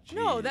me that.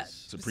 No, that's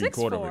Supreme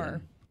Court over 6-4.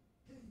 here.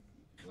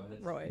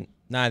 Roy.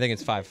 No, I think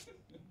it's 5.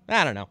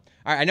 I don't know.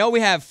 All right, I know we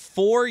have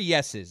 4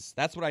 yeses.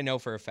 That's what I know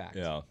for a fact.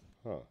 Yeah.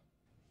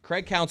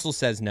 Craig Counsell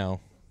says no.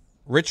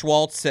 Rich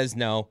Waltz says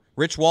no.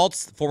 Rich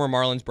Waltz, former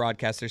Marlins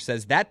broadcaster,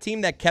 says that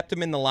team that kept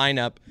him in the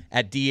lineup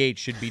at DH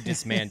should be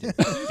disbanded.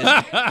 They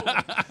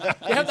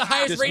have the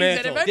highest ratings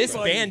out of anybody.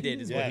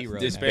 Disbanded is what he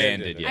wrote.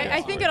 Disbanded, yeah.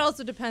 I think it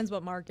also depends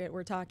what market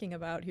we're talking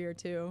about here,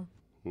 too.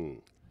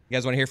 You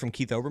guys want to hear from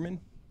Keith Olbermann?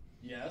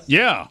 Yes.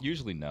 Yeah.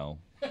 Usually no.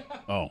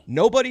 Oh.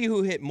 Nobody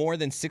who hit more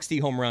than 60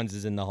 home runs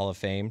is in the Hall of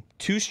Fame.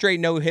 2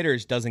 straight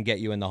no-hitters doesn't get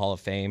you in the Hall of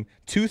Fame.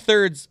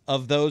 2/3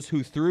 of those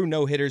who threw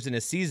no-hitters in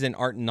a season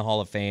aren't in the Hall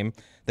of Fame.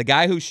 The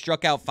guy who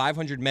struck out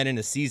 500 men in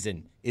a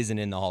season isn't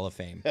in the Hall of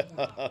Fame.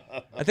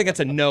 I think that's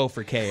a no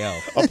for KO.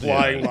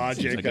 Applying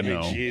logic. like I a mean,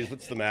 no. geez,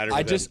 what's the matter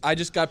I with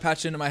just got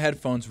patched into my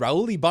headphones.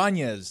 Raul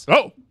Ibanez.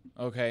 Oh.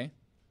 Okay.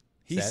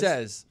 He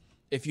says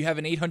if you have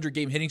an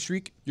 800-game hitting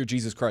streak, you're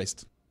Jesus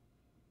Christ.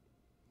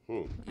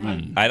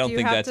 I don't Do you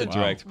think have that's a to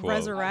direct quote.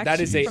 resurrect That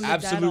is a from the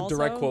dead absolute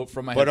direct also? quote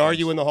from my But are headphones.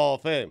 you in the Hall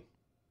of Fame?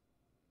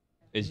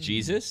 Is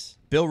Jesus?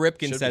 Bill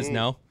Ripken Should says be.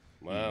 no.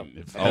 Wow.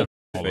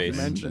 Face.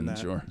 Mention Then that.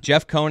 sure.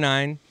 Jeff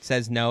Conine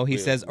says no. He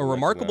says a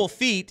remarkable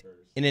feat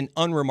in an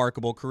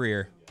unremarkable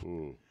career.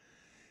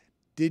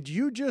 Did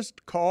you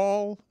just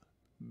call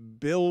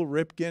Bill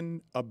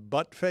Ripken a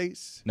butt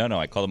face? No,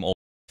 I call him old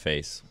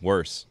face.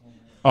 Worse.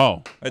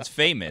 Oh. That's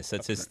famous.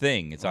 That's his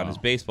thing. It's on his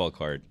baseball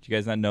card. Do you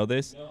guys not know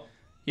this? No.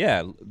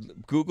 Yeah,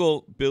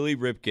 Google Billy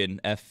Ripken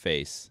F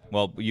face.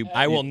 Well,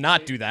 I will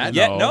not do that.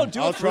 Yeah, no, do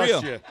I'll it for real.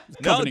 trust you.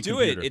 No, Company do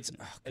computer. it. It's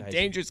A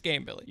dangerous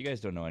game, Billy. You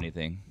guys don't know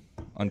anything.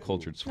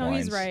 Uncultured No,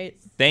 swines. he's right.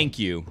 Thank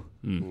you.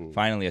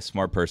 Finally, a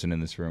smart person in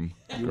this room.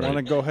 You want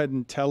to go ahead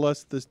and tell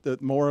us the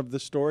more of the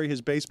story? His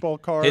baseball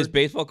card? His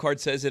baseball card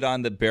says it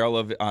on the barrel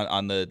of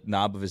on the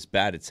knob of his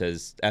bat. It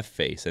says F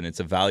face, and it's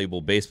a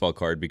valuable baseball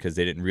card because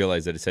they didn't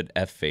realize that it said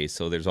F face.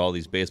 So there's all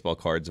these baseball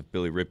cards of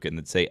Billy Ripken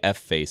that say F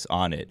face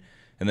on it,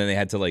 and then they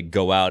had to like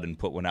go out and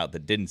put one out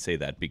that didn't say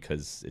that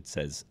because it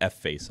says F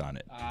face on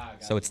it.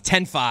 So it's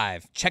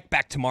 10-5. Check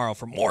back tomorrow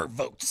for more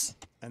votes.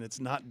 And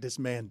it's not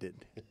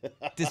disbanded.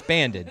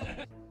 Disbanded.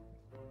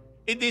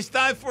 It is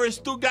time for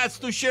Stugotz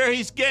to share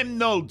his game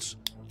notes.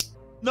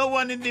 No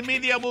one in the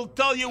media will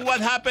tell you what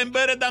happened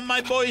better than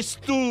my boy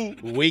Stu.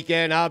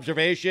 Weekend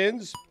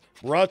observations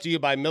brought to you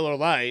by Miller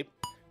Lite.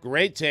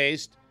 Great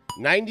taste,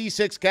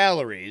 96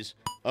 calories,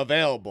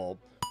 available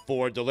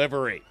for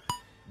delivery.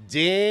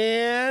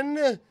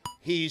 Dan,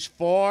 he's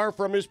far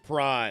from his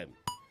prime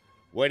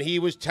when he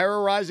was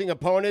terrorizing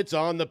opponents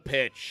on the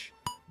pitch,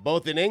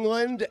 both in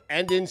England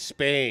and in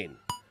Spain,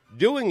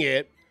 doing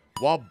it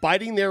while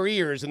biting their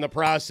ears in the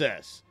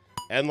process.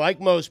 And like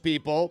most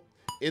people,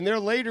 in their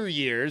later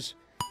years,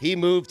 he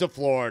moved to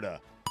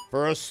Florida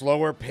for a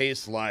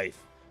slower-paced life.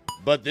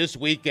 But this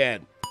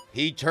weekend,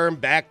 he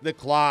turned back the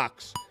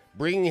clocks,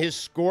 bringing his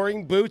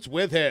scoring boots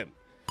with him,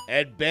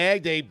 and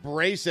bagged a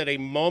brace at a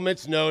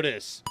moment's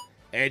notice.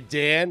 And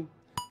Dan,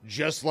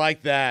 just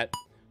like that,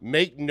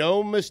 make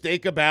no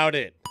mistake about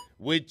it,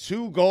 with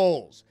 2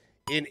 goals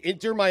in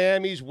Inter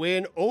Miami's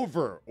win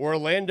over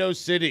Orlando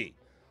City,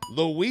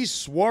 Luis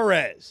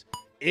Suarez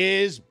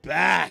is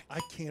back.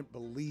 I can't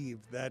believe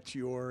that's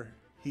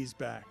he's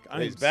back.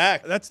 He's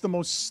back. That's the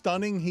most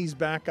stunning he's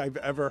back I've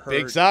ever heard.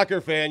 Big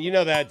soccer fan. You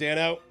know that,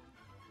 Dano.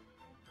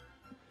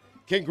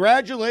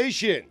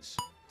 Congratulations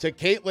to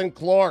Caitlin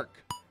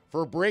Clark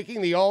for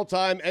breaking the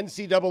all-time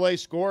NCAA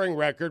scoring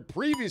record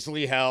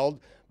previously held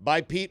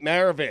by Pete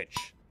Maravich.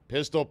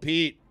 Pistol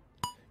Pete.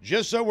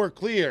 Just so we're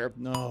clear,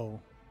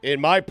 no.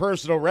 In my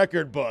personal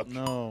record book,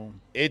 no,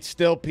 it's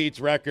still Pete's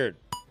record.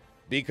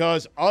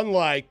 Because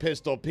unlike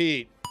Pistol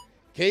Pete,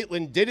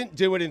 Caitlin didn't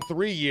do it in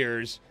 3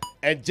 years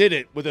and did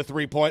it with a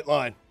 3-point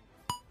line.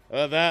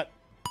 That,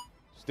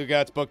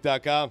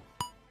 StugottsBook.com.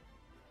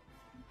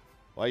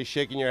 Why are you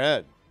shaking your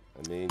head?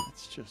 I mean,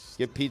 it's just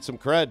give Pete some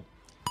cred.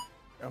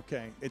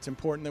 Okay, it's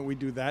important that we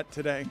do that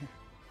today.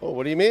 Oh,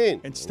 what do you mean?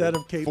 Instead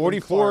of Caitlin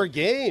 44 Clark, a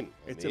game.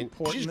 It's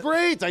important. She's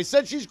great. I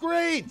said she's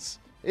great.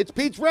 It's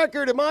Pete's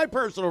record in my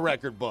personal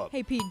record book.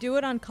 Hey, Pete, do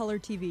it on color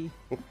TV.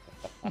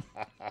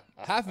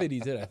 Half of it he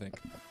did, I think.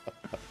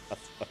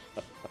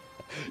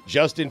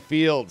 Justin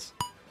Fields,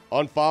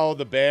 unfollow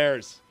the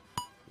Bears.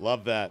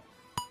 Love that.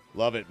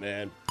 Love it,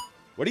 man.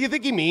 What do you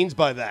think he means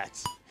by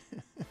that?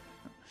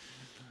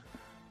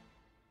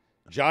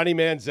 Johnny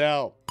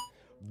Manziel,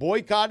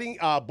 boycotting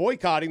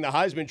the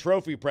Heisman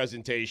Trophy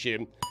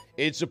presentation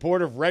in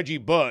support of Reggie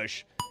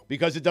Bush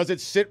because it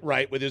doesn't sit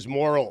right with his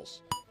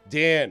morals.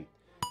 Dan,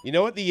 you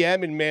know what the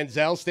M in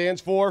Manziel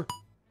stands for?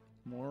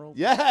 Morals?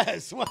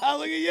 Yes. Well,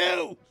 look at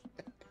you.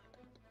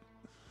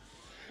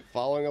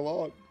 Following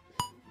along.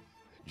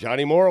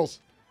 Johnny Morals.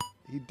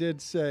 He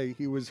did say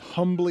he was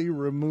humbly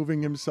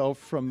removing himself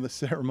from the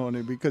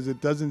ceremony because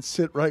it doesn't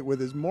sit right with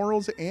his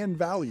morals and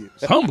values.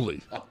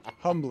 Humbly.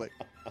 Humbly.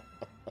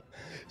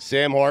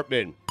 Sam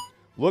Hartman.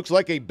 Looks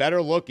like a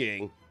better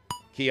looking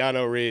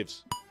Keanu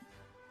Reeves.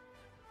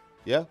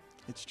 Yeah?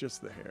 It's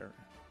just the hair.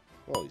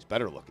 Well, he's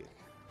better looking.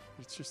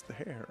 It's just the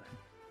hair.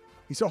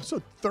 He's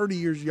also 30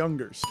 years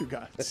younger,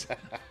 Stugotz.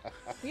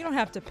 You don't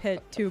have to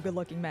pit two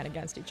good-looking men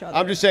against each other.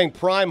 I'm just saying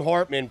prime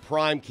Hartman,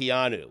 prime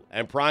Keanu.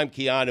 And prime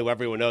Keanu,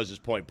 everyone knows, is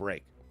Point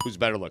Break. Who's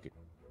better looking?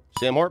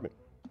 Sam Hartman.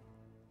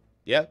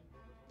 Yeah?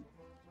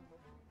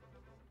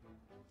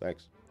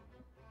 Thanks.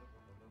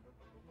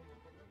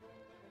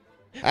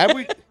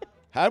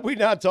 Had we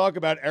not talk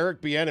about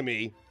Eric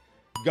Bieniemy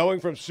going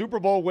from Super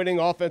Bowl winning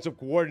offensive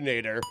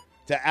coordinator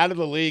to out of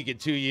the league in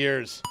 2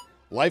 years,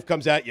 life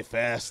comes at you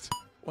fast.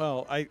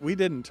 Well, we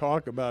didn't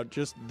talk about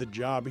just the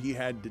job he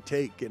had to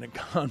take in a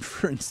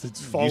conference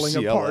that's falling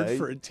UCLA. apart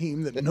for a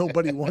team that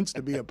nobody wants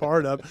to be a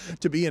part of,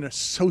 to be an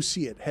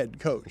associate head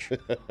coach.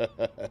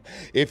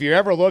 If you're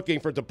ever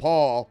looking for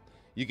DePaul,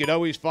 you can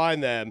always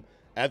find them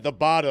at the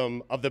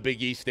bottom of the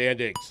Big East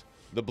standings,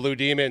 the Blue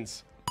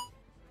Demons.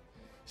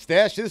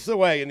 Stash this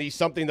away in the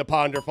Something to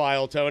Ponder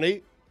file,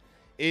 Tony.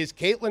 Is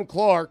Caitlin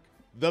Clark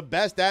the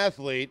best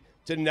athlete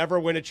to never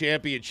win a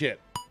championship?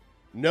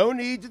 No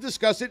need to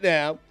discuss it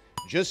now.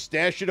 Just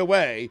stash it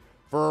away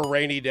for a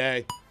rainy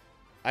day.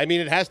 I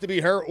mean, it has to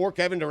be her or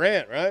Kevin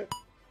Durant, right?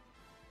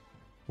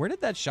 Where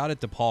did that shot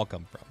at DePaul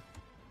come from?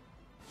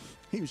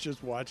 He was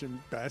just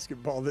watching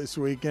basketball this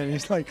weekend.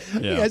 He's like,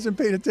 he Yeah. hasn't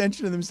paid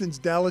attention to them since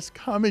Dallas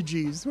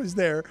Comegys was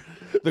there.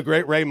 The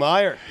great Ray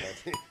Meyer.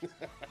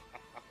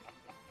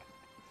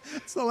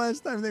 It's the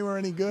last time they were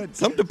any good.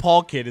 Some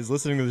DePaul kid is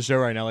listening to the show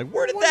right now like,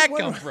 where did that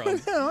come from?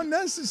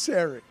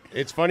 Unnecessary.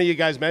 It's funny you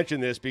guys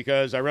mentioned this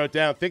because I wrote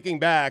down, thinking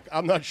back,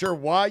 I'm not sure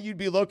why you'd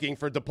be looking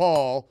for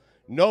DePaul.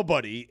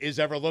 Nobody is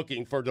ever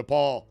looking for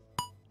DePaul.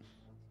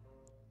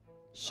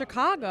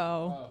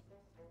 Chicago.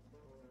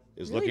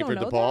 Is Really looking for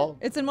don't know DePaul?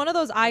 that? It's in one of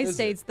those I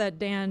states that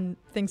Dan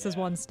thinks is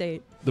one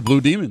state. The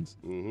Blue Demons.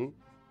 Mm-hmm.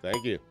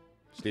 Thank you,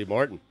 Steve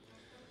Martin.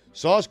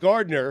 Sauce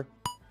Gardner,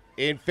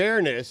 in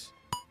fairness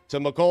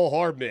to McCole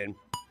Hardman,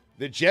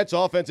 the Jets'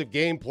 offensive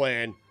game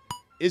plan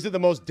isn't the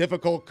most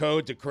difficult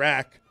code to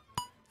crack.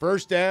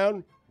 First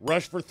down,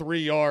 rush for 3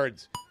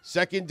 yards.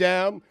 Second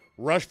down,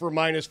 rush for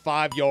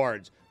 -5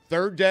 yards.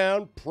 Third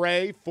down,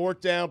 pray.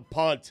 Fourth down,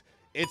 punt.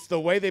 It's the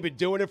way they've been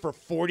doing it for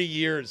 40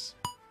 years.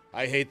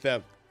 I hate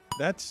them.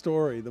 That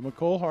story, the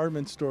McCole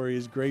Hardman story,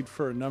 is great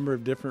for a number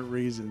of different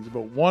reasons,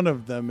 but one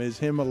of them is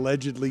him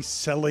allegedly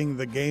selling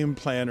the game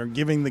plan or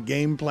giving the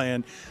game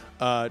plan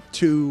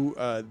to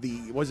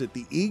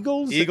the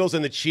Eagles? Eagles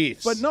and the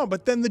Chiefs.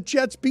 But then the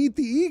Jets beat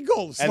the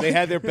Eagles. And they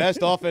had their best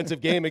offensive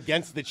game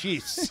against the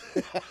Chiefs.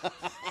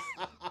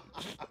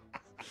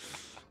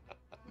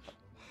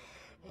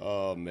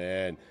 Oh,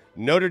 man.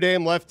 Notre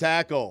Dame left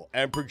tackle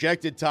and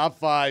projected top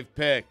 5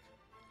 pick,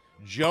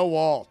 Joe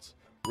Alt,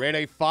 ran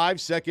a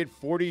 5-second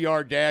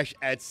 40-yard dash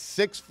at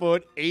 6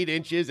 foot 8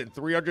 inches and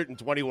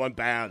 321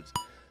 pounds.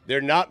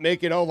 They're not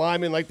making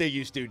O-linemen like they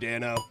used to,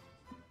 Dano.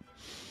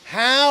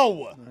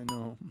 How? I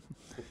know.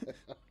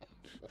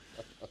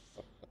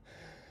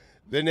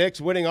 The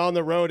Knicks winning on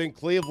the road in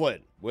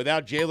Cleveland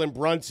without Jalen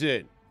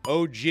Brunson,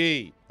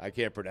 OG, I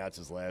can't pronounce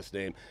his last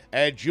name,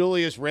 and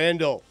Julius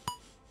Randle.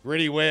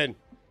 Gritty win.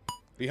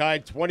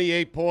 Behind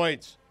 28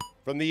 points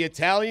from the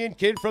Italian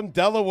kid from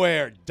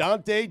Delaware,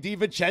 Dante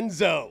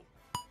DiVincenzo.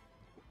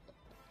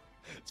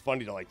 It's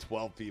funny to like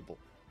 12 people.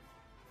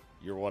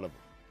 You're one of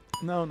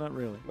them. No, not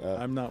really.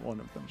 I'm not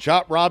one of them.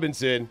 Chop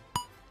Robinson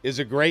is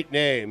a great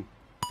name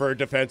for a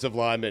defensive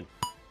lineman.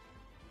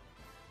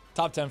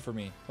 Top 10 for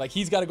me. Like,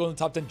 he's got to go in the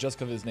top 10 just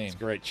because of his name. It's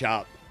great,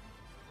 Chop.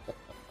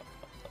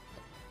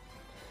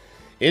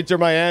 Inter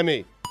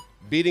Miami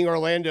beating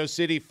Orlando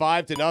City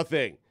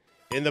 5-0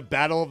 in the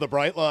Battle of the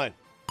Bright Line.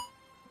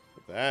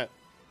 Look at that.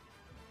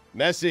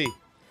 Messi,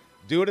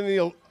 do it in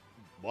the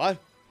what?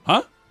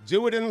 Huh?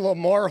 Do it in the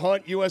Lamar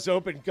Hunt U.S.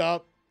 Open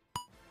Cup.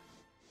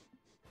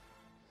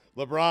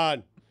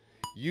 LeBron,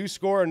 you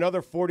score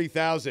another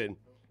 40,000,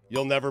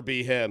 you'll never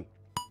be him.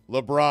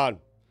 LeBron,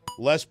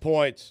 less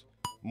points,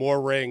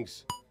 more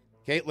rings.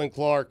 Caitlin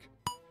Clark,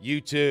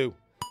 you too.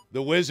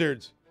 The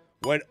Wizards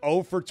went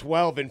 0 for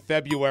 12 in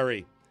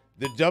February.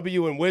 The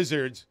W in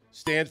Wizards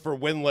stands for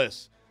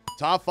winless.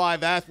 Top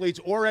 5 athletes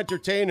or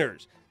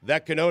entertainers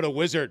that connote a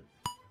wizard.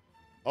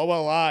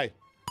 OLI,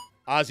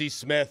 Ozzie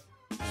Smith.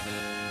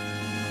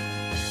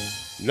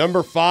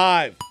 Number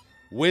 5,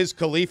 Wiz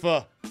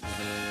Khalifa.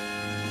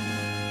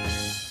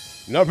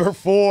 Number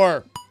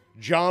 4,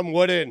 John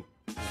Wooden,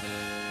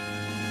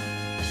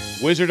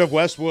 Wizard of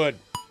Westwood.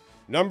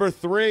 Number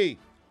 3,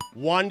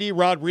 Wandy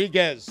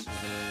Rodriguez.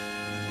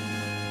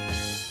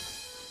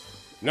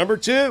 Number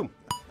 2,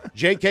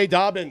 J.K.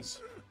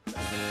 Dobbins. It's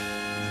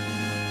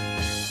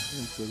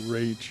a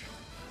rage.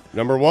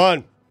 Number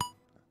 1,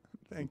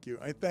 Thank you.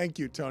 I thank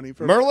you, Tony,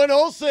 for Merlin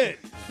Olsen.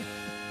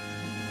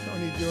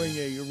 Tony doing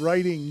a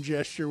writing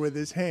gesture with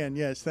his hand.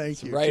 Yes,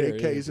 thank you. writer,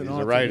 JK's an He's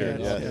author. a writer.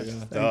 Yes, Yes. yes,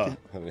 Duh. thank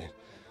you. I mean,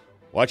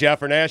 watch out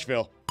for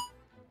Nashville.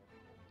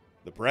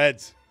 The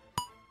Preds.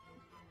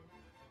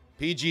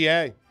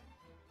 PGA.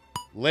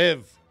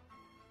 Live.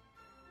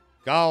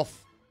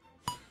 Golf.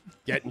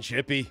 Getting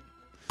chippy.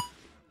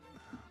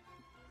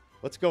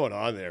 What's going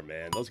on there,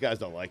 man? Those guys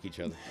don't like each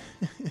other.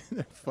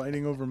 They're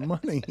fighting over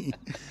money.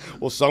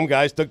 Well, some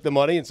guys took the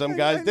money and some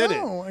guys I didn't.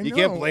 know, I You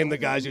can't know. blame the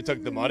guys who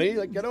took the money.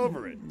 Like, get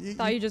over it.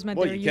 Thought you just meant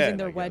Well, they were you using can,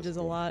 their I guess. wedges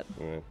a lot.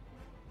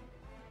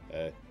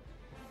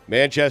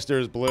 Manchester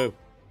is blue.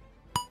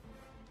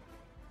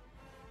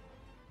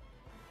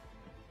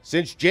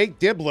 Since Jake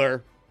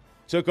Dibbler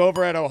took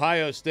over at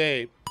Ohio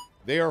State,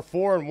 they are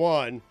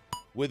 4-1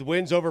 with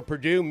wins over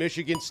Purdue,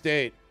 Michigan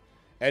State,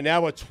 and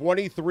now a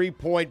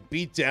 23-point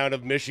beatdown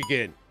of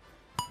Michigan.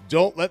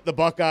 Don't let the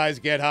Buckeyes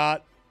get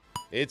hot.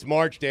 It's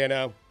March,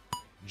 Dano.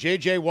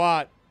 J.J.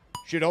 Watt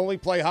should only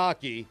play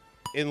hockey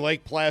in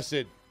Lake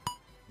Placid.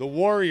 The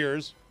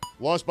Warriors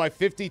lost by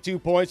 52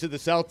 points to the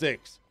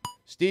Celtics.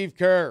 Steve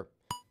Kerr,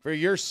 for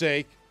your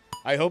sake,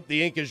 I hope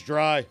the ink is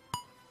dry.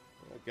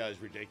 That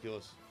guy's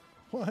ridiculous.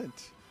 What? What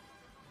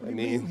do you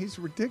mean, he's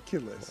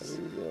ridiculous.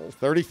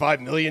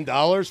 $35 million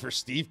for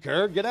Steve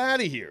Kerr? Get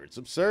out of here. It's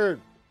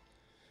absurd.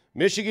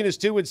 Michigan is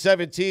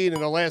 2-17 in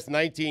the last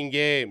 19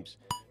 games.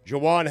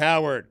 Juwan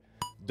Howard,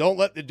 don't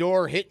let the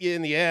door hit you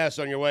in the ass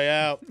on your way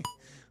out.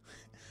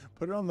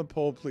 Put it on the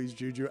poll, please,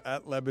 Juju,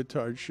 at Le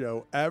Batard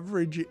Show.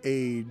 Average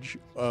age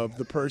of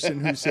the person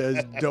who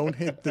says, don't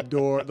hit the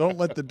door, don't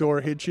let the door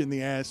hit you in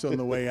the ass on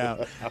the way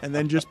out. And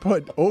then just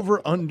put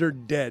over, under,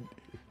 dead.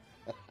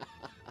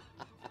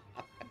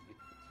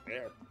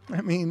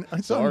 I mean,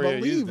 it's Sorry I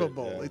used it,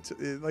 unbelievable. yeah. It's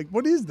like,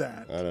 what is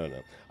that? I don't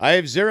know. I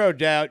have zero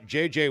doubt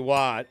J.J.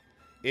 Watt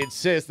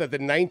insists that the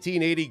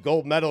 1980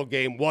 gold medal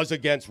game was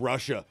against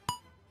Russia.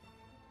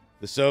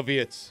 The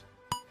Soviets.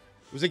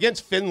 It was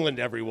against Finland,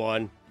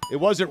 everyone. It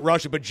wasn't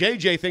Russia, but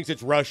J.J. thinks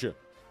it's Russia.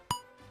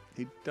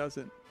 He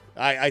doesn't.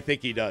 I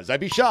think he does. I'd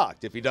be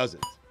shocked if he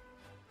doesn't.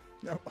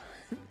 No.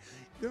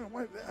 You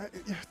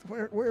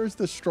know, where's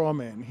the straw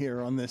man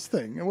here on this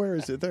thing? Where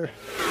is it? There.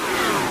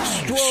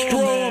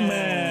 Straw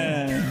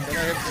man. And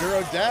I have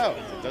zero doubt.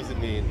 It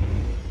doesn't mean.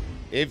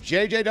 If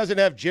JJ doesn't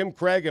have Jim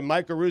Craig and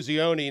Mike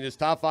Ruzioni in his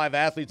top 5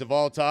 athletes of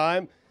all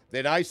time,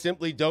 then I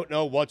simply don't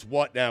know what's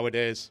what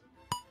nowadays.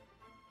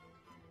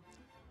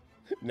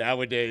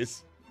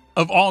 Nowadays.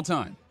 Of all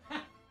time.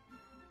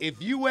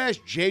 If you ask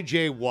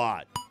JJ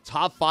Watt,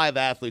 top 5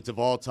 athletes of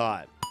all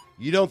time,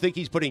 you don't think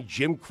he's putting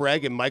Jim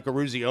Craig and Mike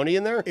Ruzioni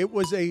in there? It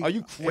was a. Are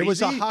you crazy? It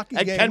was a hockey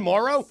and game. Ken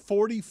Morrow?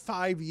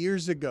 45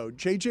 years ago.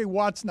 J.J.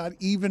 Watt's not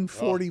even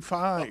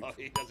 45.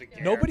 He doesn't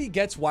care. Nobody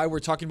gets why we're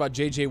talking about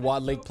J.J.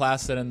 Watt, Lake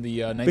Placid, and the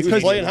 1980s. Because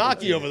he's playing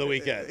hockey over the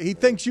weekend. He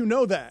thinks you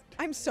know that.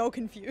 I'm so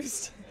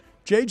confused.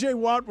 J.J.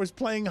 Watt was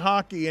playing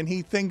hockey, and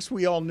he thinks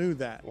we all knew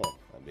that. Well,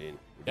 I mean,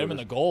 Get him in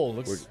the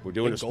goal. We're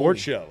doing a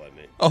sports show. I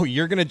mean, Oh,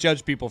 you're going to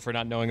judge people for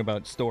not knowing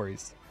about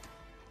stories.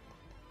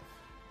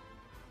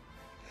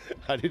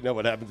 I didn't know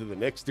what happened to the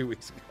Knicks 2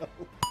 weeks ago.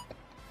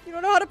 You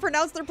don't know how to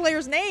pronounce their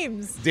players'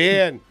 names.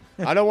 Dan,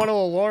 I don't want to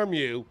alarm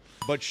you,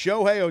 but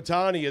Shohei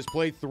Ohtani has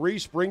played 3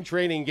 spring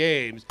training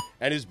games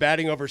and is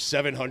batting over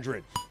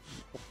 700.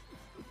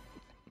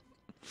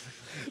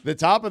 The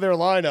top of their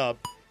lineup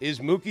is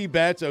Mookie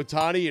Betts,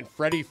 Ohtani, and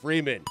Freddie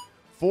Freeman.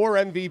 4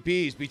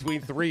 MVPs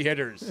between 3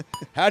 hitters.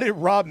 How did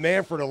Rob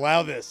Manfred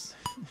allow this?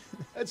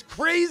 That's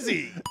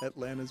crazy.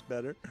 Atlanta's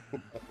better.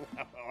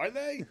 Are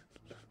they?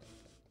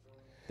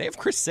 They have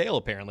Chris Sale,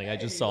 apparently, I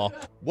just saw.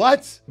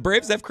 What?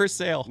 Braves have Chris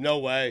Sale. No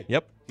way.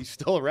 Yep. He's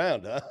still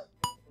around, huh?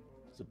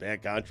 It's a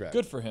bad contract.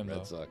 Good for him,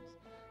 That though. sucks.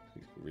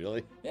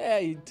 Really? Yeah,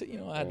 he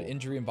had an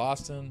injury in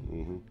Boston.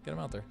 Mm-hmm. Get him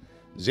out there.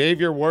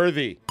 Xavier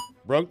Worthy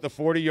broke the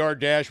 40-yard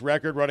dash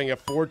record running a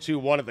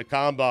 4.21 at the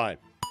Combine.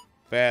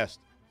 Fast.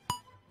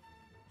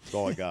 That's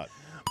all I got.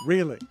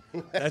 Really?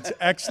 That's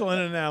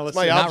excellent analysis.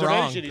 My Not wrong.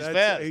 observation. He's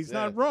fast. He's Yeah.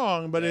 not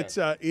wrong, but it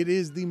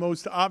is the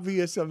most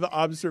obvious of the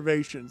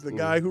observations. The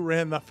guy who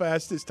ran the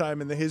fastest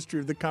time in the history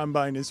of the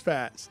Combine is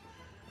fast.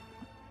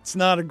 It's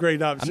not a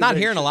great I'm observation. not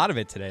hearing a lot of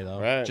it today, though.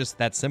 Right. Just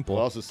that simple.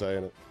 Who else is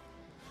saying it?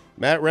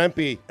 Matt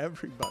Rempe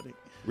Everybody.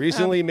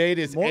 recently made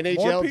his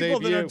NHL more people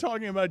debut. that are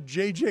talking about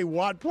J.J.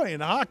 Watt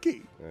playing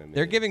hockey.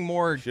 They're giving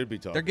more. Should be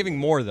talking. They're giving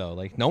more, though.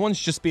 Like, no one's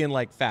just being,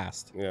 like,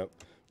 fast. Yeah.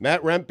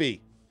 Matt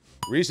Rempe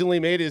recently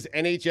made his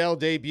NHL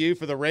debut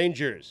for the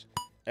Rangers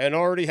and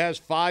already has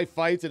 5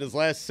 fights in his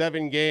last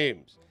 7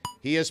 games.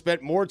 He has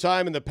spent more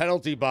time in the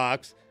penalty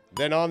box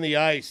than on the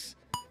ice.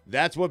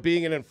 That's what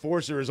being an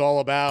enforcer is all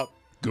about.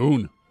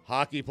 Goon.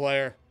 Hockey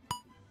player.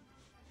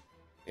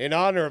 In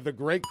honor of the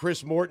great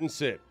Chris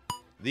Mortensen,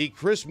 the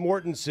Chris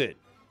Mortensen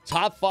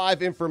top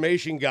 5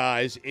 information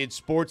guys in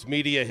sports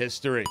media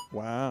history.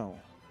 Wow.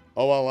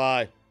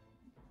 OLI,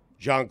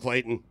 John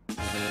Clayton.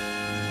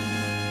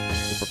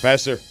 The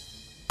Professor.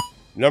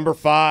 Number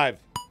 5,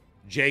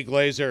 Jay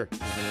Glazer.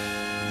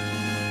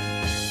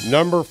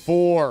 Number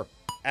 4,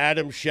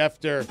 Adam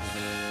Schefter.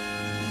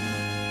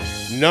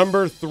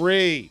 Number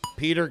 3,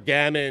 Peter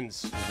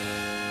Gammons.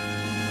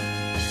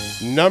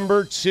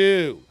 Number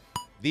 2,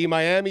 the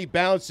Miami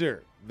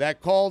bouncer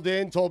that called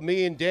in, told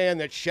me and Dan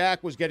that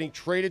Shaq was getting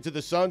traded to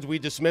the Suns. We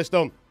dismissed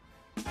him.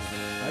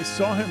 I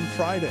saw him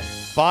Friday.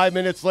 5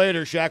 minutes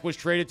later, Shaq was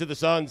traded to the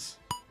Suns.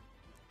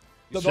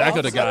 Shaq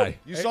or the guy?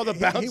 You saw the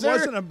bouncer? He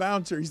wasn't a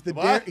bouncer. He's the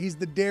What?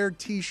 Dare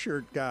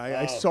T-shirt guy.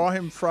 I Oh. saw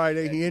him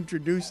Friday. He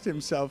introduced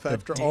himself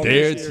after all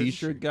Dare these years.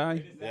 T-shirt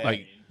guy? Yeah.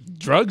 Like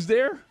drugs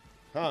there?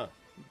 Huh.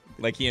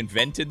 Like he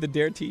invented the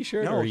Dare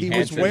T-shirt? No, or he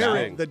was handed it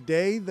wearing out? the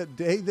day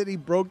that he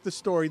broke the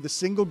story, the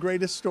single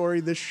greatest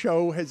story this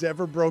show has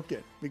ever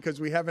broken,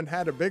 because we haven't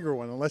had a bigger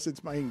one unless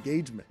it's my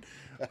engagement.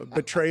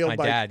 Betrayal My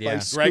by, dad, yeah. by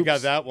Scoops Greg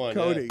got that one,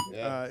 yeah. Cody.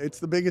 Yeah. It's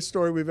the biggest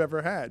story we've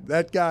ever had.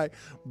 That guy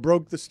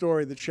broke the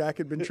story that Shaq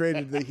had been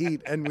traded to the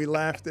Heat, and we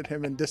laughed at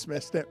him and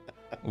dismissed him.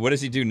 What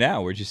does he do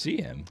now? Where'd you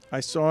see him?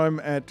 I saw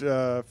him at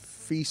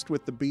Feast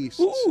with the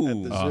Beasts at the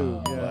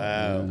zoo.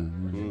 Yeah.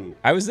 Wow.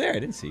 I was there. I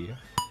didn't see you.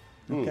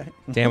 Okay.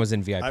 Dan was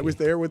in VIP. I was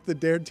there with the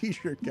Dare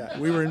T-shirt guy.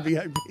 We were in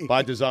VIP.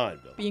 By design,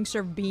 Bill. Being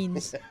served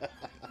beans.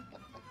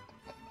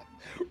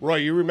 Roy,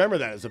 you remember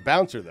that as a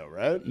bouncer, though,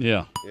 right?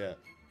 Yeah. Yeah.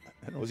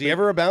 Was he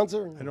ever a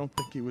bouncer? I don't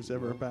think he was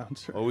ever a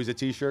bouncer. Always a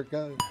T-shirt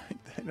guy?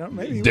 No,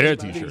 maybe he Dare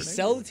was a bouncer. T-shirt. Maybe.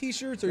 Sell the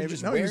T-shirts, or Maybe-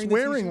 just no, wearing he was the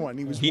wearing T-shirt? one.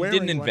 He was He wearing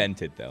didn't one.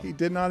 invent it, though. He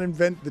did not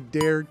invent the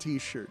Dare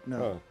T-shirt.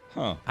 No.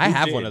 Huh. I Who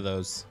have did? one of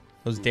those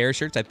Dare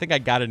shirts. I think I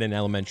got it in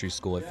elementary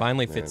school. It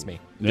finally fits me.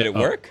 Did it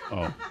work?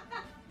 Oh.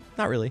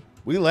 Not really.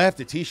 We laughed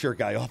at T-shirt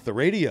guy off the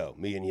radio,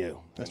 me and you.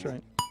 That's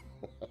right.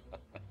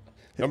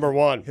 Number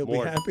 1, He'll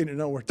Mort. be happy to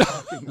know we're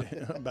talking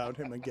about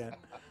him again.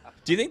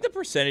 Do you think the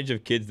percentage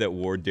of kids that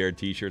wore Dare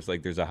T-shirts,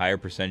 like there's a higher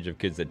percentage of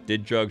kids that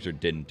did drugs or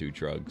didn't do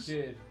drugs?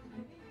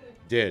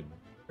 Did.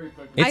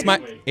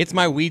 It's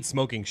my weed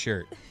smoking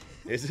shirt.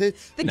 Is it?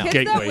 The No.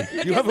 kids Gateway. that, the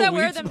You kids have a that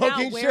wear weed them now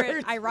smoking wear shirt?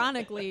 it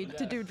ironically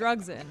to do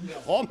drugs in.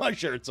 All my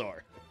shirts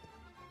are.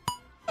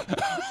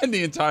 In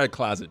the entire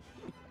closet.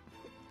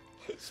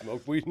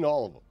 Smoke weed in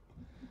all of them.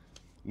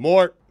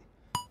 Mort,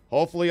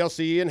 hopefully I'll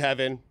see you in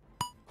heaven.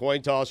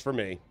 Coin toss for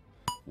me.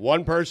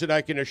 One person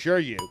I can assure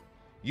you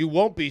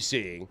won't be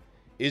seeing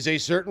is a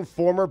certain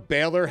former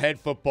Baylor head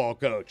football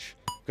coach,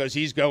 because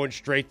he's going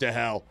straight to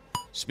hell.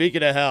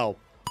 Speaking of hell,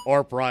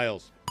 Art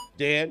Riles.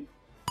 Dan,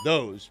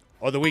 those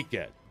are the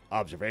weekend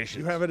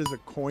observations. You have it as a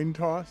coin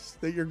toss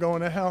that you're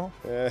going to hell?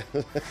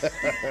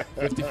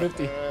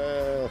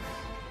 50-50.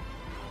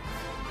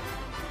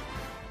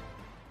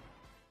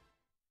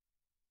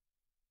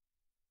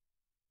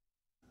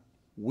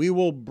 We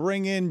will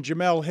bring in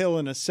Jamel Hill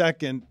in a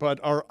second, but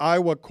our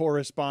Iowa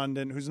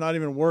correspondent, who's not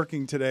even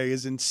working today,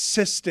 is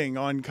insisting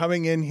on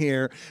coming in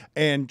here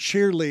and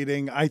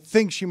cheerleading. I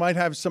think she might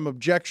have some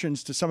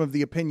objections to some of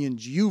the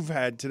opinions you've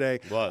had today.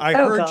 What? I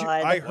Oh, heard God. you,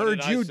 I What heard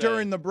did I you say?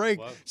 during the break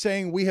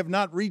saying we have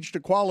not reached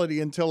equality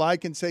until I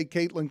can say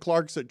Caitlin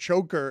Clark's a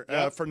choker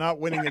for not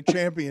winning a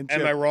championship.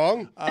 Am I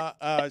wrong?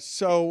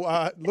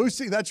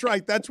 Lucy, that's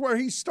right. That's where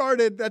he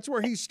started. That's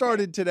where he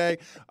started today.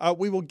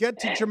 We will get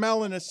to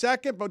Jamel in a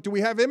second, but do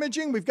we have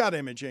imaging? We've got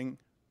imaging.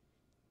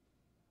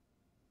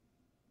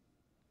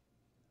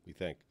 You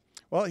think?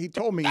 Well, he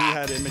told me he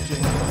had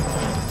imaging.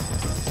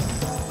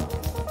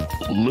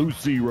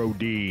 Lucy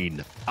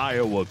Rodine,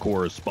 Iowa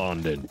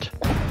correspondent.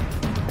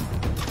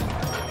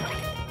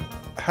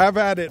 Have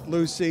at it,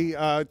 Lucy.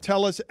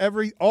 Tell us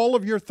all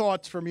of your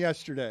thoughts from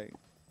yesterday.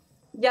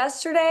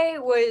 Yesterday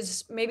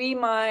was maybe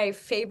my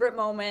favorite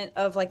moment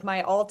of like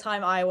my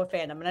all-time Iowa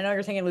fandom. And I know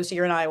you're thinking, Lucy,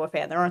 you're an Iowa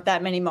fan. There aren't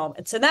that many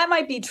moments. And that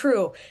might be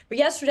true. But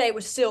yesterday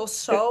was still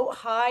so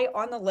high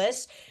on the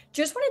list.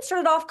 Just when it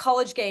started off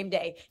college game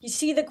day, you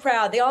see the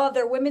crowd. They all have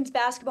their women's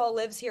basketball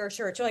lives here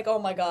shirts. You're like, oh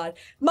my God.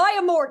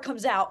 Maya Mort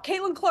comes out.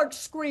 Caitlin Clark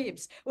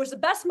screams. It was the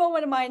best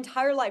moment of my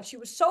entire life. She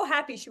was so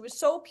happy. She was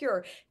so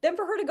pure. Then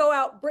for her to go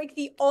out, break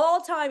the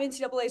all-time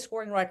NCAA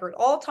scoring record.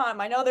 All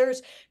time. I know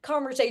there's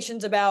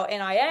conversations about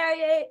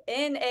NAIA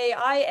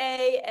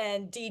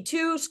and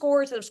D2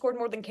 scores that have scored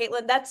more than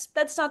Caitlin.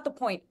 That's not the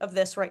point of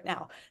this right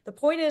now. The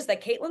point is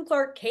that Caitlin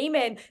Clark came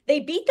in. They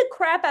beat the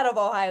crap out of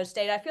Ohio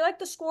State. I feel like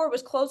the score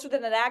was closer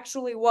than it actually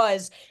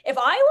was. If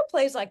Iowa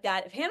plays like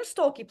that, if Hannah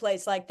Stolke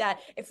plays like that,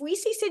 if we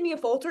see Sydney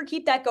Folter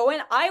keep that going,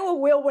 Iowa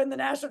will win the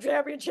national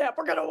championship.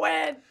 We're going to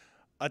win.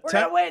 We're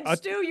going to win.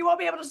 Stu, you won't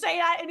be able to say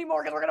that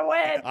anymore because we're going to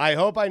win. I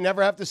hope I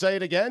never have to say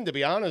it again, to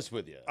be honest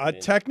with you. A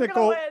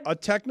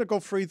technical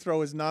free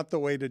throw is not the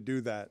way to do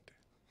that.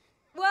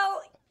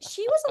 Well,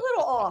 she was a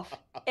little off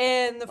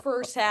in the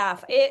first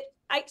half.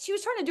 She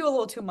was trying to do a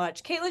little too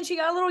much. Caitlin, she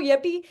got a little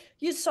yippy.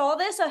 You saw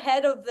this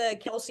ahead of the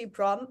Kelsey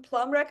Plum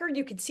record.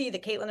 You could see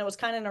that Caitlin was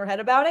kind of in her head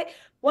about it.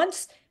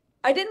 Once,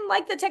 I didn't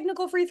like the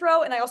technical free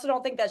throw, and I also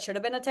don't think that should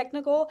have been a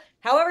technical.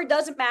 However, it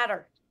doesn't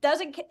matter.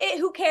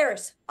 Who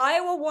cares?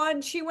 Iowa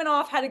won. She went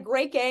off, had a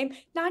great game.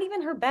 Not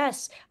even her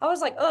best. I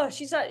was like, oh,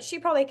 she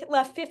probably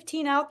left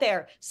 15 out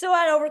there. Still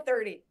had over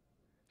 30.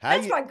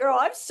 That's my girl.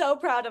 I'm so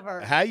proud of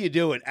her. How you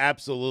do it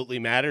absolutely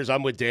matters.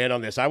 I'm with Dan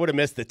on this. I would have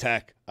missed the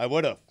tech. I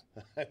would have.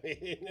 I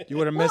mean, you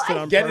would have missed it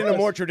on Get purpose. in a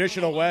more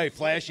traditional way,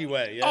 flashy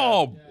way. Yeah.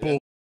 Oh, bull.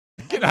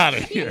 Get out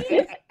of here.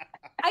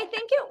 I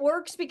think it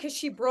works because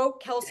she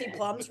broke Kelsey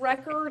Plum's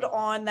record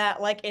on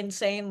that like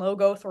insane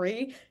logo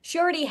 3. She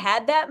already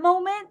had that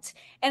moment.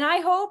 And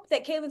I hope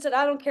that Caitlin said,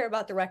 I don't care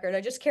about the record.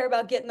 I just care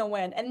about getting the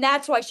win. And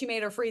that's why she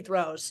made her free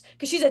throws,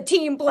 because she's a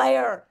team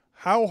player.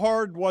 How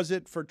hard was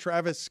it for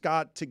Travis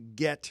Scott to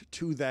get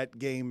to that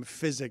game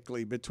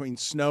physically between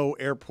snow,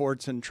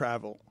 airports, and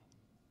travel?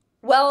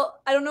 Well,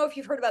 I don't know if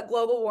you've heard about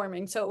global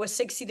warming, so it was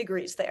 60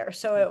 degrees there.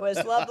 So it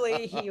was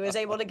lovely. He was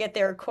able to get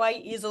there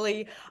quite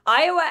easily.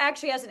 Iowa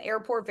actually has an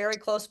airport very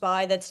close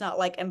by that's not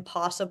like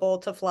impossible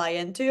to fly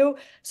into.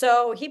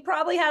 So he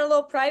probably had a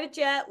little private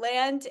jet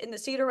land in the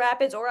Cedar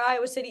Rapids or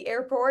Iowa City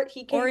Airport.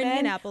 He came Or in.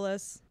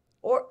 Indianapolis.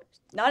 Or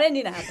not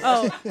Indianapolis.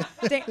 Oh,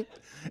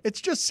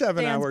 It's just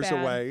 7 Dan's hours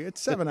bad. away. It's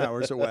 7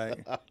 hours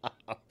away.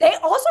 They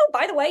also,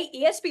 by the way,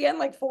 ESPN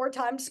like 4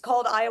 times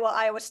called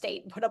Iowa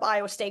State and put up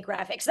Iowa State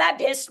graphics. That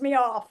pissed me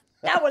off.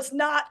 That was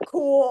not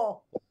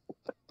cool.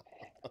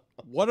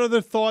 What other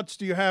thoughts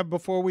do you have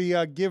before we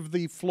give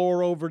the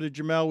floor over to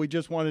Jamel? We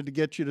just wanted to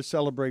get you to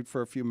celebrate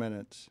for a few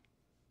minutes.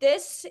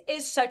 This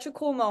is such a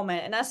cool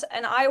moment. And as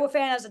an Iowa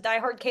fan, as a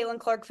diehard Caitlin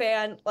Clark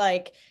fan,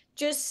 like,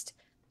 just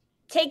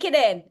take it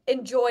in.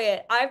 Enjoy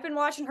it. I've been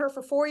watching her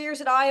for 4 years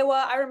at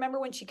Iowa. I remember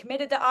when she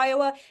committed to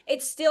Iowa.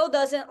 It still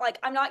doesn't, like,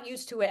 I'm not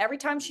used to it. Every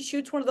time she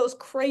shoots one of those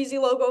crazy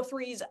logo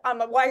 3s, I'm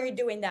like, why are you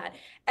doing that?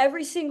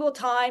 Every single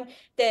time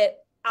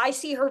that I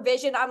see her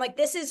vision, I'm like,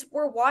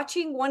 we're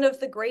watching one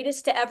of the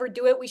greatest to ever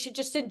do it. We should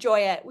just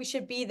enjoy it. We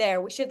should be there.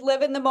 We should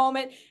live in the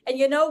moment. And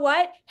you know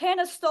what?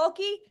 Hannah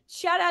Stuelke,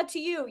 shout out to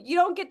you. You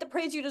don't get the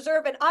praise you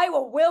deserve, and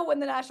Iowa will win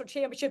the national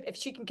championship if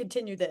she can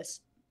continue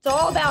this. It's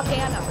all about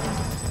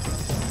Hannah.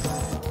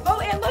 Oh,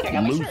 and look, I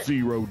got my shirt.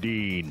 Lucy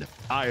Rodine,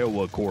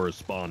 Iowa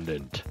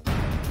correspondent.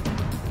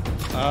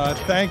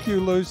 Thank you,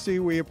 Lucy.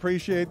 We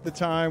appreciate the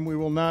time. We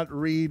will not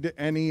read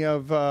any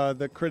of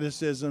the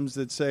criticisms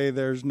that say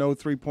there's no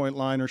three-point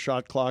line or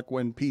shot clock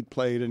when Pete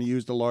played and he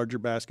used a larger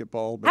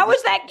basketball. But How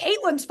is that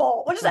Caitlin's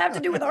fault? What does that have to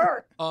do with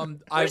her?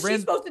 What's she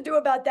supposed to do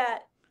about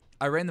that?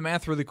 I ran the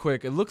math really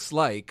quick. It looks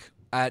like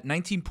at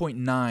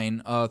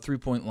 19.9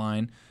 three-point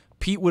line,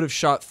 Pete would have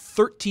shot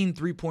 13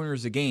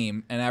 three-pointers a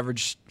game and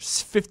averaged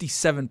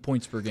 57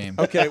 points per game.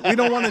 Okay, we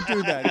don't want to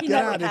do that. Get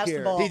out of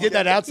here. He did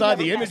that outside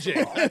the imaging.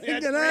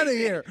 Get out of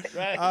here.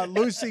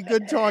 Lucy,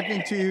 good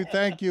talking to you.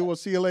 Thank you. We'll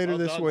see you later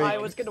this week.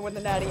 Iowa's going to win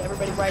the Natty.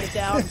 Everybody write it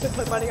down.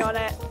 Put money on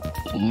it.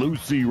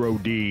 Lucy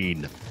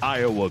Rodine,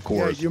 Iowa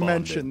correspondent. Yeah, you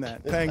mentioned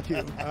that. Thank you.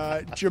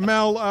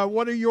 Jamel,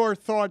 what are your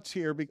thoughts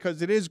here?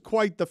 Because it is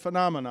quite the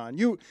phenomenon.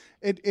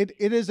 It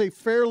is a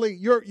fairly,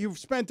 you've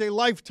spent a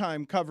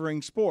lifetime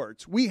covering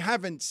sports. We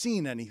haven't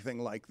seen anything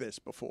like this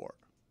before.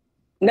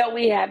 No,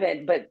 we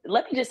haven't. But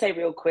let me just say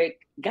real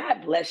quick,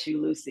 God bless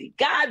you, Lucy.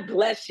 God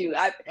bless you.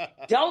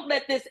 Don't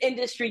let this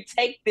industry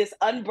take this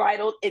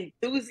unbridled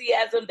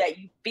enthusiasm that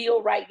you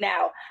feel right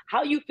now.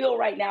 How you feel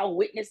right now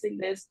witnessing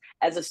this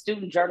as a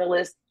student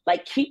journalist,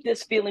 like keep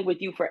this feeling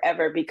with you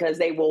forever, because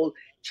they will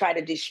try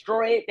to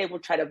destroy it. They will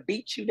try to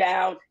beat you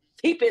down.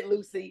 Keep it,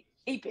 Lucy.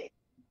 Keep it.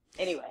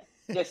 Anyway.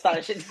 Just thought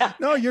I should.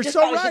 No, you're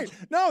so right.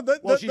 No,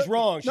 she's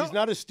wrong. She's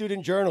not a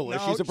student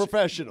journalist. She's a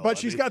professional. But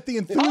she's got the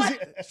enthusiasm.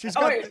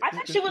 I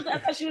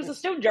thought she was a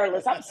student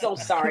journalist. I'm so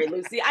sorry,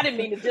 Lucy. I didn't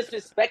mean to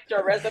disrespect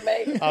your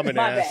resume. I'm an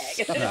ass.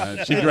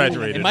 Bad. She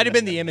graduated. It might have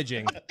been the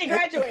imaging. She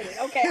graduated.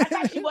 Okay, I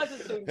thought she was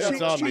a student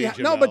journalist.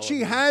 No, but she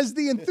has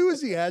the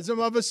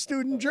enthusiasm of a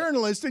student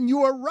journalist, and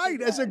you are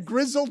right, as a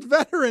grizzled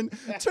veteran,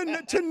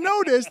 to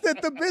notice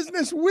that the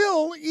business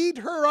will eat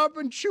her up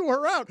and chew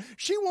her out.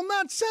 She will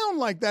not sound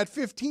like that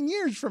 15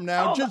 years from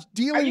now, just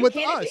dealing with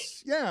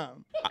us. Yeah.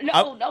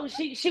 No,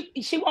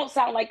 she won't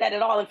sound like that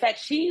at all. In fact,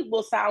 she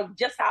will sound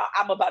just how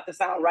I'm about to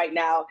sound right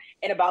now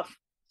in about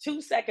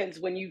 2 seconds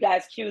when you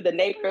guys cue the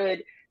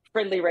neighborhood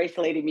friendly race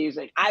lady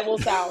music. I will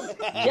sound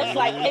just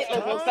like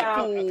Hitler will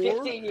sound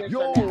 15 years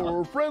from now.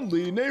 Your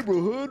friendly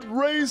neighborhood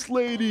race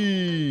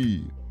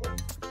lady.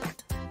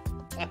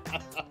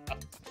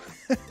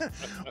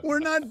 We're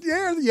not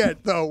there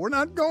yet, though. We're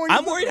not going.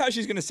 I'm worried how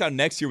she's going to sound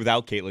next year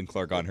without Caitlin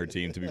Clark on her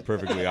team, to be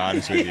perfectly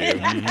honest with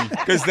you.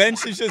 Because then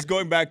she's just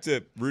going back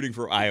to rooting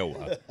for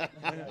Iowa.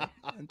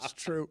 That's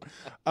true.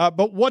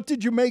 But what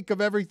did you make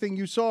of everything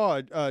you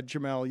saw,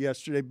 Jamel,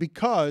 yesterday?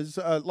 Because,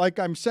 like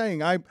I'm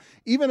saying,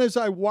 even as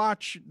I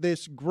watch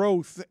this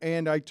growth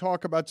and I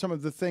talk about some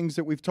of the things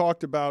that we've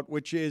talked about,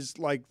 which is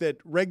like that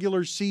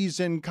regular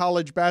season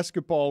college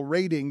basketball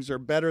ratings are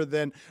better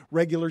than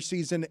regular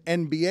season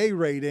NBA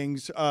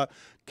ratings.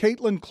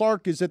 Caitlin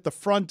Clark is at the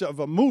front of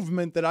a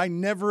movement that I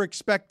never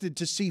expected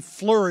to see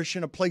flourish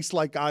in a place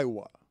like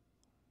Iowa.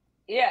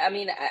 Yeah, I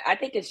mean, I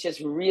think it's just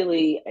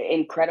really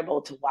incredible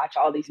to watch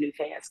all these new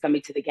fans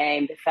coming to the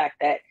game. The fact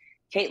that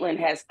Caitlin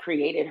has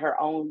created her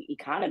own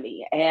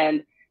economy.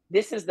 And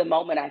this is the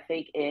moment, I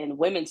think, in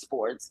women's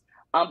sports.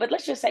 But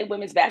let's just say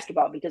women's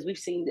basketball, because we've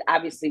seen,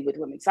 obviously, with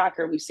women's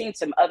soccer, we've seen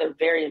some other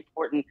very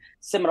important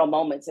seminal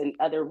moments in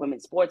other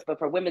women's sports. But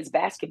for women's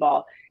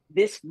basketball,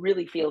 this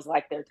really feels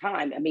like their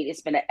time. I mean,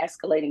 it's been an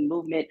escalating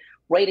movement.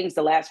 Ratings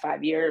the last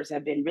 5 years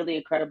have been really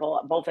incredible,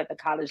 both at the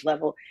college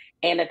level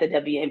and at the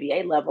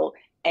WNBA level.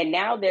 And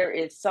now there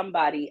is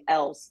somebody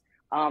else,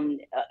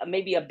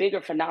 maybe a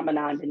bigger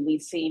phenomenon than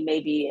we've seen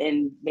maybe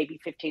in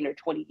 15 or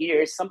 20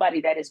 years,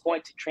 somebody that is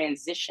going to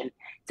transition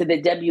to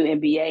the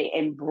WNBA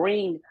and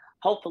bring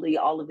hopefully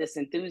all of this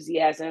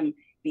enthusiasm,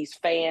 these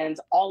fans,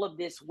 all of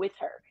this with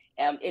her.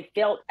 It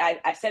felt,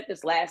 I said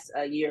this last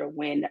year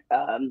when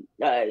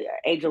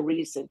Angel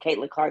Reese and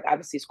Caitlin Clark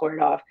obviously scored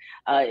it off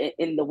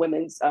in the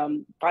women's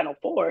Final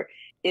Four,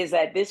 is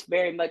that this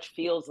very much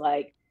feels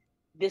like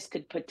this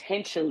could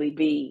potentially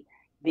be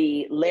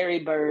the Larry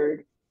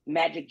Bird,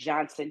 Magic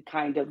Johnson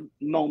kind of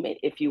moment,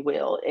 if you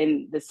will,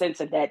 in the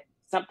sense of that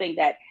something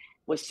that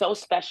was so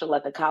special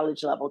at the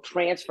college level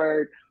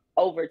transferred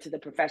over to the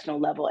professional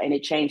level, and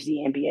it changed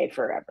the NBA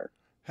forever.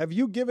 Have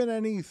you given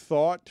any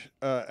thought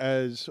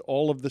as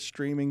all of the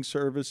streaming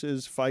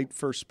services fight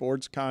for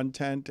sports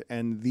content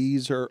and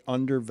these are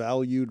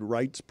undervalued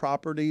rights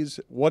properties,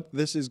 what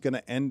this is going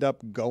to end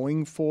up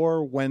going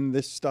for when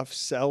this stuff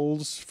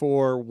sells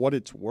for what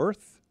it's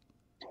worth?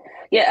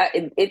 Yeah,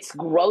 it's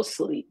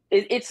grossly.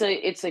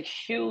 It's a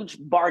huge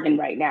bargain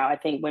right now, I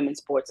think, women's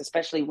sports,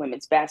 especially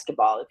women's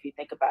basketball, if you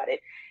think about it.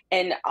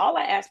 And all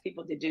I ask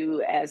people to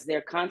do as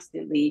they're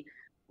constantly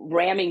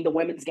ramming the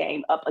women's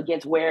game up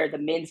against where the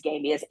men's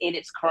game is in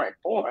its current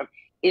form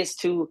is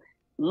to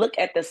look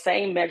at the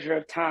same measure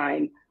of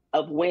time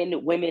of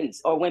when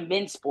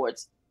men's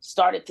sports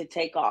started to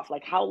take off,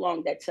 like how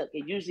long that took.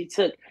 It usually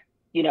took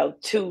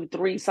 2,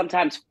 3,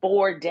 sometimes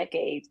 4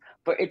 decades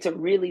for it to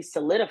really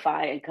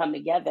solidify and come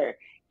together.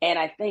 And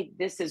I think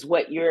this is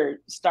what you're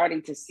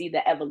starting to see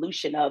the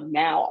evolution of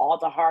now, all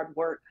the hard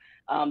work,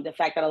 the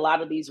fact that a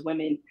lot of these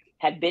women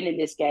had been in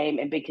this game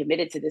and been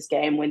committed to this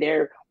game when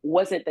there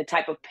wasn't the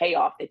type of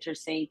payoff that you're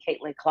seeing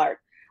Caitlin Clark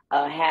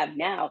have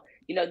now.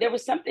 There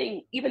was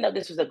something, even though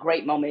this was a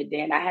great moment,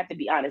 Dan, I have to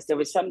be honest, there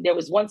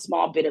was one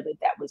small bit of it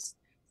that was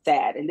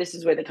sad. And this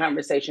is where the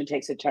conversation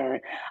takes a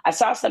turn. I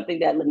saw something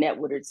that Lynette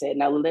Woodard said.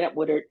 Now, Lynette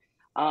Woodard,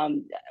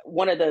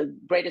 one of the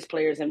greatest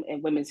players in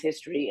women's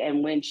history.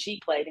 And when she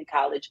played in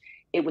college,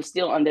 it was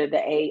still under the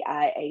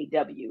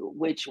AIAW,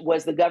 which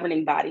was the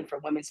governing body for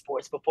women's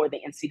sports before the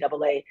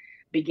NCAA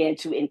began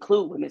to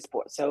include women's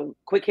sports. So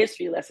quick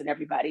history lesson,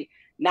 everybody.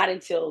 Not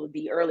until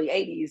the early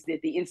 80s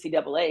did the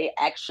NCAA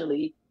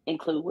actually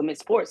include women's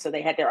sports. So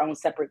they had their own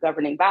separate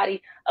governing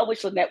body, of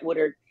which Lynette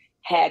Woodard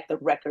had the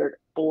record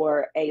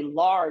for a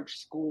large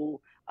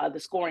school, the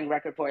scoring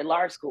record for a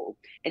large school.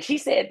 And she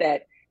said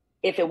that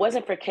if it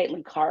wasn't for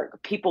Caitlin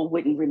Clark, people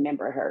wouldn't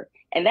remember her.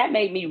 And that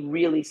made me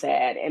really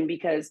sad. And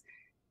because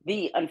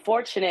the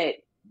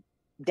unfortunate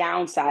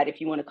downside,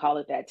 if you want to call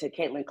it that, to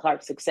Caitlin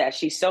Clark's success,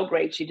 she's so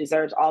great. She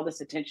deserves all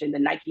this attention. The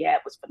Nike ad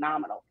was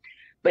phenomenal.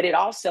 But it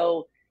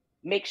also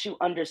makes you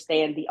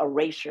understand the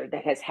erasure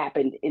that has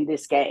happened in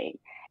this game.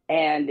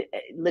 And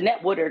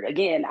Lynette Woodard,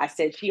 again, I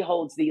said she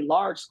holds the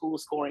large school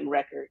scoring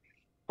record.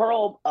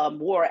 Pearl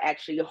Moore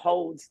actually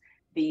holds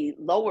the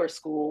lower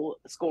school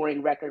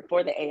scoring record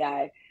for the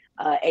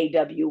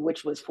AIAW,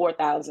 which was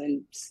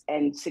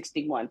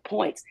 4,061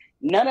 points.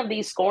 None of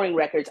these scoring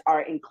records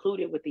are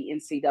included with the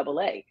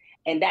NCAA.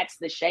 And that's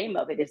the shame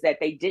of it, is that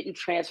they didn't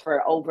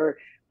transfer over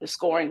the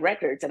scoring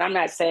records. And I'm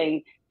not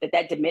saying that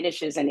that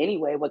diminishes in any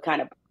way what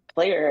kind of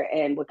player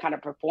and what kind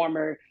of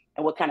performer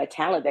and what kind of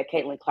talent that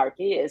Caitlin Clark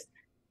is.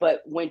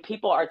 But when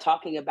people are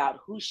talking about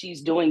who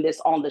she's doing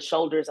this on the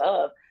shoulders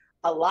of,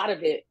 a lot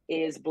of it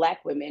is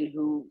Black women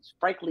whose,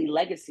 frankly,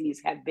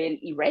 legacies have been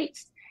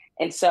erased.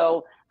 And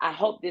so I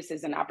hope this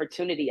is an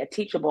opportunity, a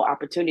teachable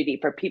opportunity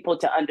for people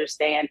to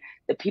understand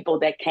the people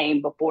that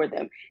came before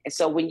them. And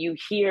so when you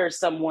hear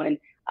someone,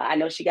 I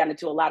know she got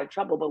into a lot of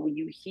trouble, but when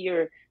you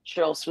hear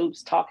Cheryl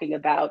Swoops talking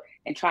about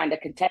and trying to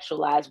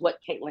contextualize what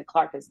Caitlin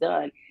Clark has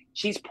done,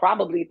 she's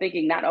probably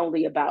thinking not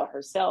only about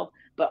herself,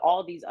 but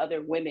all these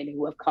other women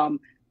who have come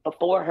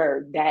before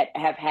her that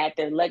have had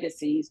their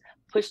legacies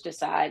pushed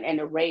aside and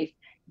erased,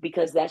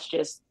 because that's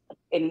just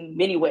in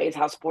many ways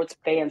how sports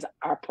fans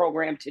are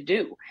programmed to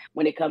do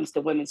when it comes to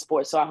women's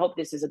sports. So I hope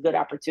this is a good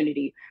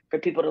opportunity for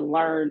people to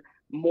learn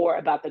more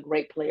about the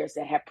great players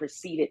that have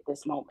preceded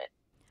this moment.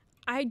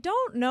 I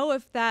don't know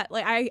if that,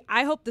 I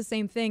hope the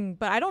same thing,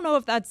 but I don't know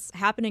if that's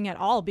happening at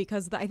all,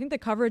 because I think the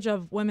coverage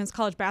of women's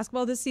college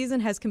basketball this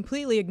season has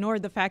completely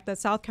ignored the fact that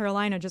South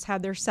Carolina just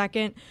had their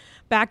second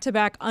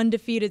back-to-back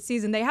undefeated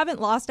season. They haven't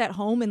lost at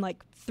home in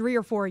 3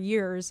 or 4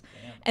 years,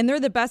 and they're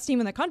the best team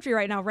in the country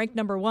right now, ranked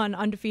number 1,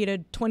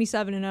 undefeated,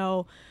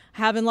 27-0.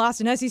 haven't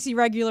lost an SEC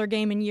regular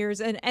game in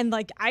years. And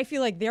like, I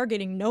feel like they're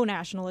getting no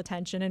national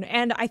attention.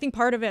 And I think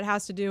part of it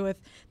has to do with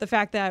the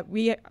fact that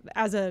we,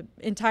 as a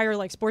entire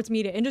like sports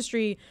media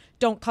industry,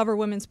 don't cover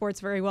women's sports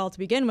very well to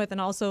begin with. And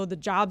also the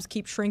jobs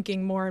keep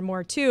shrinking more and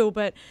more too.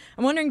 But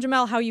I'm wondering,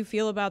 Jamel, how you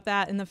feel about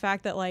that and the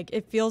fact that like,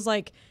 it feels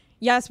like,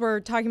 yes, we're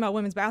talking about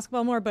women's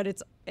basketball more, but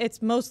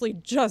it's mostly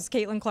just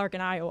Caitlin Clark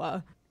in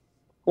Iowa.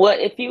 Well,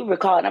 if you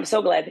recall, and I'm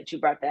so glad that you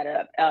brought that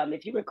up.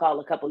 If you recall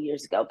a couple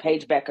years ago,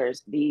 Paige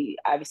Beckers, the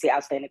obviously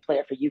outstanding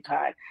player for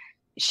UConn,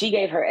 she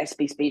gave her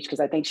SB speech because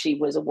I think she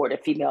was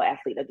awarded Female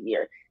Athlete of the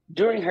Year.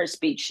 During her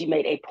speech, she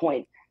made a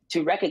point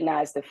to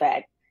recognize the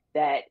fact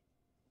that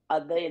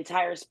the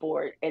entire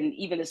sport, and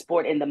even the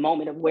sport in the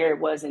moment of where it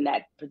was in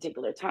that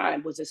particular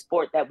time, was a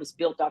sport that was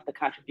built off the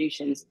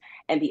contributions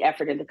and the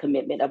effort and the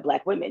commitment of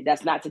Black women.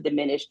 That's not to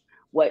diminish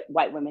what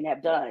white women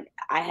have done.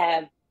 I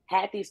have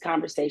had these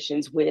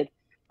conversations with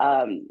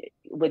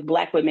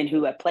Black women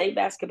who have played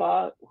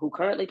basketball, who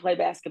currently play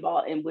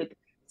basketball, and with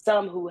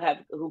some who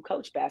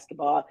coach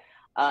basketball,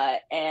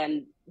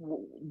 and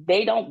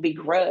they don't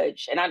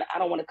begrudge. And I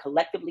don't want to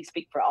collectively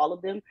speak for all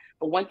of them,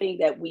 but one thing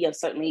that we have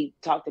certainly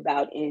talked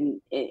about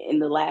in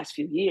the last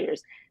few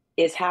years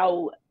is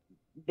how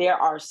there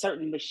are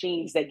certain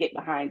machines that get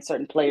behind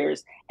certain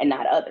players and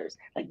not others.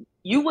 Like,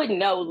 you wouldn't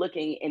know,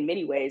 looking in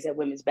many ways at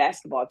women's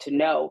basketball, to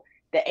know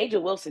that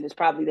A'ja Wilson is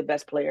probably the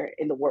best player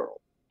in the world.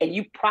 And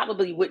you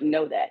probably wouldn't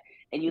know that.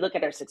 And you look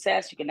at her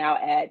success, you can now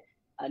add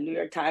a New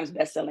York Times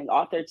bestselling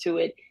author to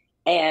it.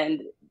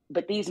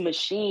 But these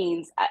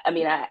machines,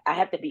 I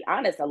have to be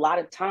honest, a lot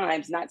of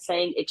times, not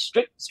saying it's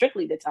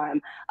strictly the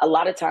time, a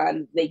lot of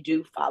times they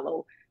do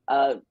follow,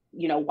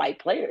 white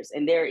players.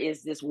 And there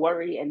is this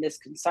worry and this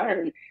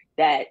concern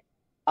that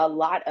a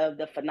lot of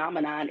the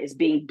phenomenon is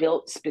being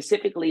built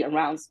specifically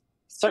around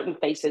certain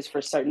faces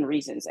for certain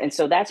reasons. And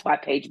so that's why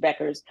Paige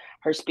Beckers,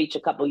 her speech a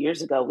couple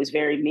years ago, was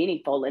very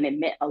meaningful, and it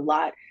meant a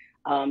lot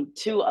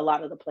to a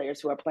lot of the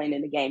players who are playing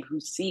in the game who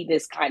see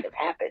this kind of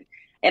happen.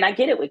 And I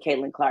get it with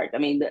Caitlin Clark. I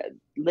mean,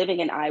 living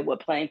in Iowa,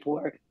 playing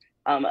for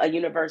a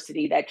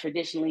university that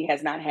traditionally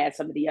has not had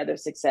some of the other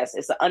success.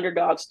 It's an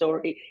underdog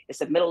story.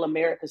 It's a middle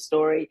America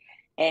story.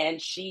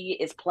 And she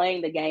is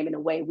playing the game in a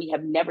way we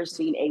have never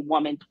seen a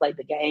woman play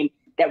the game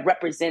that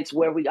represents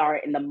where we are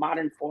in the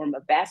modern form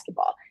of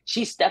basketball.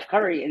 She's Steph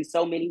Curry in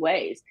so many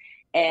ways.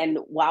 And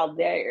while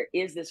there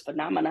is this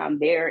phenomenon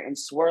there and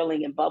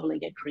swirling and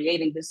bubbling and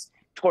creating this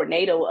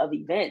tornado of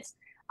events,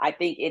 I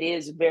think it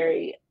is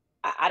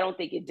I don't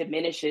think it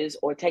diminishes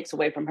or takes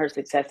away from her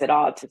success at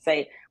all to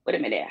say, wait a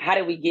minute, how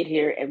did we get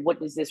here? And what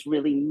does this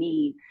really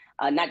mean?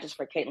 Not just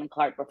for Caitlin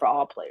Clark, but for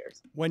all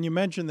players. When you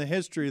mention the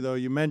history, though,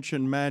 you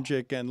mentioned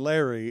Magic and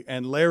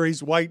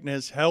Larry's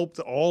whiteness helped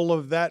all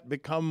of that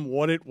become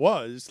what it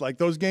was. Like,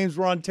 those games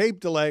were on tape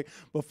delay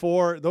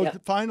before,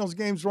 finals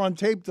games were on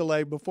tape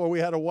delay before we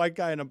had a white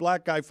guy and a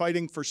black guy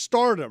fighting for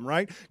stardom,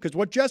 right? Because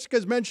what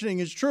Jessica's mentioning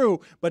is true,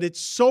 but it's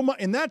so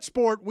much, in that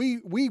sport,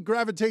 we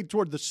gravitate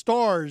toward the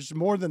stars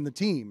more than the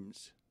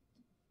teams.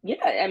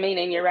 Yeah, I mean,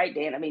 and you're right,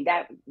 Dan. I mean,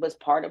 that was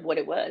part of what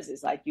it was.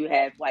 It's like you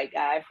had white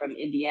guy from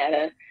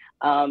Indiana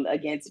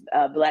against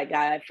a black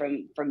guy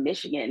from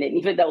Michigan. And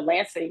even though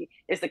Lansing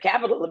is the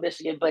capital of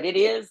Michigan, but it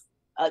is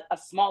a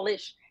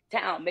smallish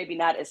town, maybe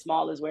not as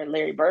small as where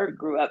Larry Bird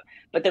grew up.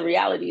 But the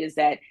reality is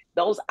that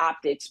those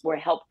optics were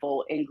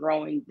helpful in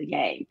growing the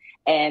game.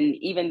 And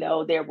even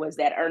though there was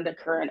that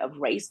undercurrent of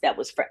race that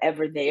was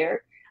forever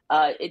there,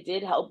 it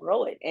did help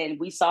grow it. And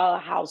we saw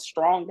how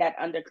strong that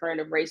undercurrent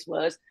of race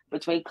was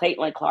between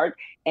Caitlin Clark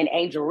and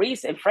Angel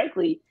Reese. And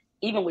frankly,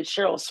 even with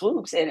Cheryl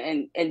Swoops,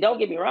 and don't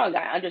get me wrong,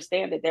 I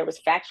understand that there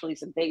was factually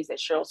some things that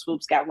Cheryl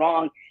Swoops got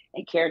wrong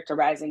in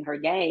characterizing her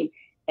game.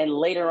 And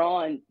later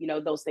on,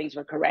 those things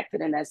were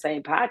corrected in that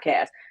same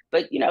podcast.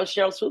 But,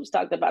 Cheryl Swoops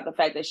talked about the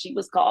fact that she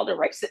was called a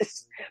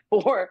racist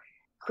for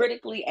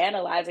critically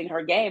analyzing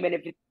her game. And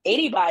if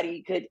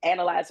anybody could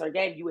analyze her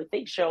game, you would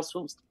think Cheryl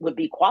Swoops would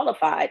be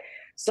qualified.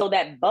 So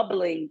that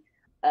bubbling,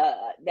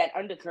 that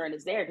undercurrent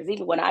is there. Because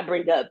even when I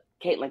bring up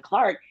Caitlin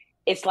Clark,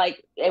 it's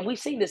like, and we've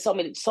seen this so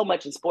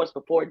much in sports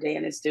before,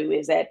 Dan and Stu,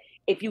 is that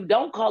if you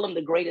don't call them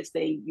the greatest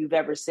thing you've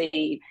ever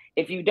seen,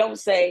 if you don't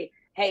say,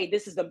 hey,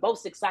 this is the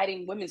most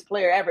exciting women's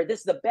player ever, this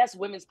is the best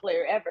women's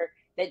player ever,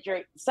 that you're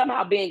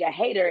somehow being a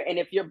hater. And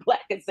if you're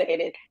black and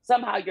saying it,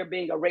 somehow you're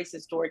being a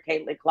racist toward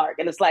Caitlin Clark.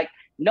 And it's like,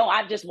 no,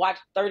 I've just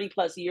watched 30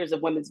 plus years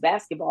of women's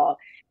basketball.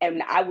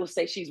 And I will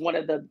say she's one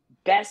of the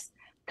best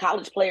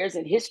college players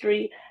in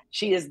history.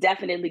 She is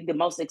definitely the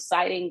most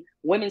exciting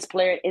women's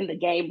player in the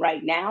game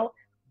right now.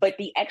 But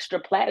the extra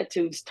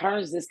platitudes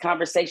turns this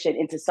conversation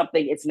into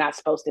something it's not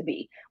supposed to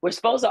be. We're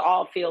supposed to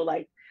all feel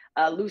like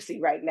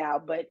Lucy right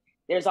now, but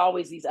there's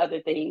always these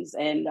other things.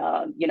 And,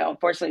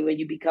 unfortunately, when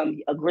you become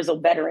a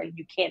grizzled veteran,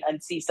 you can't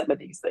unsee some of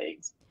these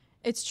things.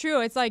 It's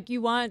true. It's like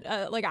you want,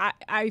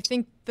 I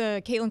think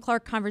the Caitlin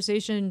Clark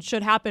conversation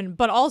should happen,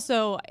 but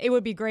also it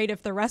would be great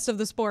if the rest of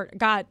the sport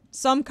got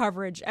some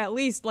coverage, at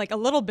least like a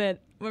little bit.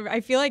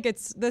 I feel like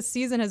this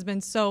season has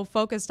been so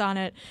focused on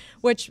it,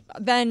 which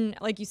then,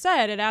 like you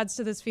said, it adds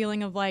to this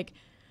feeling of like,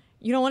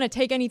 you don't want to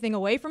take anything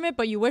away from it,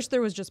 but you wish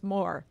there was just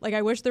more. Like,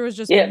 I wish there was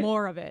just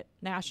more of it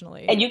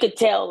nationally. And you could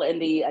tell in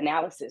the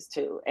analysis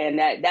too. And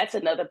that's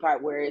another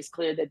part where it's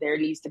clear that there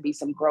needs to be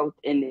some growth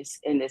in this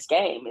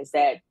game, is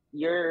that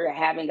you're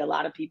having a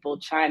lot of people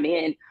chime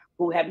in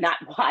who have not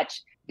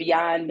watched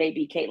beyond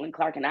maybe Caitlin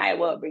Clark in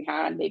Iowa,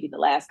 beyond maybe the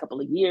last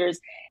couple of years.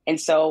 And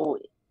so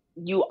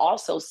you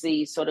also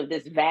see sort of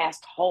this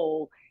vast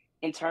hole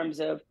in terms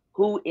of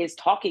who is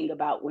talking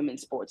about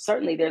women's sports.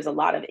 Certainly there's a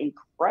lot of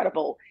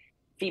incredible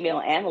female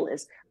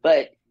analysts,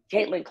 but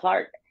Caitlin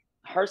Clark,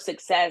 her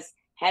success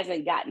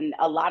hasn't gotten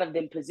a lot of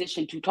them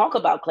positioned to talk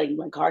about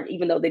Caitlin Clark,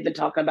 even though they've been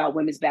talking about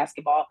women's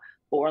basketball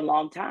for a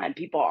long time.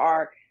 People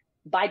are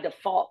by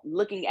default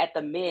looking at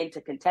the men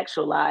to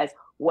contextualize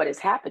what is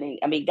happening.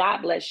 I mean,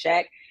 God bless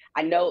Shaq.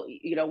 I know,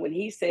 when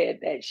he said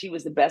that she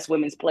was the best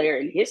women's player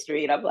in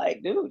history, and I'm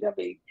like, dude, I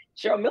mean,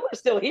 Cheryl Miller's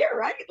still here,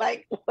 right?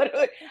 Like,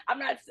 I'm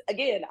not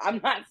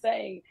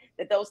saying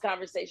that those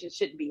conversations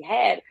shouldn't be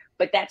had,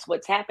 but that's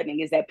what's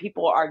happening, is that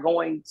people are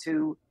going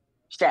to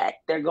Shaq.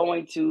 They're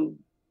going to,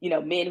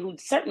 men who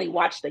certainly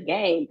watch the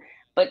game,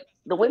 but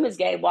the women's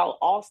game, while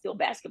all still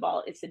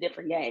basketball, it's a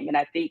different game. And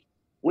I think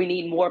we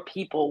need more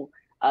people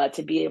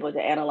to be able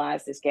to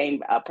analyze this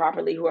game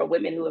properly, who are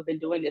women who have been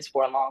doing this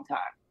for a long time.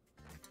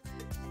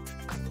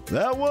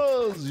 That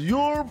was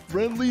your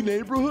friendly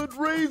neighborhood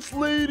race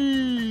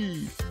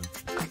lady.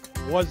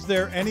 Was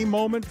there any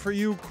moment for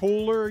you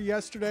cooler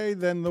yesterday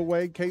than the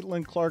way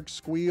Caitlin Clark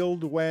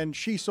squealed when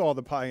she saw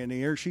the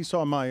Pioneer? She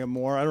saw Maya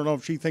Moore. I don't know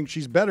if she thinks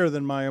she's better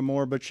than Maya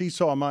Moore, but she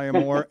saw Maya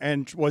Moore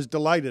and was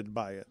delighted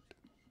by it.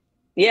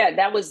 Yeah,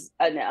 that was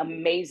an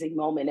amazing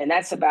moment. And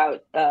that's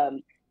about,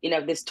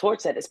 this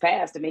torch that has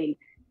passed. I mean,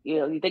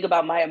 you think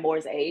about Maya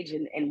Moore's age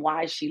and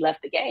why she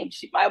left the game.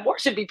 Maya Moore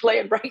should be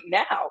playing right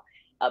now.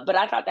 But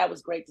I thought that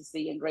was great to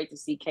see, and great to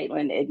see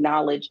Caitlin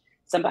acknowledge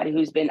somebody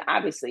who's been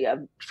obviously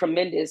a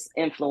tremendous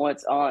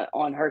influence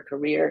on her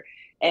career.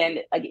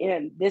 And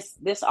again,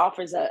 this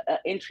offers an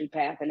entry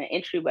path and an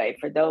entryway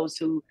for those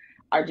who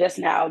are just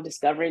now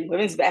discovering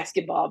women's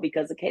basketball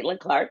because of Caitlin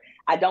Clark.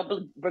 I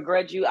don't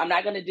begrudge you. I'm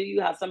not going to do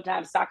you how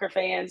sometimes soccer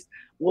fans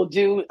will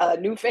do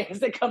new fans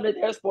that come to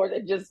their sport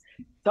and just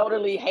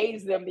totally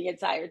haze them the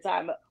entire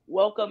time.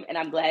 Welcome, and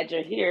I'm glad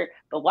you're here.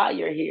 But while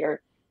you're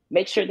here,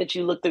 make sure that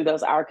you look through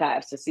those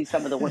archives to see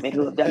some of the women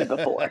who have done it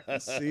before.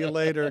 See you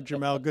later,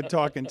 Jamel. Good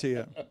talking to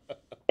you.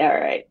 All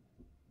right.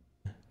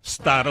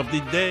 Start of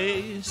the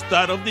day,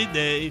 start of the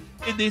day.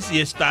 It is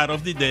your start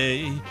of the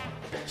day.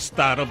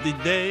 Start of the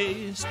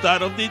day,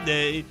 start of the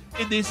day.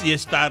 It is your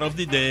start of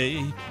the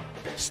day.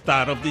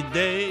 Start of the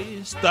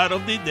day, start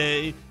of the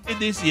day.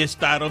 It is your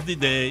start of the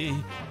day.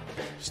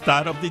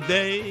 Start of the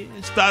day,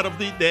 start of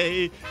the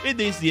day. It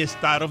is the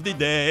start of the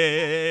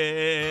day.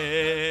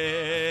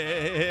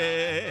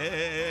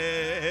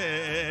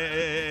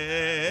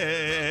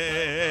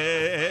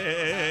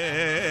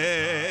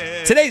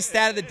 Today's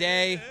stat of the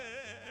day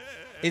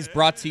is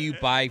brought to you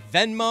by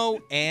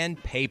Venmo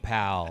and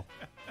PayPal.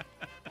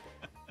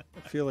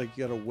 I feel like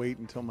you got to wait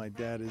until my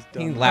dad is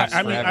done. He laughs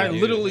I mean, I forever,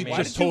 literally dude.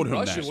 just told him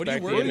that. What are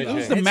you worried about?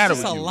 What's the matter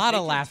It's with just you? a lot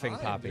of laughing,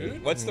 Poppy.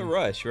 What's the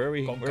rush? Where are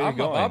we going?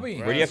 Bobby.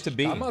 Where do you have to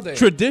be?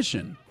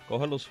 Tradition.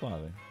 Cógelo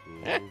suave.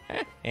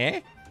 Eh?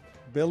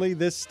 Billy,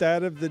 this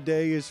stat of the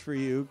day is for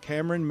you.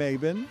 Cameron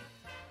Maben.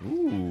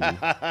 Ooh.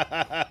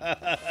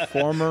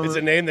 Former. It's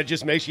a name that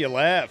just makes you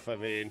laugh. I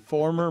mean,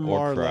 former Or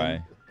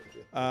Marlin.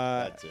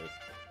 that's it.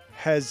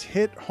 Has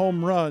hit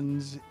home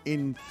runs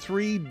in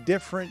 3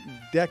 different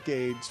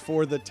decades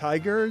for the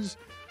Tigers.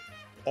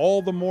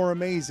 All the more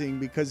amazing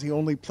because he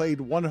only played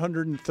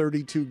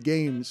 132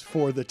 games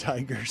for the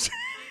Tigers.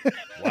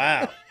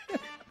 Wow.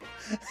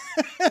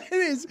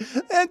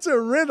 That's a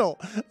riddle.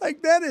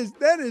 Like that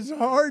is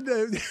hard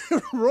to.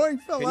 Roy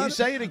fell Can out. you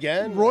say it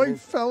again? Roy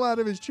fell out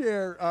of his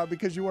chair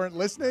because you weren't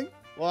listening.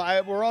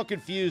 Well, we're all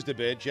confused a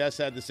bit. Jess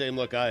had the same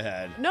look I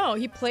had. No,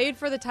 he played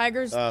for the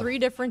Tigers 3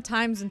 different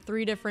times in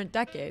 3 different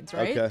decades,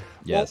 right? Okay.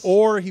 Yes.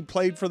 Or he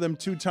played for them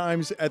 2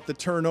 times at the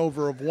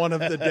turnover of one of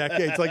the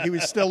decades. Like he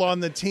was still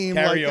on the team,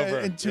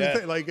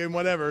 Carryover. like in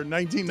whatever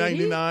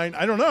 1999.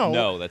 I don't know.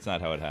 No, that's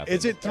not how it happened.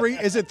 Is it 3?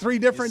 Is it 3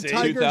 different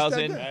Tigers?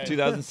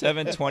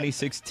 2007,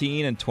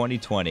 2016, and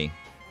 2020. Is He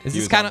this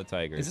was on kind the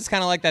Tigers. Is this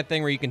kind of like that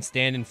thing where you can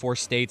stand in 4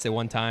 states at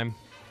one time?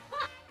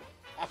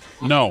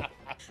 No.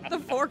 The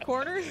 4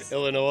 corners?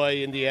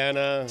 Illinois,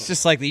 Indiana. It's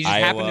just like you just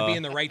happen to Iowa. be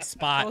in the right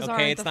spot. Those Okay,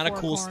 aren't it's the not a 4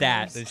 cool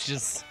stat. corners. It's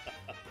just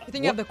I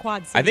think you have the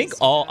quad cities. I think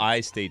all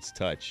I states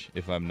touch,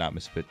 if I'm not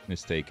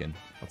mistaken.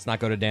 let's not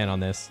go to Dan on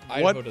this.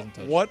 Idaho doesn't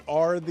touch. What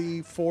are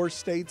the 4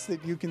 states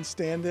that you can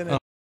stand in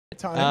at a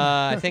time?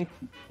 I think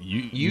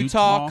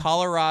Utah,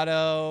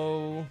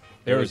 Colorado,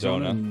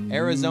 Arizona,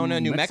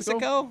 New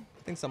Mexico.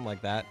 I think something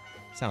like that.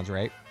 Sounds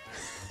right.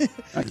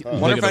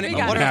 Wonder if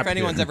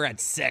anyone's ever had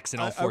sex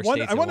in all 4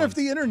 states. I wonder if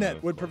the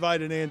internet would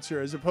provide an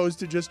answer as opposed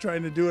to just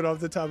trying to do it off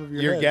the top of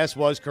your Your head. guess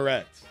was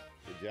correct.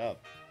 Good job.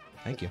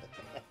 Thank you.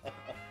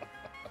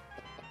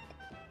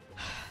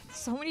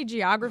 So many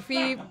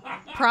geography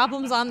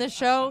problems on this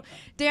show.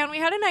 Dan, we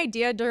had an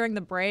idea during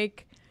the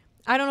break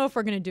I don't know if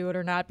we're going to do it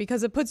or not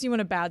because it puts you in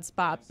a bad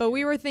spot. But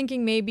we were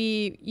thinking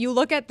maybe you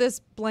look at this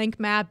blank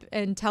map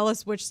and tell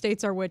us which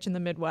states are which in the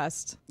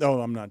Midwest.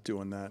 Oh, I'm not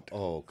doing that.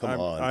 Oh, come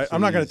on.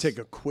 I'm not going to take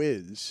a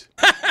quiz.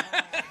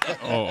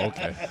 Oh,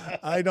 okay.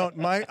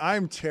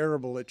 I'm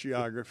terrible at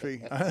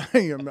geography.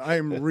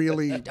 I'm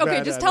really bad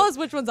Okay, just at tell it. us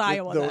which one's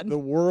Iowa then. The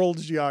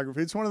world's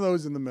geography. It's one of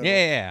those in the middle.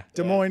 Yeah.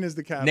 Des Moines is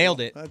the capital.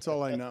 Nailed it. That's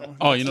all I know.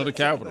 Oh, you know the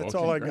capital. That's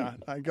Okay, all I great. got.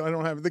 I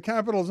don't have the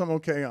capitals. I'm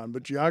okay on,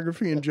 but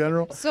geography in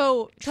general.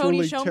 So, Tony,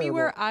 truly show me terrible.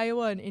 where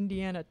Iowa and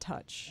Indiana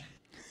touch.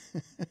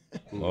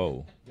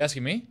 Whoa. You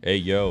asking me? Hey,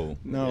 yo.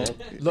 No.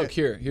 Look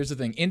here. Here's the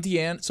thing.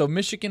 Indiana. So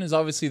Michigan is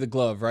obviously the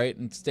glove, right,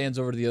 and stands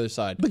over to the other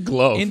side. The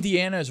glove.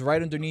 Indiana is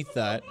right underneath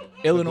that.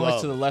 Illinois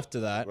glove. to the left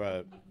of that.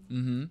 Right.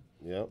 Mm-hmm.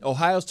 Yep.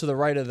 Ohio's to the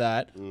right of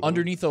that.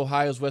 Underneath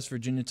Ohio's West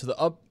Virginia. To the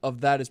up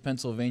of that is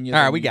Pennsylvania. All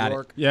right, then we New got it.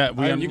 York.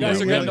 Yeah, You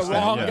guys are getting the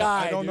wrong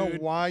guy. I don't know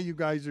dude. why you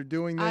guys are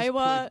doing this.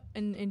 Iowa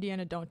and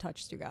Indiana don't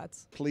touch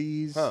Stugotz.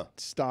 Please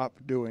stop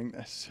doing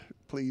this.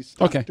 Please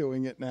stop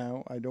doing it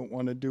now. I don't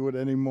want to do it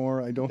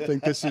anymore. I don't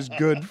think this is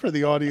good for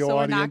the audio So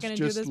we're not audience. gonna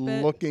do Just this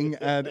bit? looking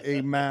at a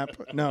map.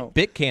 No.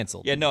 Bit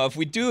canceled. Yeah, no, if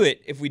we do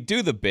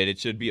the bit, it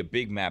should be a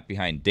big map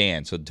behind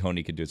Dan so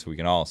Tony can do it so we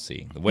can all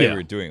see. The way we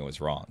were doing it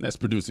was wrong. That's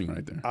producing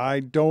right there.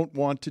 I don't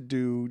want to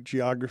do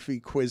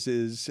geography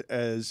quizzes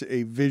as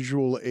a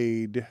visual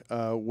aid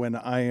when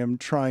I am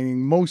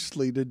trying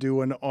mostly to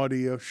do an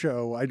audio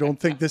show. I don't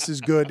think this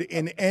is good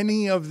in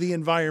any of the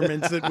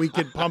environments that we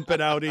could pump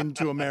it out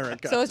into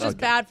America. So it's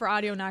just bad for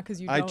audio, not because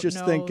you don't I just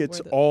know think it's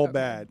where the- all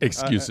bad.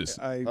 Excuses.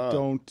 I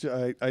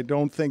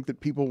don't think that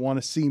people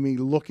want to see me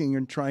looking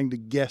and trying to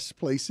guess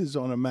places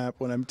on a map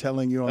when I'm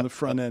telling you on the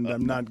front end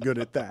I'm not good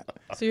at that.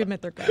 So you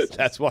admit they're guesses.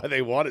 That's why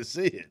they want to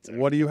see it.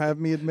 What do you have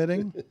me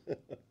admitting?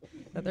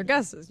 That they're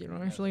guesses. You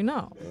don't actually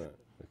know.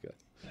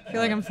 I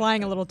feel like I'm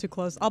flying a little too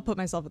close. I'll put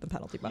myself in the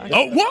penalty box.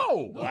 Oh,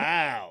 whoa!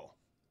 Wow.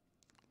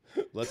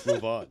 Let's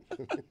move on.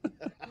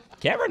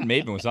 Cameron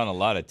Maben was on a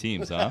lot of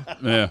teams, huh?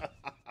 Yeah.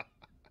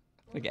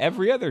 Like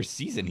every other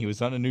season, he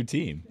was on a new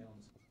team.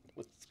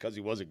 It's because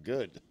he wasn't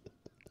good.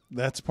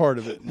 That's part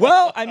of it.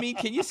 Well, I mean,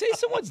 can you say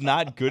someone's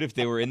not good if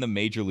they were in the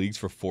major leagues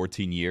for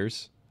 14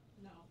 years?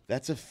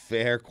 That's a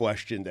fair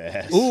question to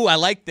ask. Ooh, I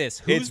like this.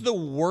 Who's the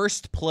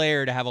worst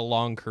player to have a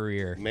long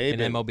career in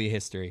MLB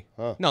history?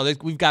 No,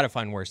 we've got to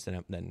find worse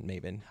than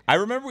Maben. I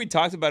remember we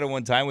talked about it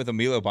one time with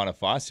Emilio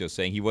Bonifacio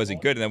saying he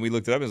wasn't good, and then we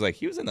looked it up and it was like,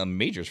 he was in the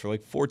majors for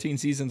like 14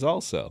 seasons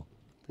also.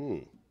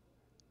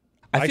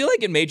 I feel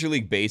like in Major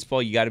League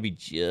Baseball, you got to be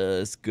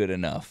just good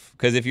enough.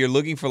 Because if you're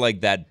looking for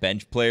like that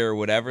bench player or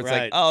whatever, it's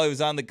like, oh, he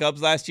was on the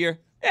Cubs last year?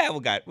 Yeah,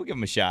 we'll give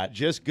him a shot.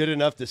 Just good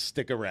enough to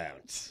stick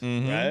around.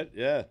 Right?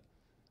 Yeah.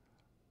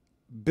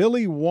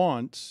 Billy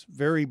wants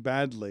very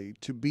badly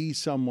to be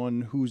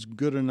someone who's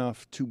good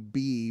enough to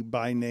be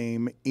by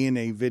name in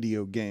a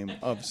video game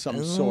of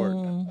some sort.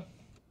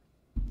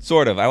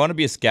 Sort of. I want to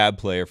be a scab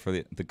player for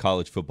the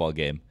college football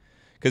game.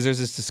 Because there's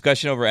this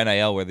discussion over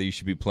NIL whether you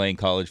should be playing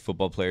college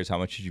football players, how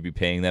much should you be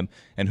paying them,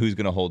 and who's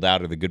going to hold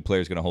out, or the good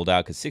player's going to hold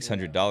out, because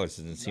 $600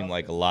 doesn't seem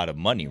like a lot of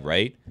money,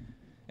 right?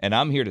 And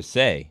I'm here to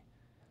say,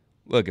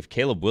 look, if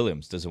Caleb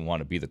Williams doesn't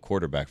want to be the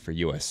quarterback for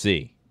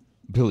USC,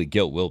 Billy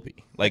Gill will be.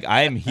 Like,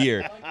 I am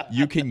here.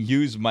 You can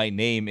use my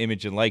name,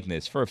 image, and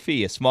likeness for a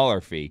fee, a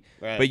smaller fee,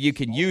 but you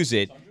can use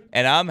it,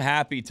 and I'm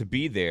happy to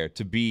be there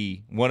to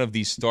be one of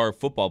these star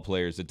football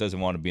players that doesn't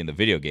want to be in the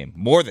video game.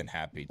 More than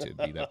happy to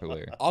be that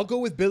player. I'll go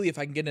with Billy if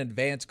I can get an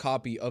advanced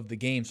copy of the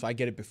game so I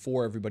get it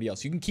before everybody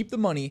else. You can keep the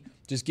money,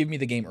 just give me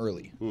the game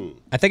early.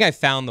 I think I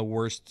found the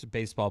worst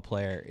baseball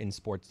player in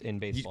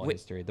baseball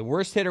history. The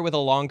worst hitter with a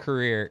long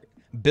career,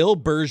 Bill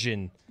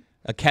Bergeron,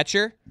 a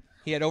catcher.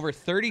 He had over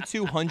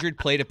 3,200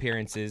 plate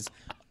appearances,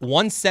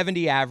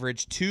 170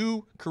 average,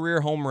 2 career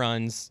home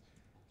runs,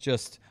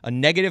 just a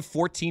negative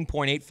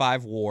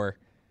 14.85 WAR.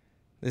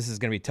 This is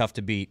going to be tough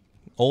to beat.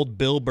 Old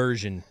Bill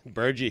Bergeron.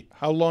 Bergie.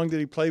 How long did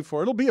he play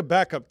for? It'll be a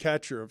backup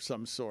catcher of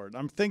some sort.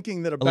 I'm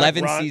thinking that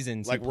 11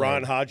 seasons. Like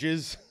Ron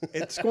Hodges.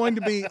 It's going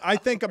to be, I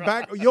think,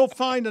 you'll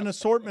find an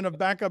assortment of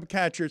backup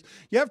catchers.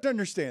 You have to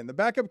understand, the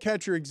backup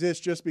catcher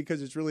exists just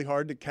because it's really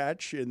hard to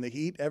catch in the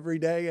heat every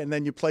day, and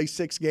then you play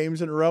 6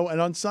 games in a row,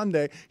 and on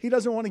Sunday, he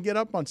doesn't want to get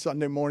up on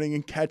Sunday morning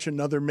and catch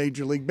another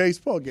Major League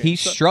Baseball game. He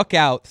struck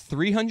out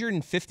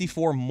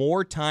 354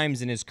 more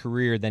times in his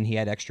career than he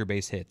had extra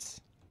base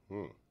hits.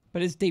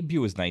 But his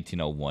debut was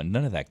 1901.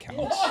 None of that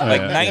counts.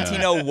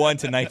 1901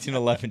 to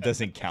 1911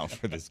 doesn't count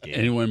for this game.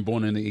 Anyone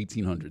born in the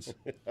 1800s.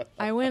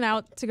 I went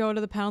out to go to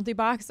the penalty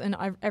box, and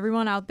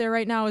everyone out there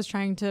right now is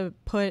trying to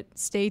put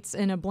states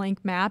in a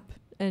blank map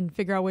and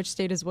figure out which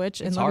state is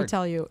which. And let me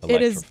tell you,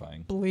 it is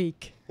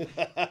bleak.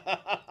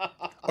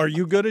 Are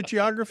you good at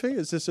geography?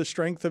 Is this a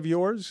strength of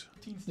yours?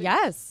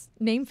 Yes.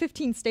 Name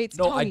 15 states.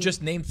 No, Tony. I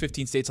just named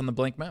 15 states on the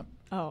blank map.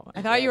 Oh,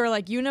 I thought you were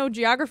like,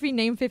 geography,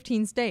 name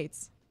 15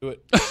 states. Do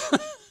it.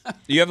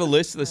 Do you have a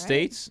list of the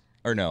states?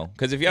 Or no?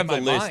 Because if you have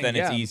the list, mind, then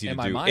it's yeah. easy In to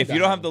my do. mind, If you I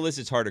don't have have the list,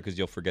 it's harder because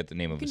you'll forget the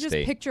name You of can the just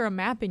state. picture a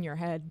map in your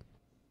head.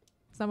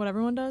 Is that what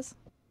everyone does?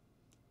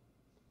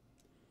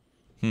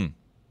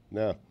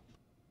 No.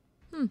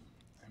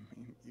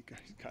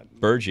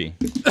 Burgie.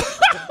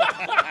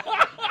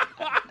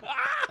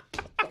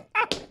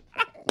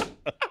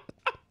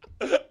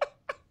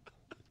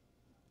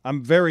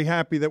 I'm very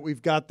happy that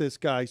we've got this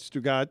guy,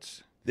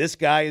 Stugotz. This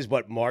guy is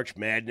what March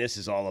Madness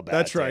is all about.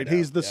 That's right.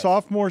 He's the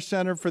sophomore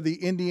center for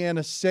the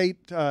Indiana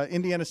State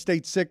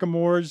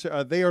Sycamores.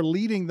 They are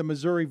leading the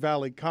Missouri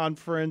Valley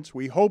Conference.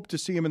 We hope to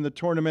see him in the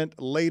tournament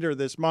later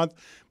this month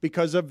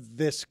because of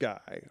this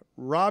guy.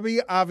 Robbie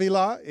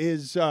Avila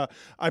is,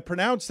 I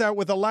pronounce that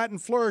with a Latin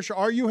flourish.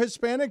 Are you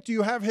Hispanic? Do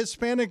you have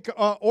Hispanic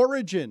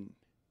origin?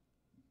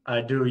 I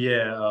do,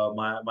 yeah.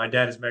 My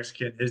dad is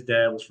Mexican. His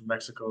dad was from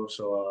Mexico,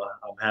 so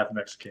I'm half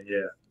Mexican,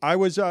 yeah. I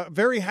was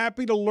very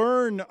happy to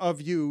learn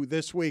of you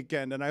this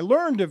weekend, and I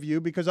learned of you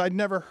because I'd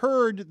never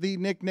heard the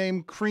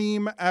nickname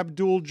Kareem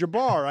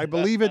Abdul-Jabbar. I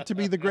believe it to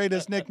be the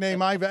greatest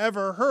nickname I've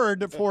ever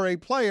heard for a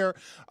player.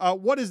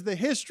 What is the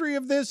history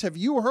of this? Have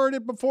you heard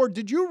it before?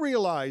 Did you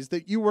realize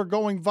that you were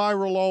going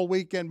viral all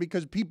weekend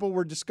because people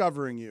were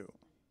discovering you?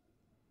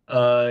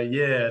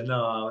 Yeah,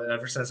 no,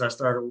 ever since I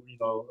started,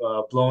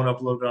 blowing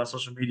up a little bit on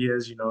social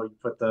medias, you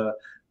put the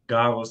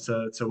goggles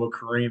to what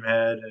Kareem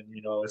had, and,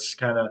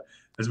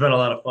 it's been a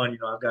lot of fun.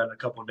 I've gotten a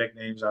couple of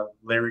nicknames.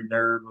 Larry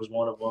Nerd was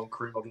one of them,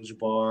 Kareem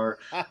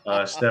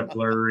Abdul-Jabbar, Steph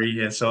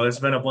Blurry, and so it's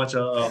been a bunch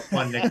of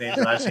fun nicknames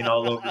that I've seen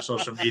all over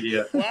social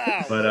media.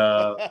 Wow.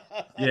 But,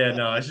 yeah,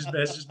 no, it's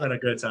just been a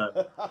good time.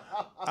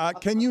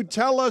 Can you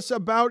tell us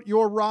about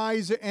your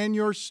rise and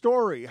your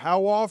story?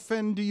 How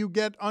often do you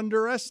get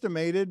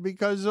underestimated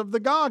because of the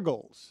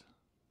goggles?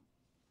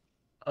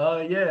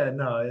 Yeah,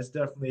 no, it's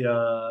definitely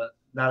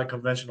not a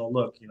conventional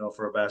look,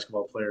 for a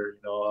basketball player.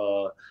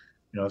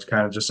 It's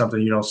kind of just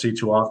something you don't see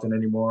too often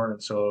anymore.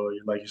 And so,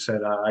 like you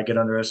said, I get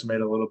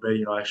underestimated a little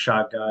bit. I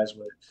shock guys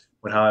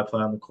with how I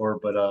play on the court,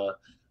 but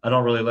I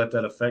don't really let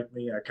that affect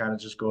me. I kind of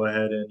just go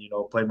ahead and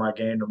play my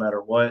game no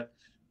matter what.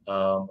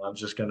 I'm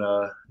just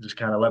gonna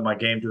kind of let my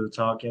game do the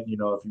talking. If you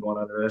want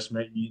to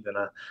underestimate me, then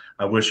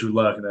I wish you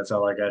luck, and that's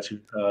all I got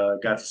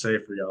to say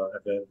for y'all.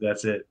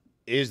 That's it.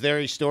 Is there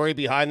a story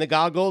behind the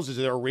goggles? Is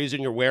there a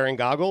reason you're wearing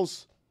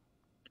goggles?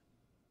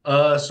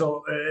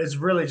 So it's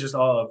really just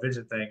all a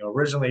vision thing.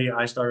 Originally,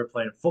 I started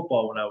playing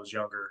football when I was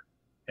younger,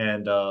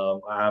 and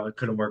I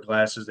couldn't wear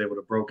glasses; they would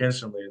have broke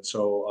instantly. And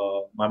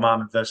so my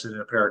mom invested in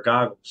a pair of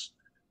goggles.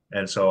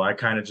 And so I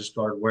kind of just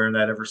started wearing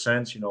that ever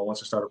since.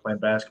 Once I started playing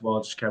basketball,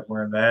 I just kept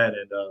wearing that.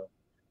 And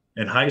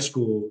in high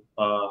school,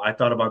 I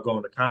thought about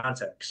going to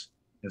contacts.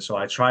 And so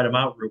I tried them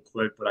out real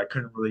quick, but I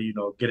couldn't really,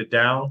 get it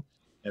down.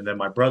 And then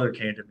my brother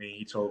came to me.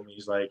 He told me,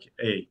 he's like,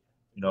 hey,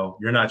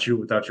 you're not you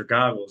without your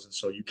goggles. And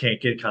so you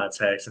can't get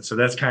contacts. And so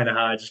that's kind of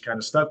how I just kind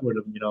of stuck with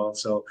him, And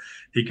so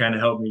he kind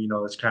of helped me,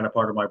 it's kind of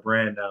part of my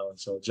brand now. And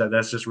so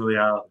that's just really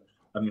how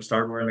I'm going to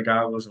start wearing the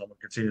goggles, and I'm going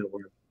to continue to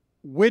wear them.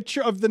 Which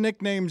of the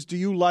nicknames do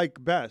you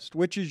like best?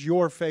 Which is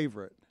your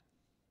favorite?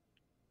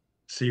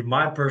 See,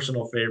 my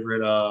personal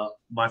favorite,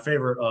 my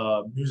favorite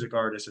music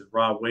artist is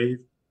Rob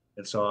Wave.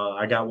 And so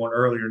I got one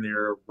earlier in the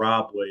year,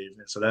 Rob Wave.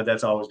 And so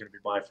that's always going to be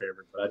my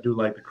favorite. But I do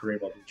like the Kareem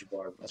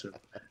Abdul-Jabbar too.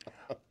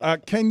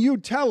 Can you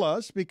tell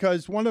us,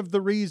 because one of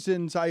the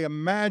reasons I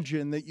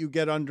imagine that you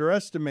get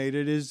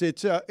underestimated is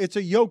it's a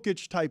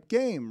Jokic type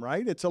game,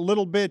 right? It's a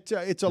little bit,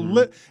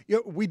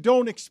 we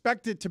don't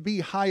expect it to be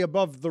high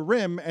above the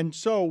rim. And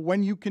so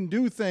when you can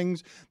do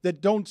things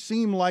that don't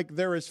seem like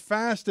they're as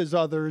fast as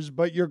others,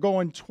 but you're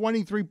going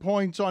 23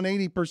 points on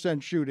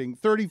 80% shooting,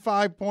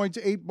 35 points,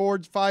 8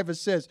 boards, 5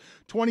 assists,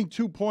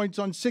 22 points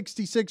on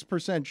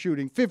 66%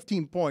 shooting,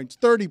 15 points,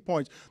 30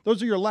 points.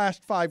 Those are your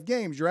last 5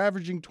 games. You're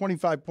averaging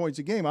 25 points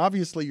a game.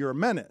 Obviously, you're a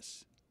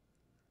menace.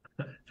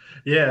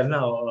 Yeah,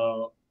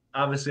 no.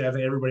 Obviously, I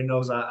think everybody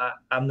knows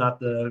I'm not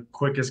the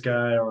quickest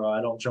guy, or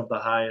I don't jump the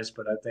highest,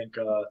 but I think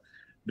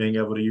being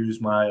able to use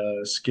my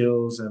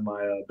skills and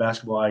my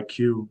basketball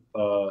IQ,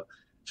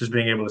 just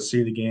being able to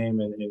see the game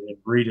and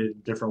read it in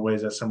different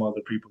ways that some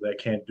other people that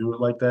can't do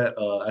it like that,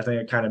 I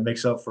think it kind of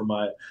makes up for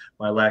my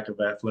lack of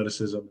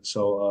athleticism.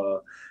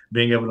 So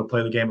being able to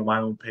play the game at my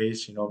own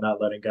pace, not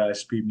letting guys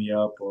speed me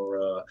up,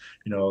 or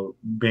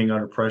being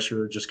under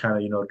pressure, just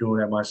kind of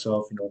doing it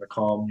myself, the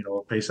calm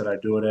pace that I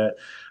do it at,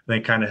 I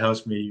think kind of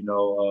helps me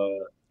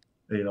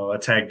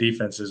attack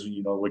defenses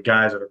with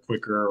guys that are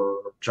quicker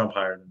or jump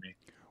higher than me.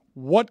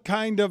 What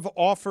kind of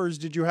offers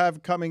did you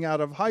have coming out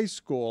of high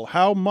school?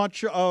 How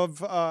much of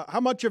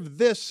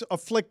this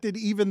afflicted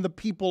even the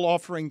people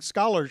offering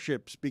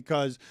scholarships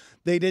because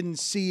they didn't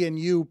see in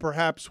you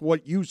perhaps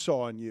what you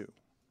saw in you?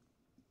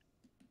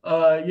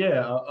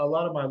 Yeah, a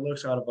lot of my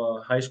looks out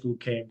of high school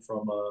came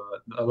from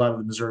a lot of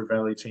the Missouri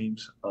Valley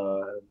teams,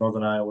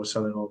 Northern Iowa,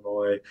 Southern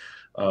Illinois.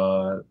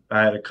 I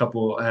had a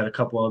couple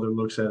other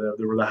looks that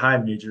they were the high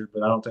majors,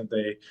 but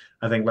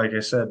I think, like I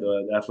said,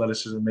 the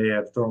athleticism may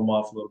have thrown them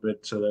off a little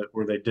bit so that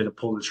where they didn't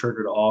pull the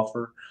trigger to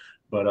offer.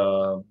 But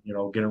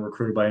getting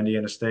recruited by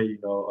Indiana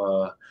State,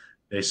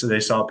 they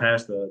saw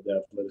past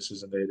the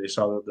athleticism. They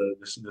saw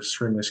the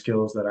streaming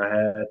skills that I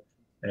had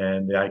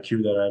and the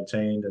IQ that I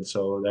obtained, and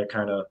so that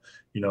kind of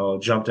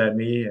jumped at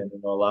me and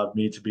allowed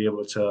me to be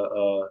able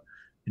to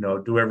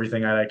do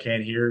everything that I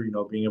can here.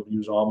 Being able to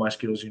use all my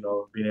skills.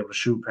 Being able to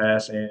shoot,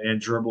 pass, and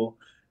dribble,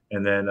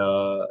 and then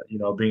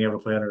being able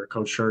to play under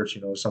Coach Church.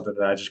 Is something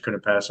that I just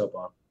couldn't pass up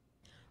on.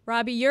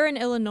 Robbie, you're an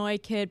Illinois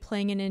kid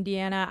playing in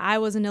Indiana. I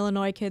was an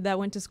Illinois kid that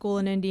went to school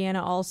in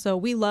Indiana also.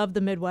 We love the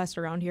Midwest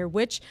around here.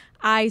 Which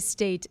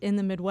state in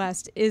the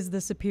Midwest is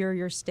the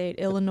superior state,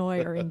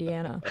 Illinois or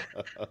Indiana?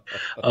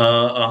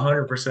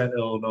 100%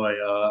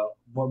 Illinois.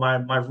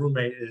 My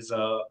roommate is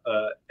a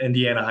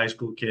Indiana high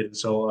school kid, and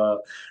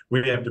so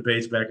we have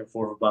debates back and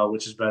forth about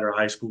which is better,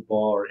 high school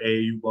ball or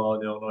AAU ball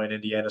in Illinois and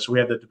Indiana. So we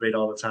have that debate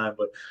all the time,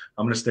 but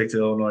I'm going to stick to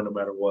Illinois no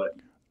matter what.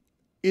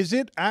 Is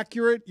it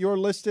accurate, your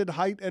listed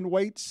height and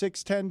weight,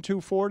 6'10",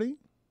 240?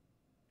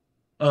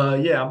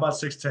 Yeah, I'm about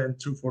 6'10",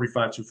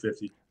 245,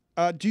 250.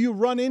 Do you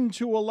run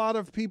into a lot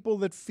of people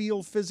that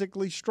feel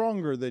physically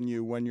stronger than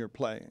you when you're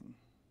playing?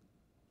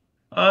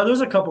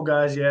 There's a couple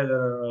guys, yeah, that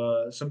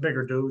are some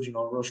bigger dudes,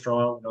 real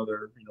strong.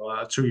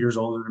 They're 2 years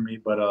older than me,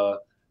 but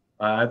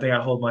I think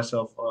I hold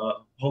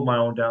my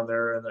own down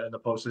there in the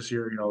post this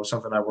year.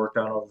 Something I worked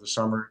on over the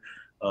summer.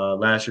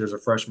 Last year as a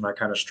freshman, I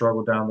kind of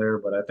struggled down there,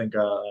 but I think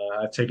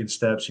I've taken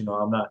steps.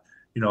 I'm not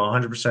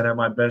 100% at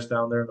my best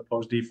down there in the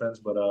post defense,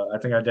 but I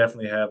think I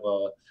definitely have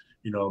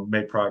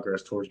made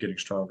progress towards getting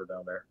stronger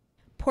down there.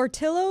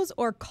 Portillo's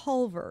or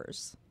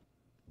Culver's?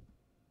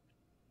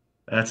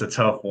 That's a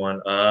tough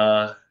one.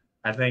 I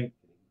think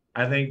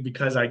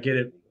because I get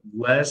it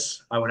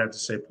less, I would have to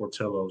say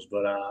Portillo's,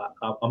 but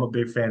I'm a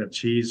big fan of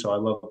cheese, so I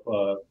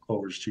love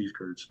Culver's cheese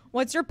curds.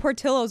 What's your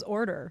Portillo's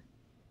order?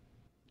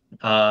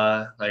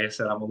 Like I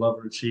said, I'm a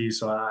lover of cheese,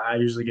 so I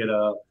usually get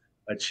a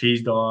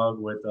cheese dog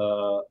with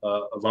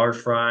a large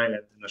fry and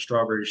a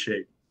strawberry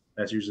shake.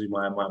 That's usually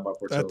my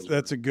Portillo's.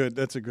 That's a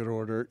good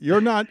order.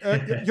 You're not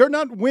you're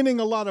not winning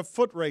a lot of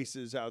foot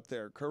races out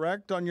there,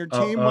 correct? On your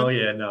team?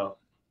 Yeah, no.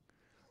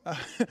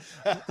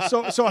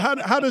 So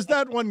how does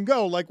that one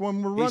go? Like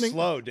when we're running,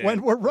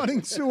 when we're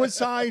running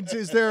suicides,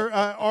 is there?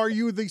 Are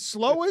you the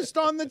slowest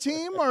on the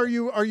team? Are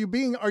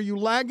you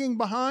lagging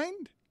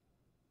behind?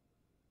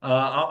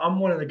 I'm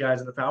one of the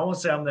guys in the I won't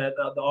say I'm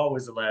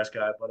always the last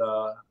guy, but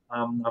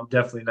I'm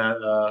definitely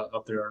not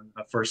up there in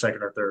first,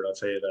 second, or third. I'll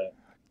tell you that.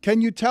 Can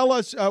you tell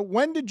us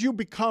when did you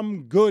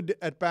become good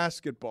at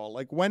basketball?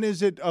 Like when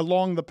is it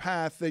along the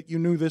path that you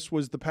knew this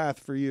was the path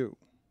for you?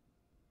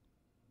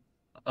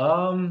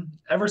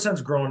 Ever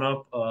since growing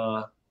up,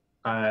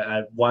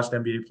 I watched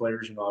NBA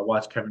players. I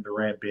watched Kevin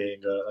Durant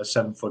being a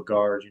 7-foot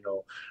guard.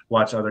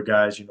 Watch other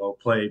guys.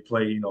 Play.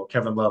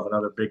 Kevin Love,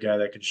 another big guy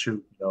that can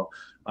shoot.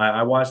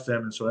 I watched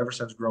them, and so ever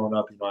since growing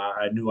up,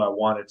 I knew I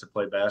wanted to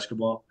play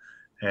basketball.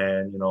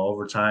 And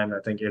over time, I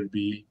think it'd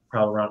be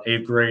probably around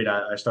 8th grade,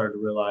 I started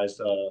to realize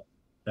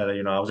that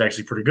I was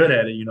actually pretty good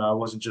at it. I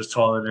wasn't just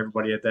taller than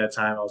everybody at that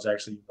time. I was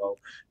actually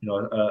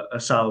a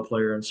solid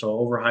player. And so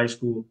over high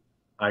school,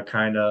 I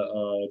kind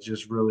of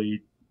just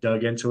really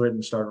dug into it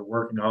and started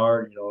working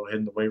hard.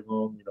 Hitting the weight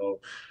room.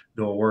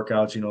 Doing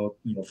workouts.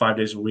 5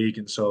 days a week.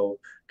 And so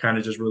kind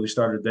of just really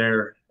started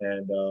there.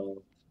 And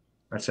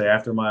I'd say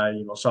after my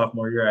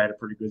sophomore year, I had a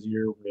pretty good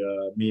year.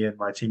 Me and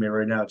my teammate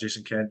right now,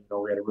 Jason Kent,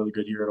 we had a really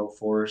good year at Old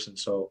Forest, and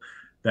so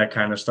that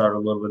kind of started a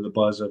little bit of the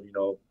buzz of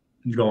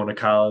going to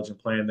college and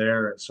playing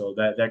there. And so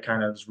that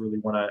kind of is really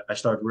when I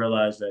started to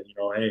realize that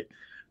hey,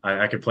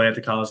 I could play at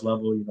the college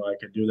level. I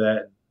could do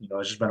that. And,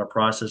 it's just been a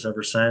process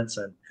ever since,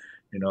 and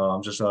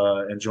I'm just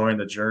enjoying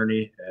the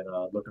journey and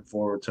looking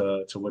forward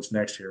to what's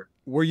next here.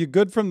 Were you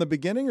good from the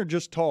beginning or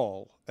just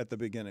tall at the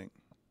beginning?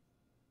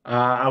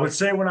 I would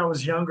say when I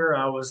was younger,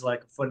 I was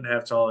like 1.5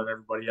 feet taller than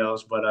everybody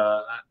else, but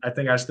I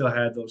think I still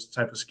had those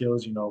type of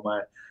skills.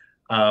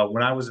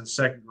 When I was in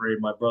 2nd grade,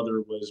 my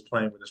brother was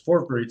playing with his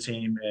 4th grade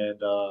team, and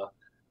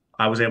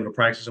I was able to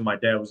practice, and my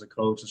dad was the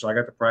coach, and so I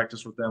got to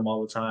practice with them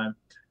all the time.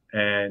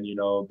 And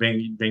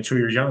being 2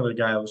 years younger than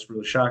the guy, it was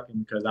really shocking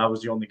because I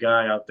was the only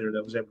guy out there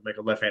that was able to make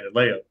a left-handed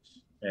layup.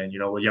 And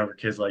with younger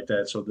kids like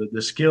that, so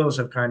the skills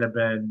have kind of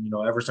been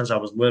ever since I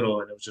was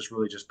little, and it was just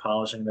really just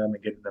polishing them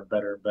and getting them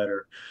better and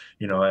better,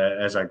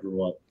 as I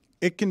grew up.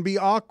 It can be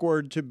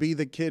awkward to be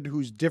the kid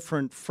who's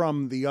different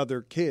from the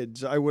other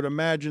kids. I would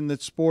imagine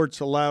that sports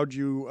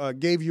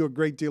gave you a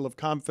great deal of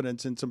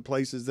confidence in some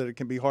places that it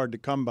can be hard to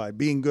come by.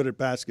 Being good at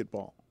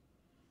basketball.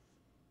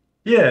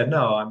 Yeah,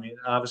 no, I mean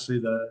obviously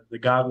the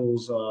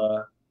goggles,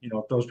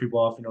 throws people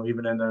off.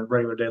 Even in the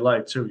regular day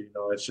life too.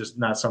 It's just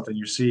not something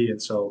you see,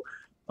 and so.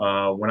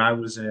 When I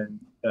was in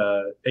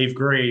 8th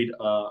grade,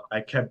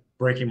 I kept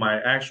breaking my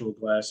actual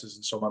glasses,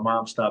 and so my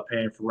mom stopped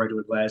paying for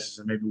regular glasses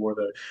and maybe wore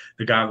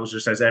the goggles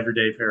just as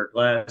everyday pair of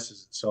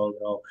glasses. And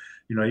so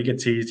you get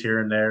teased here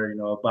and there. It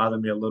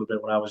bothered me a little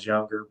bit when I was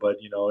younger, but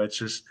it's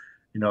just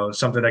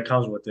something that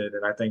comes with it.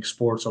 And I think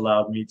sports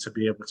allowed me to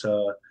be able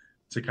to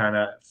kind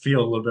of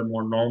feel a little bit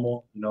more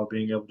normal.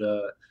 Being able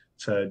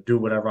to do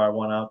whatever I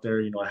want out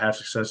there. I have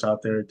success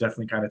out there. It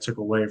definitely kind of took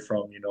away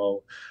from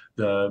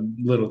the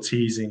little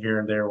teasing here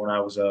and there when I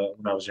was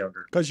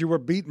younger. Because you were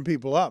beating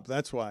people up.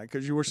 That's why.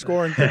 Because you were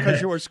scoring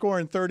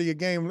 30 a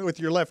game with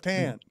your left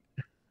hand.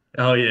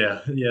 Oh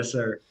yeah, yes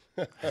sir.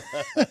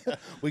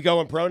 We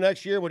going pro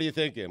next year? What are you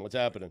thinking? What's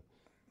happening?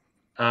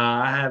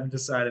 I haven't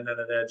decided none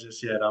of that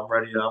just yet. I'm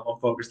ready. I'm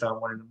focused on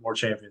winning more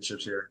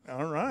championships here.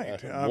 All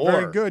right, More.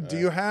 very good. Do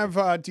you have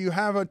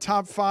a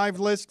top 5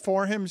 list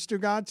for him,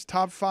 Stugotz?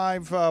 Top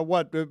 5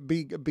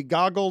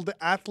 begoggled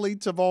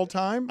athletes of all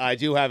time? I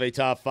do have a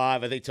top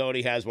 5. I think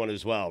Tony has one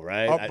as well,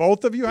 right?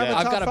 Both of you have a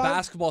top 5? I've got a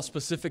basketball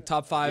specific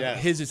top 5. Yeah.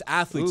 His is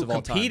athletes of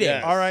all time.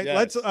 Yes, All right,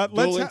 yes.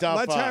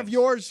 let's have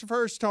yours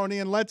first, Tony,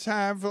 and let's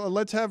have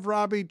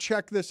Robbie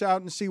check this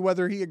out and see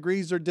whether he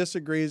agrees or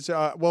disagrees.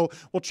 We'll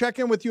check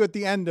in with you at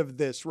the end of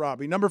this,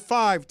 Robbie. Number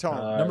 5,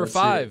 Tony. Number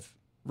 5,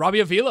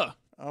 Robbie Avila.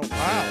 Oh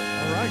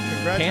wow! All right,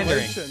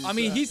 congratulations. I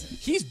mean,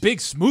 he's big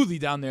smoothie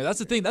down there. That's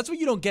the thing. That's what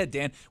you don't get,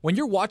 Dan. When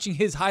you're watching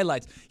his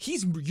highlights,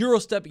 he's Euro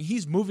stepping.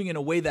 He's moving in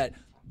a way that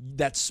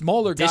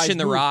smaller guys Dishing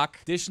the move. rock.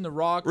 Dishing the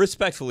rock.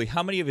 Respectfully,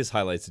 how many of his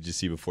highlights did you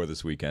see before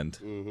this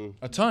weekend?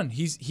 A ton.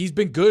 He's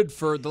been good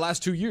for the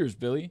last 2 years,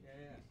 Billy.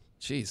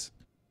 Jeez.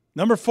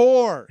 Number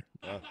 4,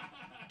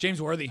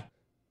 James Worthy.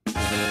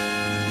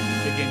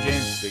 Big game,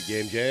 James. Big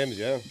game, James.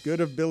 Yeah.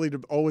 Good of Billy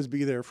to always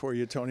be there for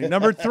you, Tony.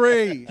 Number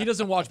 3. He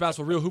doesn't watch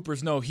basketball. Real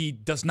hoopers know he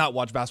does not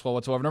watch basketball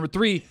whatsoever. Number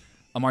 3,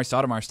 Amari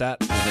Stoudemire stat.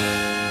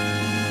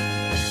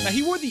 Now,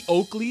 he wore the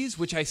Oakleys,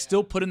 which I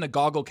still put in the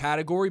goggle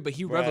category, but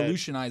he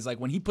revolutionized.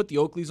 Like, when he put the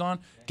Oakleys on,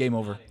 game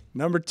over.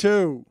 Number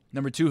 2.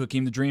 Number 2,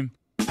 Hakeem the Dream.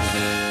 That's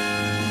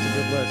a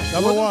good list.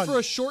 Number 1. For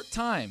a short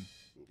time.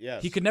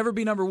 Yes. He could never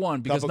be number 1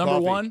 because Cup of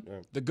number coffee.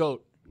 1, the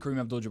GOAT, Kareem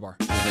Abdul-Jabbar.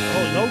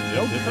 Oh, no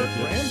Kurt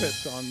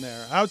Rambis on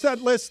there. How's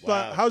that list?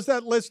 Wow. How's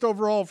that list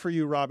overall for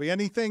you, Robbie?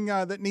 Anything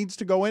that needs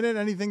to go in it?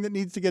 Anything that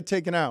needs to get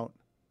taken out?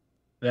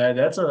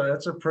 That's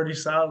a pretty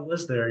solid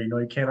list there.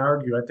 You can't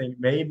argue. I think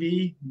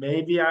maybe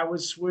I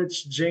would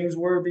switch James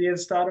Worthy and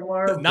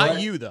Stoudemire.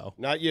 Not you, though.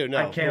 Not you. No,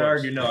 I can't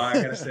argue. No, I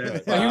gotta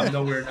say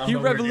He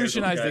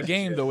revolutionized the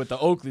game though with the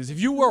Oakleys. If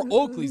you wore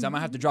Oakleys, I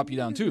might have to drop you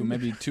down too.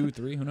 Maybe 2,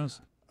 3. Who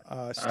knows?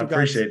 I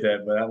appreciate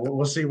that, but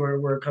we'll see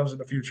where it comes in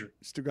the future.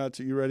 Stugotz,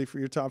 are you ready for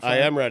your top 5? I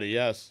am ready,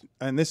 yes.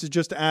 And this is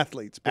just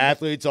athletes.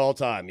 Athletes all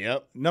time,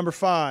 yep. Number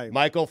 5.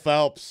 Michael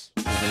Phelps.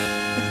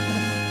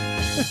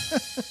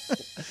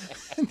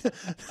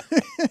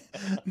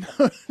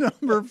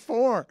 Number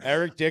 4.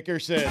 Eric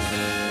Dickerson.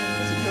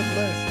 That's a good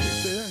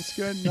list. That's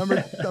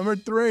good. Number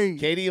 3.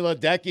 Katie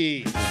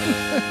Ledecky.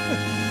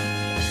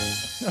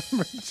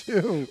 Number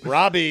 2.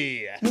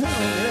 Robbie. Oh,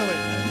 really?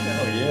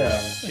 Oh, yeah.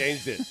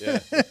 Changed it, yeah.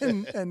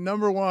 and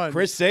number 1.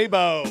 Chris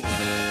Sabo.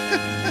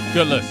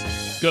 Good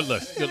list. Good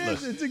list. Good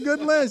list. It's a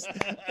good list.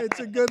 It's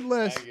a good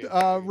list.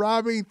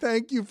 Robbie,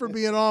 thank you for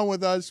being on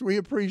with us. We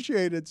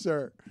appreciate it,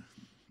 sir.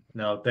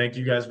 No, thank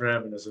you guys for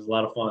having us. It was a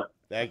lot of fun.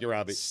 Thank you,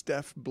 Robbie.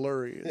 Steph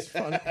Blurry is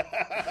funny.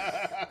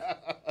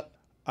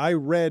 I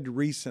read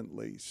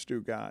recently,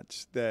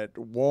 Stugotz, that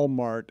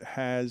Walmart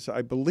has,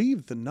 I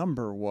believe the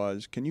number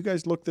was, can you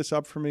guys look this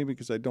up for me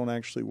because I don't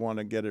actually want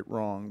to get it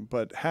wrong,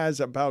 but has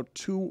about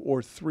 $2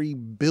 or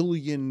 $3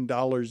 billion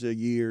a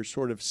year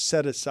sort of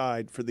set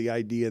aside for the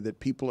idea that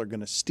people are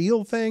going to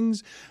steal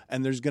things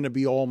and there's going to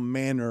be all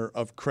manner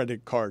of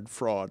credit card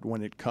fraud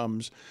when it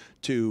comes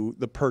to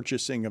the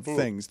purchasing of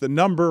things. The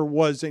number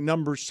was a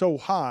number so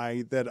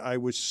high that I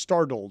was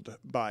startled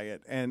by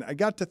it. And I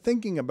got to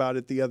thinking about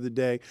it the other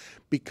day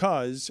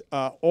because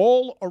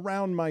all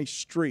around my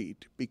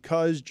street,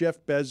 because Jeff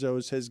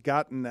Bezos has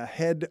gotten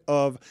ahead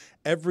of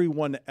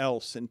everyone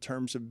else in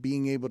terms of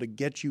being able to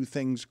get you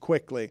things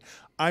quickly,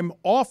 I'm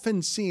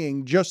often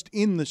seeing just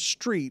in the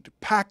street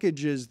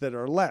packages that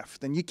are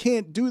left. And you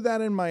can't do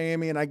that in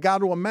Miami. And I got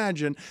to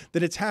imagine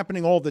that it's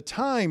happening all the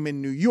time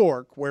in New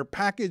York where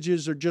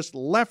packages are just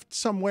left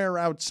somewhere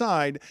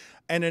outside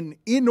and an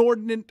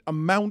inordinate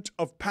amount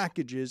of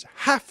packages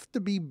have to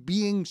be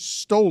being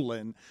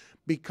stolen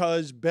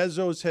because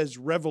Bezos has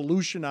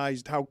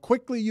revolutionized how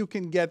quickly you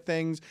can get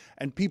things,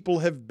 and people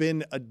have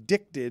become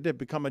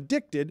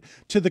addicted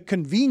to the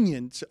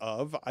convenience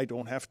of, I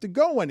don't have to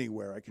go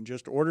anywhere. I can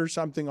just order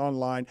something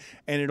online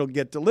and it'll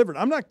get delivered.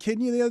 I'm not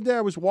kidding you. The other day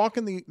I was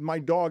walking my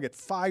dog at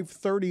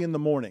 5:30 in the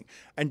morning,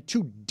 and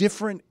 2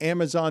 different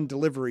Amazon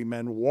delivery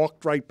men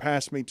walked right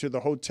past me to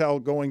the hotel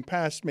going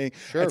past me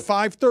at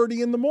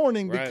 5:30 in the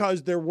morning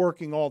because they're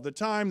working all the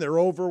time. They're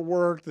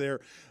overworked.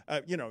 They're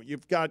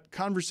you've got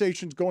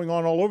conversations going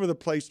on all over the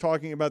place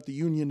talking about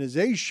the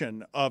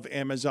unionization of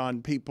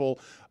Amazon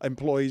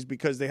employees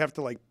because they have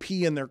to like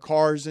pee in their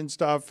cars and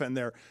stuff, and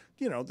they're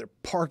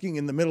parking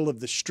in the middle of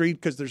the street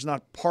because there's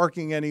not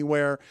parking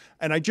anywhere.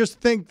 And I just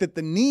think that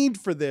the need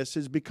for this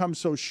has become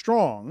so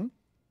strong,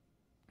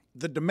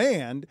 the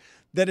demand,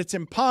 that it's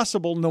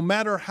impossible, no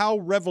matter how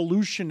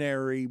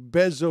revolutionary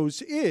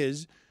Bezos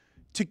is,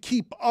 to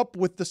keep up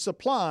with the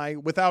supply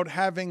without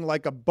having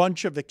like a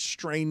bunch of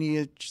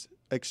extraneous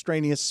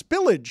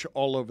spillage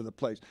all over the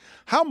place.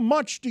 How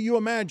much do you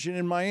imagine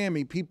in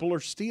Miami people are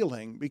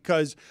stealing?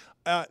 Because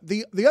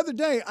the other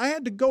day I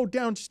had to go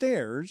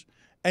downstairs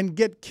and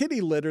get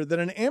kitty litter that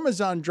an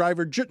Amazon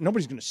driver,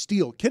 nobody's going to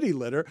steal kitty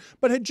litter,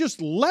 but had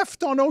just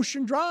left on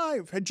Ocean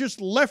Drive, had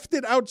just left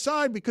it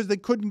outside because they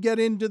couldn't get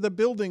into the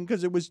building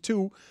because it was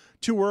too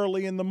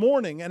early in the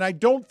morning. And I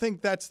don't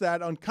think that's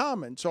that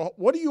uncommon. So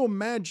what do you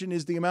imagine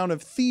is the amount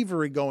of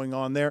thievery going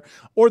on there,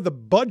 or the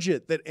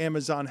budget that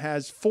Amazon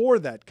has for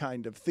that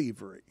kind of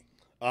thievery?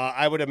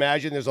 I would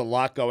imagine there's a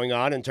lot going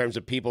on in terms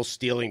of people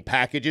stealing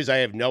packages. I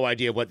have no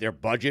idea what their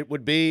budget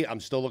would be. I'm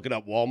still looking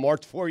up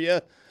Walmart for you,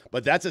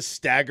 but that's a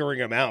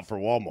staggering amount for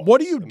Walmart. What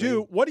do you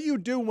do? What do you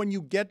do when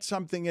you get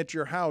something at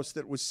your house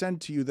that was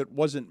sent to you that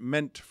wasn't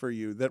meant for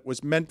you, that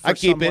was meant for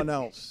someone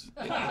else?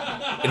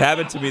 It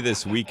happened to me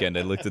this weekend.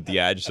 I looked at the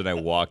address and I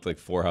walked like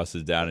 4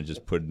 houses down and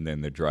just put it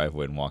in their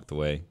driveway and walked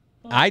away.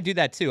 I do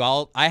that too.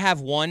 I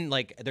have one,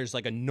 like, there's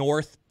like a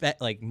north,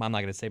 like, I'm not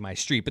going to say my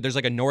street, but there's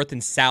like a north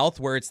and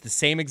south where it's the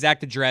same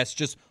exact address,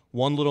 just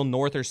one little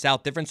north or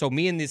south difference. So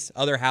me and this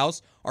other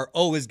house are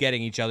always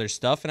getting each other's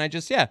stuff. And I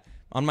just,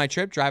 on my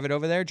trip, drive it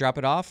over there, drop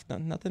it off.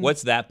 Nothing.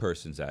 What's that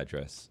person's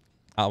address?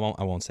 I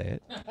won't say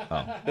it.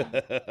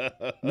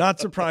 Oh. Not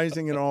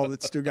surprising at all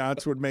that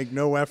Stugotz would make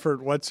no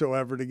effort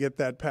whatsoever to get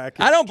that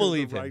package. I don't to the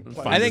believe right him.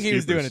 place. I think he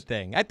was doing a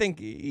thing. I think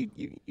you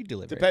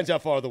deliver. Depends how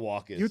far the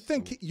walk is. You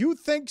think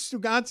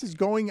Stugotz is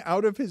going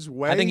out of his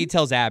way? I think he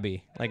tells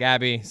Abby, like,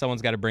 Abby,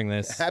 someone's got to bring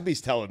this. Abby's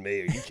telling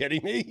me. Are you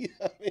kidding me?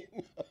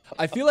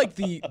 I feel like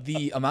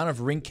the amount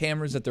of Ring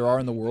cameras that there are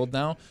in the world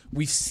now,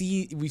 we've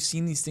seen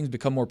these things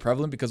become more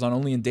prevalent because on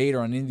Only in Date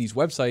or on any of these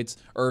websites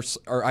or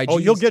IGs, oh,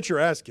 you'll get your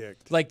ass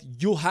kicked. Like,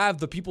 you'll have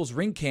the people's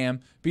Ring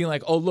cam being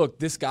like, oh, look,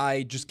 this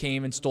guy just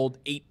came and stole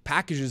 8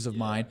 packages of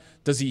mine.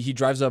 Does he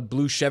drives a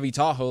blue Chevy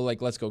Tahoe?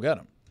 Like, let's go get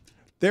him.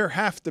 There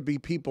have to be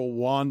people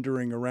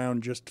wandering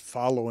around just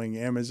following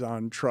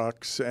Amazon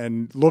trucks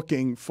and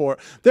looking for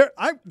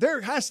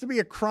there has to be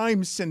a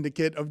crime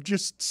syndicate of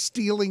just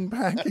stealing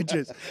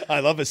packages. I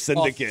love a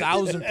syndicate.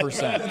 1,000%.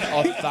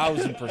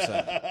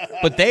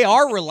 1,000%. But they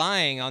are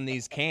relying on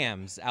these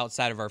cams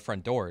outside of our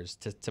front doors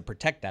to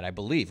protect that, I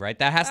believe, right?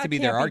 That has to be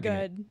their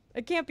argument. Good.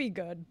 It can't be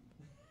good.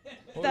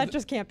 That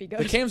just can't be good.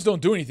 The cams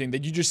don't do anything.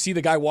 That you just see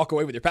the guy walk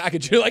away with your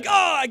package. You're like,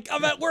 oh,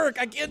 I'm at work.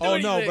 I can't do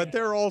anything. Oh, no, but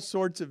there are all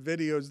sorts of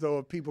videos, though,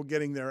 of people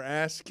getting their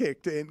ass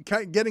kicked and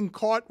getting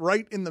caught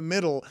right in the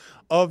middle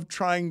of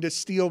trying to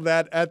steal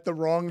that at the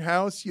wrong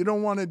house. You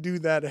don't want to do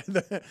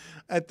that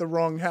at the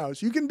wrong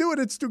house. You can do it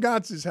at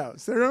Stugotz's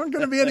house. There aren't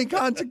going to be any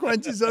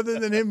consequences other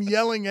than him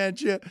yelling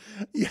at you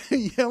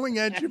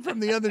from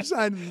the other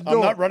side of the door.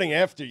 I'm not running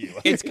after you.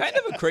 It's kind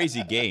of a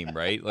crazy game,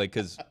 right? Like,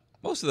 because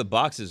most of the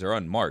boxes are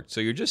unmarked,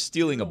 so you're just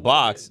stealing a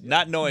box,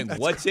 not knowing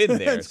what's in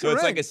there. So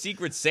it's like a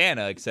secret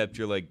Santa, except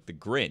you're like the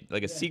Grinch,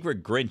 like a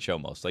secret Grinch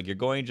almost. Like you're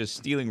going just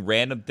stealing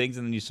random things,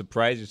 and then you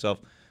surprise yourself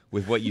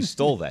with what you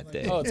stole that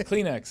day. Oh, it's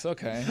Kleenex.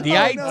 Okay.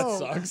 That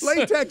sucks.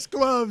 Latex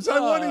gloves. I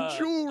wanted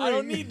jewelry. I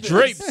don't need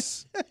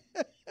this.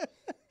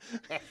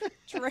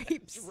 Drapes.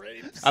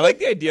 Drapes. I like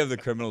the idea of the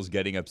criminals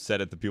getting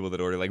upset at the people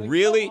that order. Like,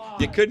 really?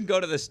 You couldn't go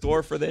to the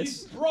store for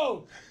this?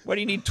 What do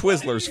you need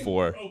Twizzlers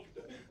for?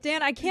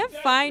 Dan, I can't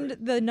find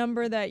the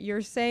number that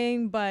you're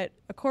saying, but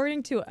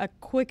according to a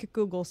quick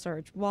Google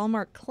search,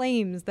 Walmart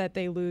claims that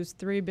they lose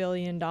 $3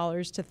 billion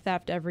to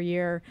theft every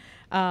year,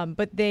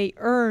 but they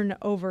earn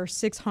over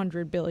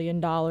 $600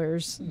 billion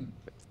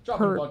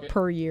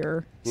per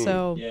year.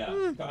 So,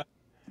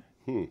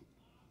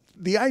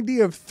 The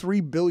idea of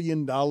 $3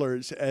 billion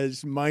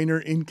as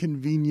minor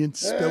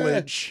inconvenience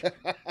spillage.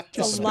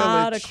 It's a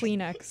lot of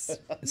Kleenex.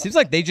 It seems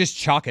like they just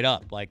chalk it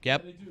up. Like,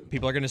 yep,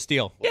 people are going to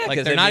steal. Yeah,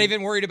 like, they're not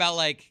even worried about,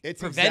 like,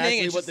 it's preventing.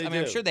 exactly It's what just, they I mean,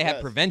 I'm do. sure they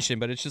have prevention,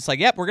 but it's just like,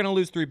 yep, we're going to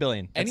lose $3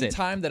 billion. That's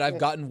Anytime that I've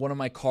gotten one of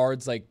my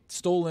cards like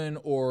stolen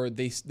or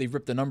they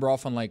ripped the number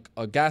off on like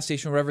a gas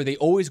station or whatever, they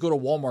always go to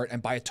Walmart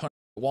and buy a ton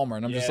at Walmart.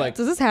 And I'm just like,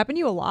 Does this happen to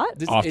you a lot?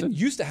 It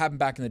used to happen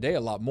back in the day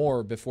a lot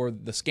more before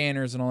the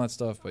scanners and all that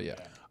stuff. But yeah.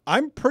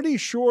 I'm pretty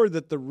sure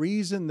that the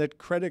reason that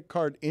credit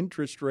card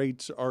interest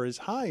rates are as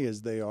high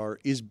as they are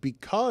is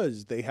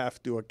because they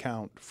have to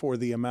account for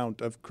the amount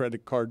of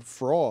credit card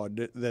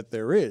fraud that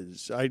there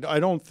is. I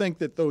don't think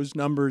that those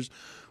numbers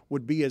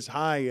would be as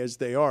high as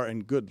they are.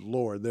 And good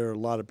Lord, there are a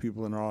lot of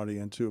people in our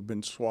audience who have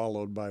been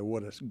swallowed by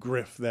what a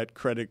grift that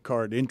credit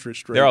card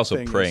interest rate. They're also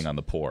thing preying is. on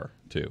the poor,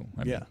 too.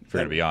 I mean, Yeah. if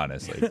you're going to be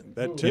honest. Like,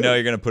 That too. you know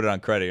you're going to put it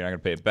on credit. You're not going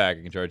to pay it back.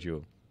 I can charge you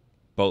a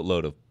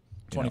boatload of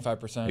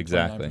 25%.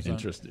 Exactly. 29%.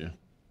 Interest, yeah.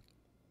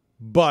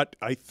 But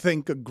I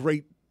think a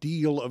great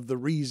deal of the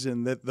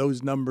reason that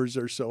those numbers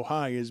are so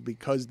high is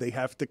because they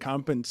have to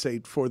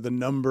compensate for the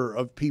number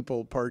of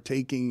people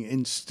partaking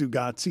in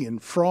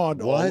Stugotzian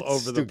fraud all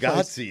over the place.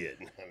 Stugotzian?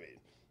 I mean,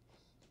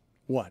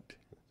 what?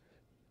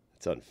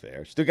 It's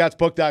unfair.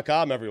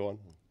 StugotzBook.com, everyone.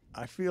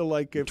 I feel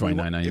like if we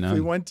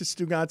 $29.99. went to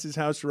Stugotz's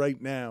house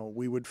right now,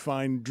 we would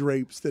find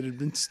drapes that had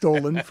been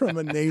stolen from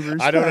a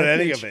neighbor's I don't know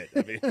package. any of it.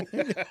 I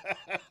mean,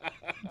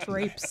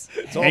 Drapes.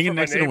 it's all Hanging from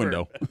my next to the neighbor.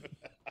 window.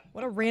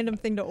 What a random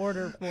thing to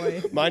order,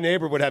 boy. My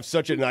neighbor would have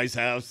such a nice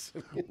house.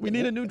 We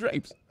need a new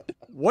drapes.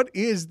 What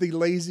is the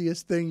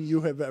laziest thing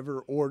you have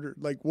ever ordered?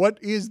 Like, what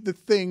is the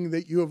thing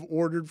that you have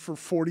ordered for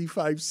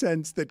 45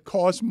 cents that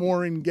costs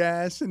more in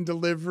gas and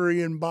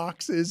delivery and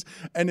boxes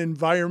and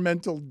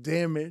environmental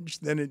damage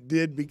than it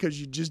did because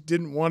you just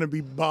didn't want to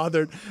be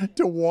bothered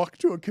to walk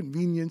to a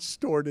convenience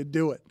store to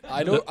do it?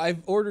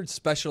 I've ordered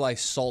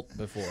specialized salt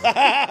before.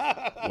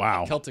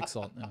 Wow. Celtic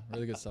salt. Yeah,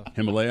 really good stuff.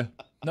 Himalaya?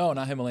 No,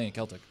 not Himalayan,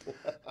 Celtic.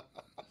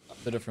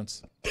 The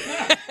difference.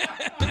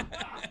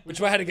 Which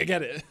way I had to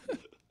get it.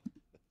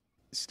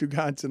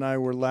 Stugotz and I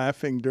were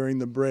laughing during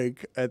the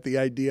break at the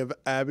idea of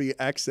Abby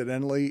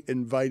accidentally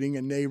inviting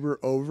a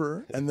neighbor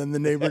over, and then the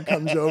neighbor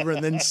comes over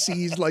and then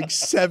sees like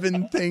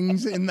 7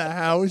 things in the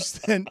house.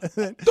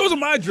 Those are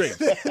my drapes.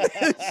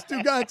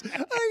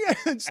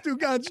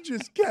 Stugotz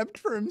just kept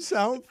for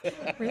himself.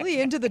 Really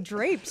into the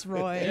drapes,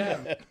 Roy. Yeah.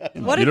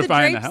 What did the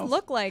Beautifying the drapes house.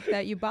 look like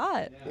that you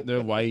bought?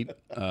 They're white.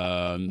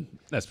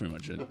 That's pretty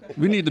much it.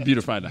 We need to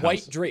beautify the house.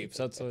 White drapes.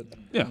 That's what.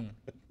 Yeah.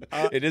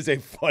 It is a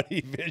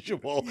funny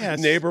visual. Yes.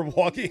 Neighbor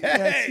walking.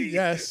 Hey,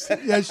 Yes.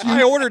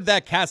 I ordered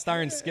that cast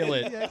iron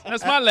skillet.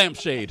 That's my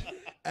lampshade.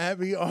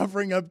 Abby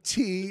offering up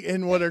tea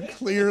in what are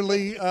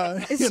clearly.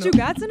 Is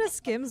Stugotz in a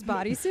Skims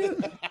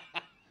bodysuit?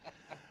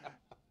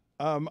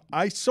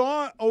 I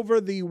saw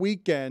over the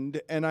weekend,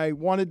 and I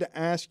wanted to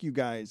ask you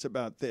guys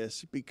about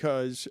this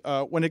because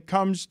when it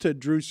comes to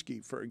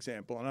Drewski, for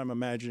example, and I'm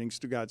imagining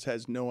Stugotz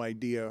has no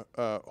idea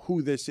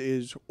who this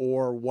is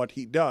or what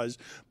he does,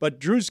 but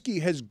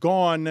Drewski has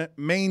gone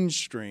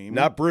mainstream.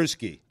 Not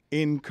Brewski.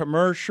 In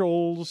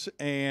commercials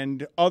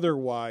and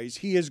otherwise.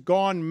 He has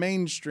gone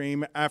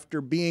mainstream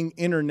after being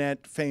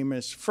internet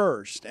famous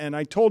first. And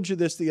I told you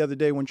this the other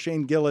day when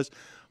Shane Gillis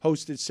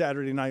hosted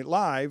Saturday Night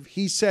Live.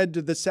 He said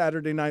to the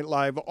Saturday Night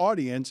Live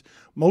audience,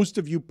 most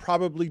of you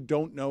probably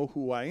don't know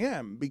who I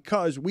am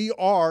because we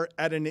are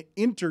at an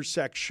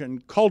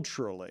intersection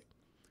culturally.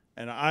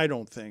 And I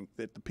don't think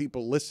that the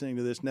people listening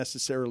to this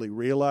necessarily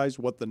realize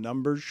what the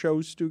numbers show,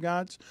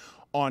 Stugotz,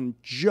 on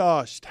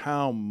just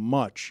how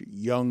much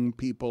young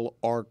people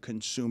are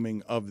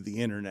consuming of the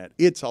internet.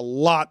 It's a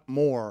lot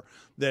more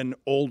than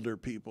older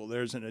people.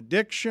 There's an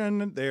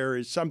addiction. There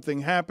is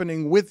something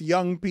happening with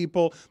young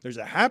people. There's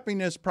a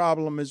happiness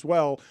problem as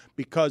well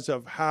because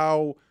of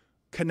how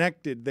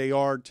connected they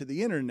are to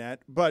the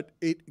internet. But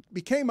it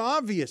became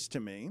obvious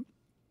to me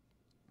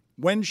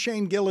when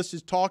Shane Gillis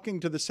is talking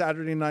to the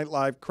Saturday Night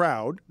Live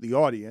crowd, the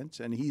audience,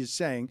 and he is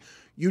saying,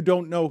 you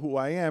don't know who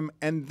I am,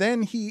 and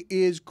then he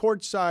is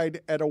courtside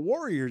at a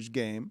Warriors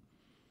game,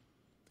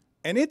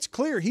 and it's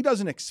clear he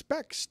doesn't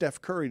expect Steph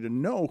Curry to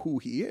know who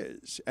he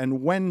is.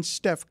 And when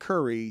Steph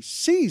Curry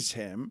sees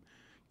him,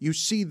 you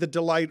see the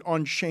delight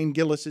on Shane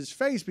Gillis's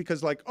face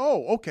because like,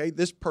 oh, okay,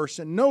 this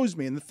person knows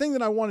me. And the thing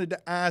that I wanted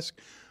to ask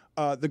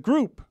the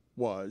group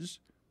was,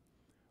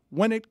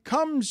 when it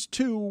comes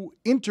to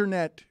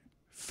internet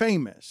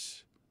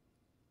famous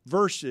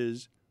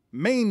versus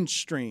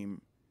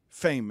mainstream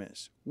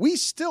famous, we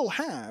still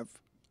have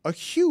a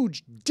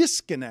huge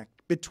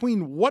disconnect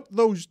between what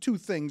those two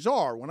things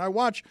are. When I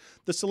watch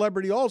the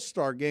Celebrity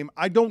All-Star Game,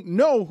 I don't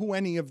know who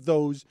any of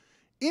those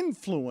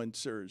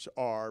influencers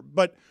are,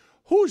 but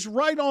who's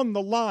right on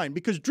the line?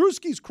 Because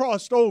Drewski's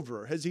crossed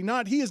over, has he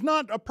not? He is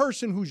not a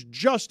person who's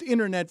just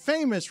internet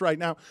famous right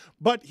now,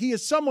 but he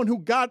is someone who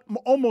got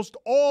almost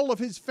all of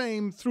his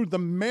fame through the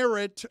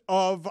merit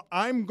of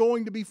I'm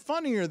going to be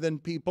funnier than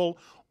people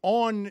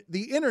on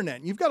the internet.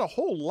 And you've got a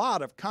whole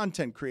lot of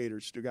content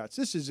creators, Stugotz.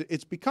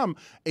 It's become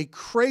a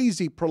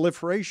crazy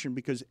proliferation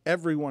because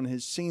everyone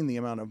has seen the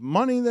amount of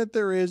money that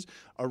there is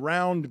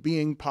around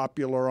being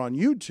popular on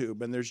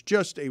YouTube. And there's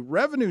just a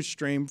revenue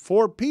stream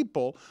for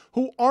people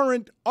who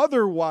aren't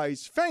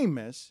otherwise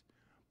famous,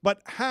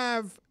 but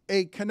have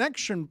a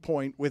connection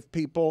point with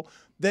people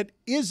that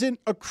isn't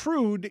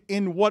accrued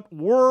in what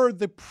were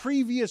the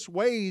previous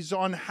ways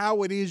on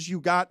how it is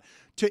you got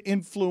to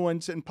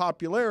influence and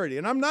popularity.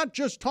 And I'm not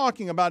just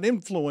talking about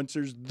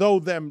influencers, though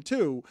them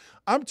too.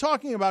 I'm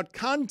talking about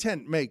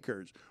content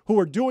makers who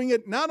are doing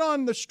it not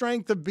on the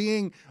strength of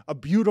being a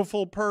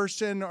beautiful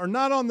person or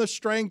not on the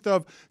strength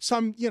of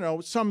some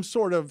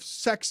sort of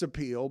sex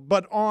appeal,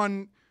 but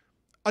on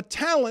a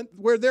talent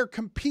where they're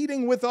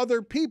competing with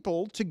other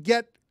people to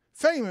get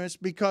famous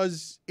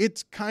because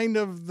it's kind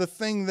of the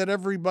thing that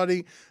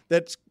everybody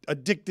that's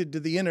addicted to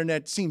the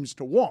internet seems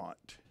to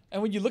want.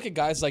 And when you look at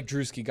guys like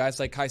Drewski, guys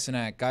like Kai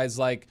Cenat, guys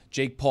like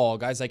Jake Paul,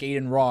 guys like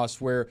Aiden Ross,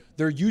 where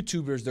they're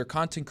YouTubers, they're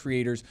content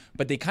creators,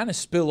 but they kind of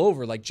spill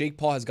over. Like Jake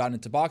Paul has gotten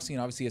into boxing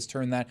and obviously has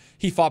turned that.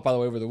 He fought, by the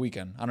way, over the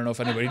weekend. I don't know if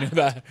anybody knew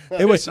that.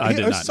 It was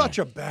such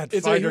a bad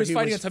fighter. He was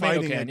fighting a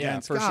tomato can. Against. Yeah,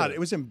 for God, sure. it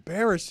was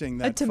embarrassing,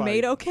 that A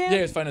tomato fight. can? Yeah,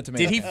 he was fighting a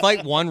tomato Did he can.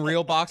 fight one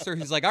real boxer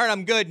who's like, all right,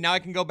 I'm good. Now I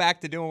can go back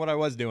to doing what I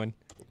was doing?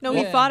 No,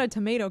 he fought a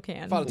tomato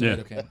can. Fought a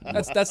tomato can.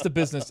 That's the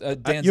business.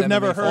 Dan's You've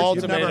never MMA heard? fight.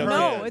 You've never heard?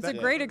 No, it's a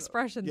great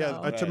expression, Yeah,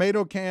 though. a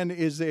tomato can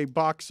is a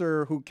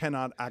boxer who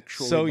cannot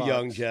actually So box.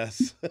 young,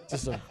 Jess.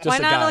 Just Why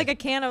a not guy. like a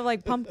can of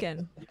like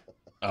pumpkin?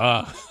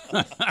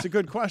 It's a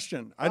good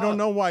question. I don't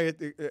know why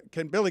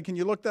it Billy, can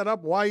you look that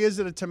up? Why is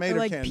it a tomato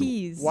like can?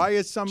 peas. Why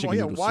is why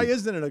soup.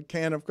 isn't it a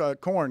can of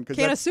corn?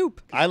 Can of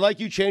soup. I like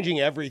you changing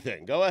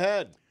everything. Go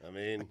ahead. I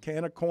mean, a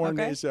can of corn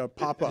is a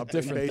pop-up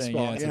in Different thing,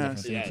 baseball. yeah,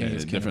 it's a different thing.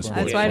 it's a different sport.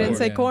 That's why I didn't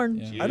say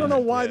corn. I don't know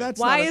why that's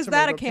Why not is a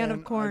that a tomato can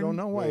of corn? I don't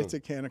know why it's a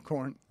can of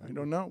corn. I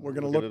don't know. We're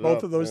going to Look look it both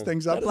up, of those yeah.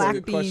 things up.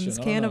 Black question. beans,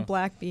 I don't can know. of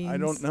black beans. I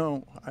don't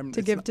know.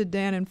 To give to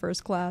Dan in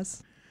first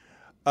class.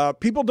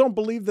 People don't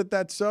believe that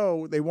that's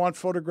so. They want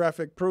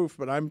photographic proof,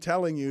 but I'm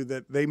telling you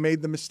that they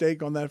made the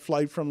mistake on that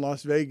flight from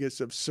Las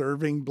Vegas of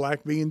serving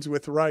black beans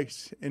with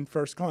rice in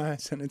first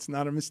class, and it's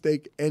not a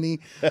mistake any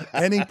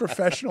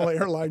professional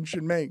airline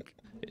should make.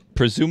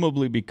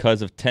 Presumably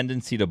because of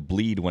tendency to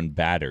bleed when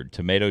battered,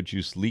 tomato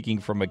juice leaking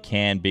from a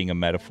can being a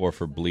metaphor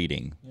for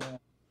bleeding.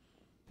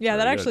 Yeah,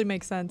 that Very actually good.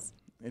 makes sense.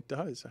 It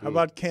does. How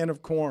about can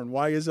of corn?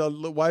 Why is a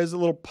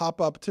little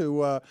pop up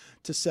to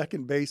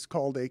second base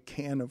called a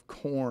can of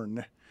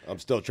corn? I'm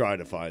still trying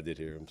to find it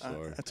here. I'm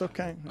sorry. That's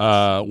okay.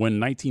 When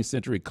 19th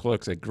century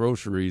clerks at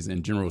groceries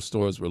and general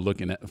stores were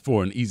looking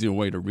for an easier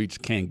way to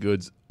reach canned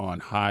goods on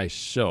high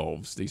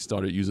shelves, they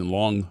started using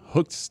long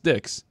hooked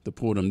sticks to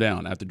pull them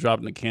down. After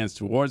dropping the cans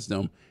towards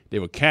them, they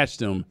would catch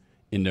them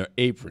in their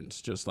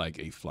aprons, just like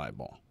a fly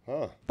ball.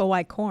 Huh. But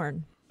why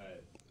corn?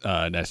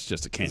 That's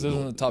just a can. This is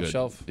on the top good.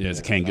 shelf. Yeah,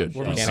 it's a canned good.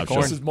 Where On Mrs. top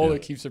shelf. Mrs. Moeller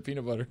keeps her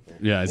peanut butter.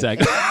 Yeah,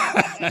 exactly.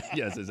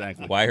 Yes,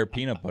 exactly. Why her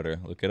peanut butter?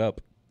 Look it up.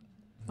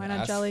 Why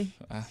not jelly?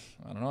 I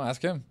don't know.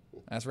 Ask him.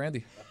 Ask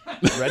Randy.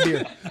 Red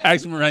Deer.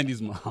 Ask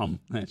Randy's mom,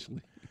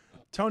 actually.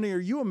 Tony, are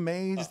you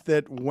amazed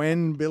that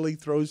when Billy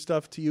throws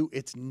stuff to you,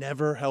 it's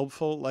never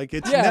helpful? Like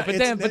it's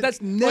but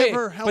that's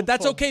never helpful. But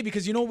that's okay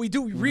because you know what we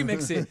do? We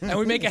remix it and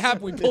we make it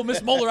happen. We pull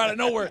Miss Moeller out of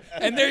nowhere,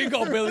 and there you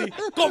go, Billy.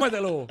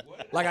 Cómetelo,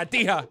 la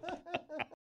gatija.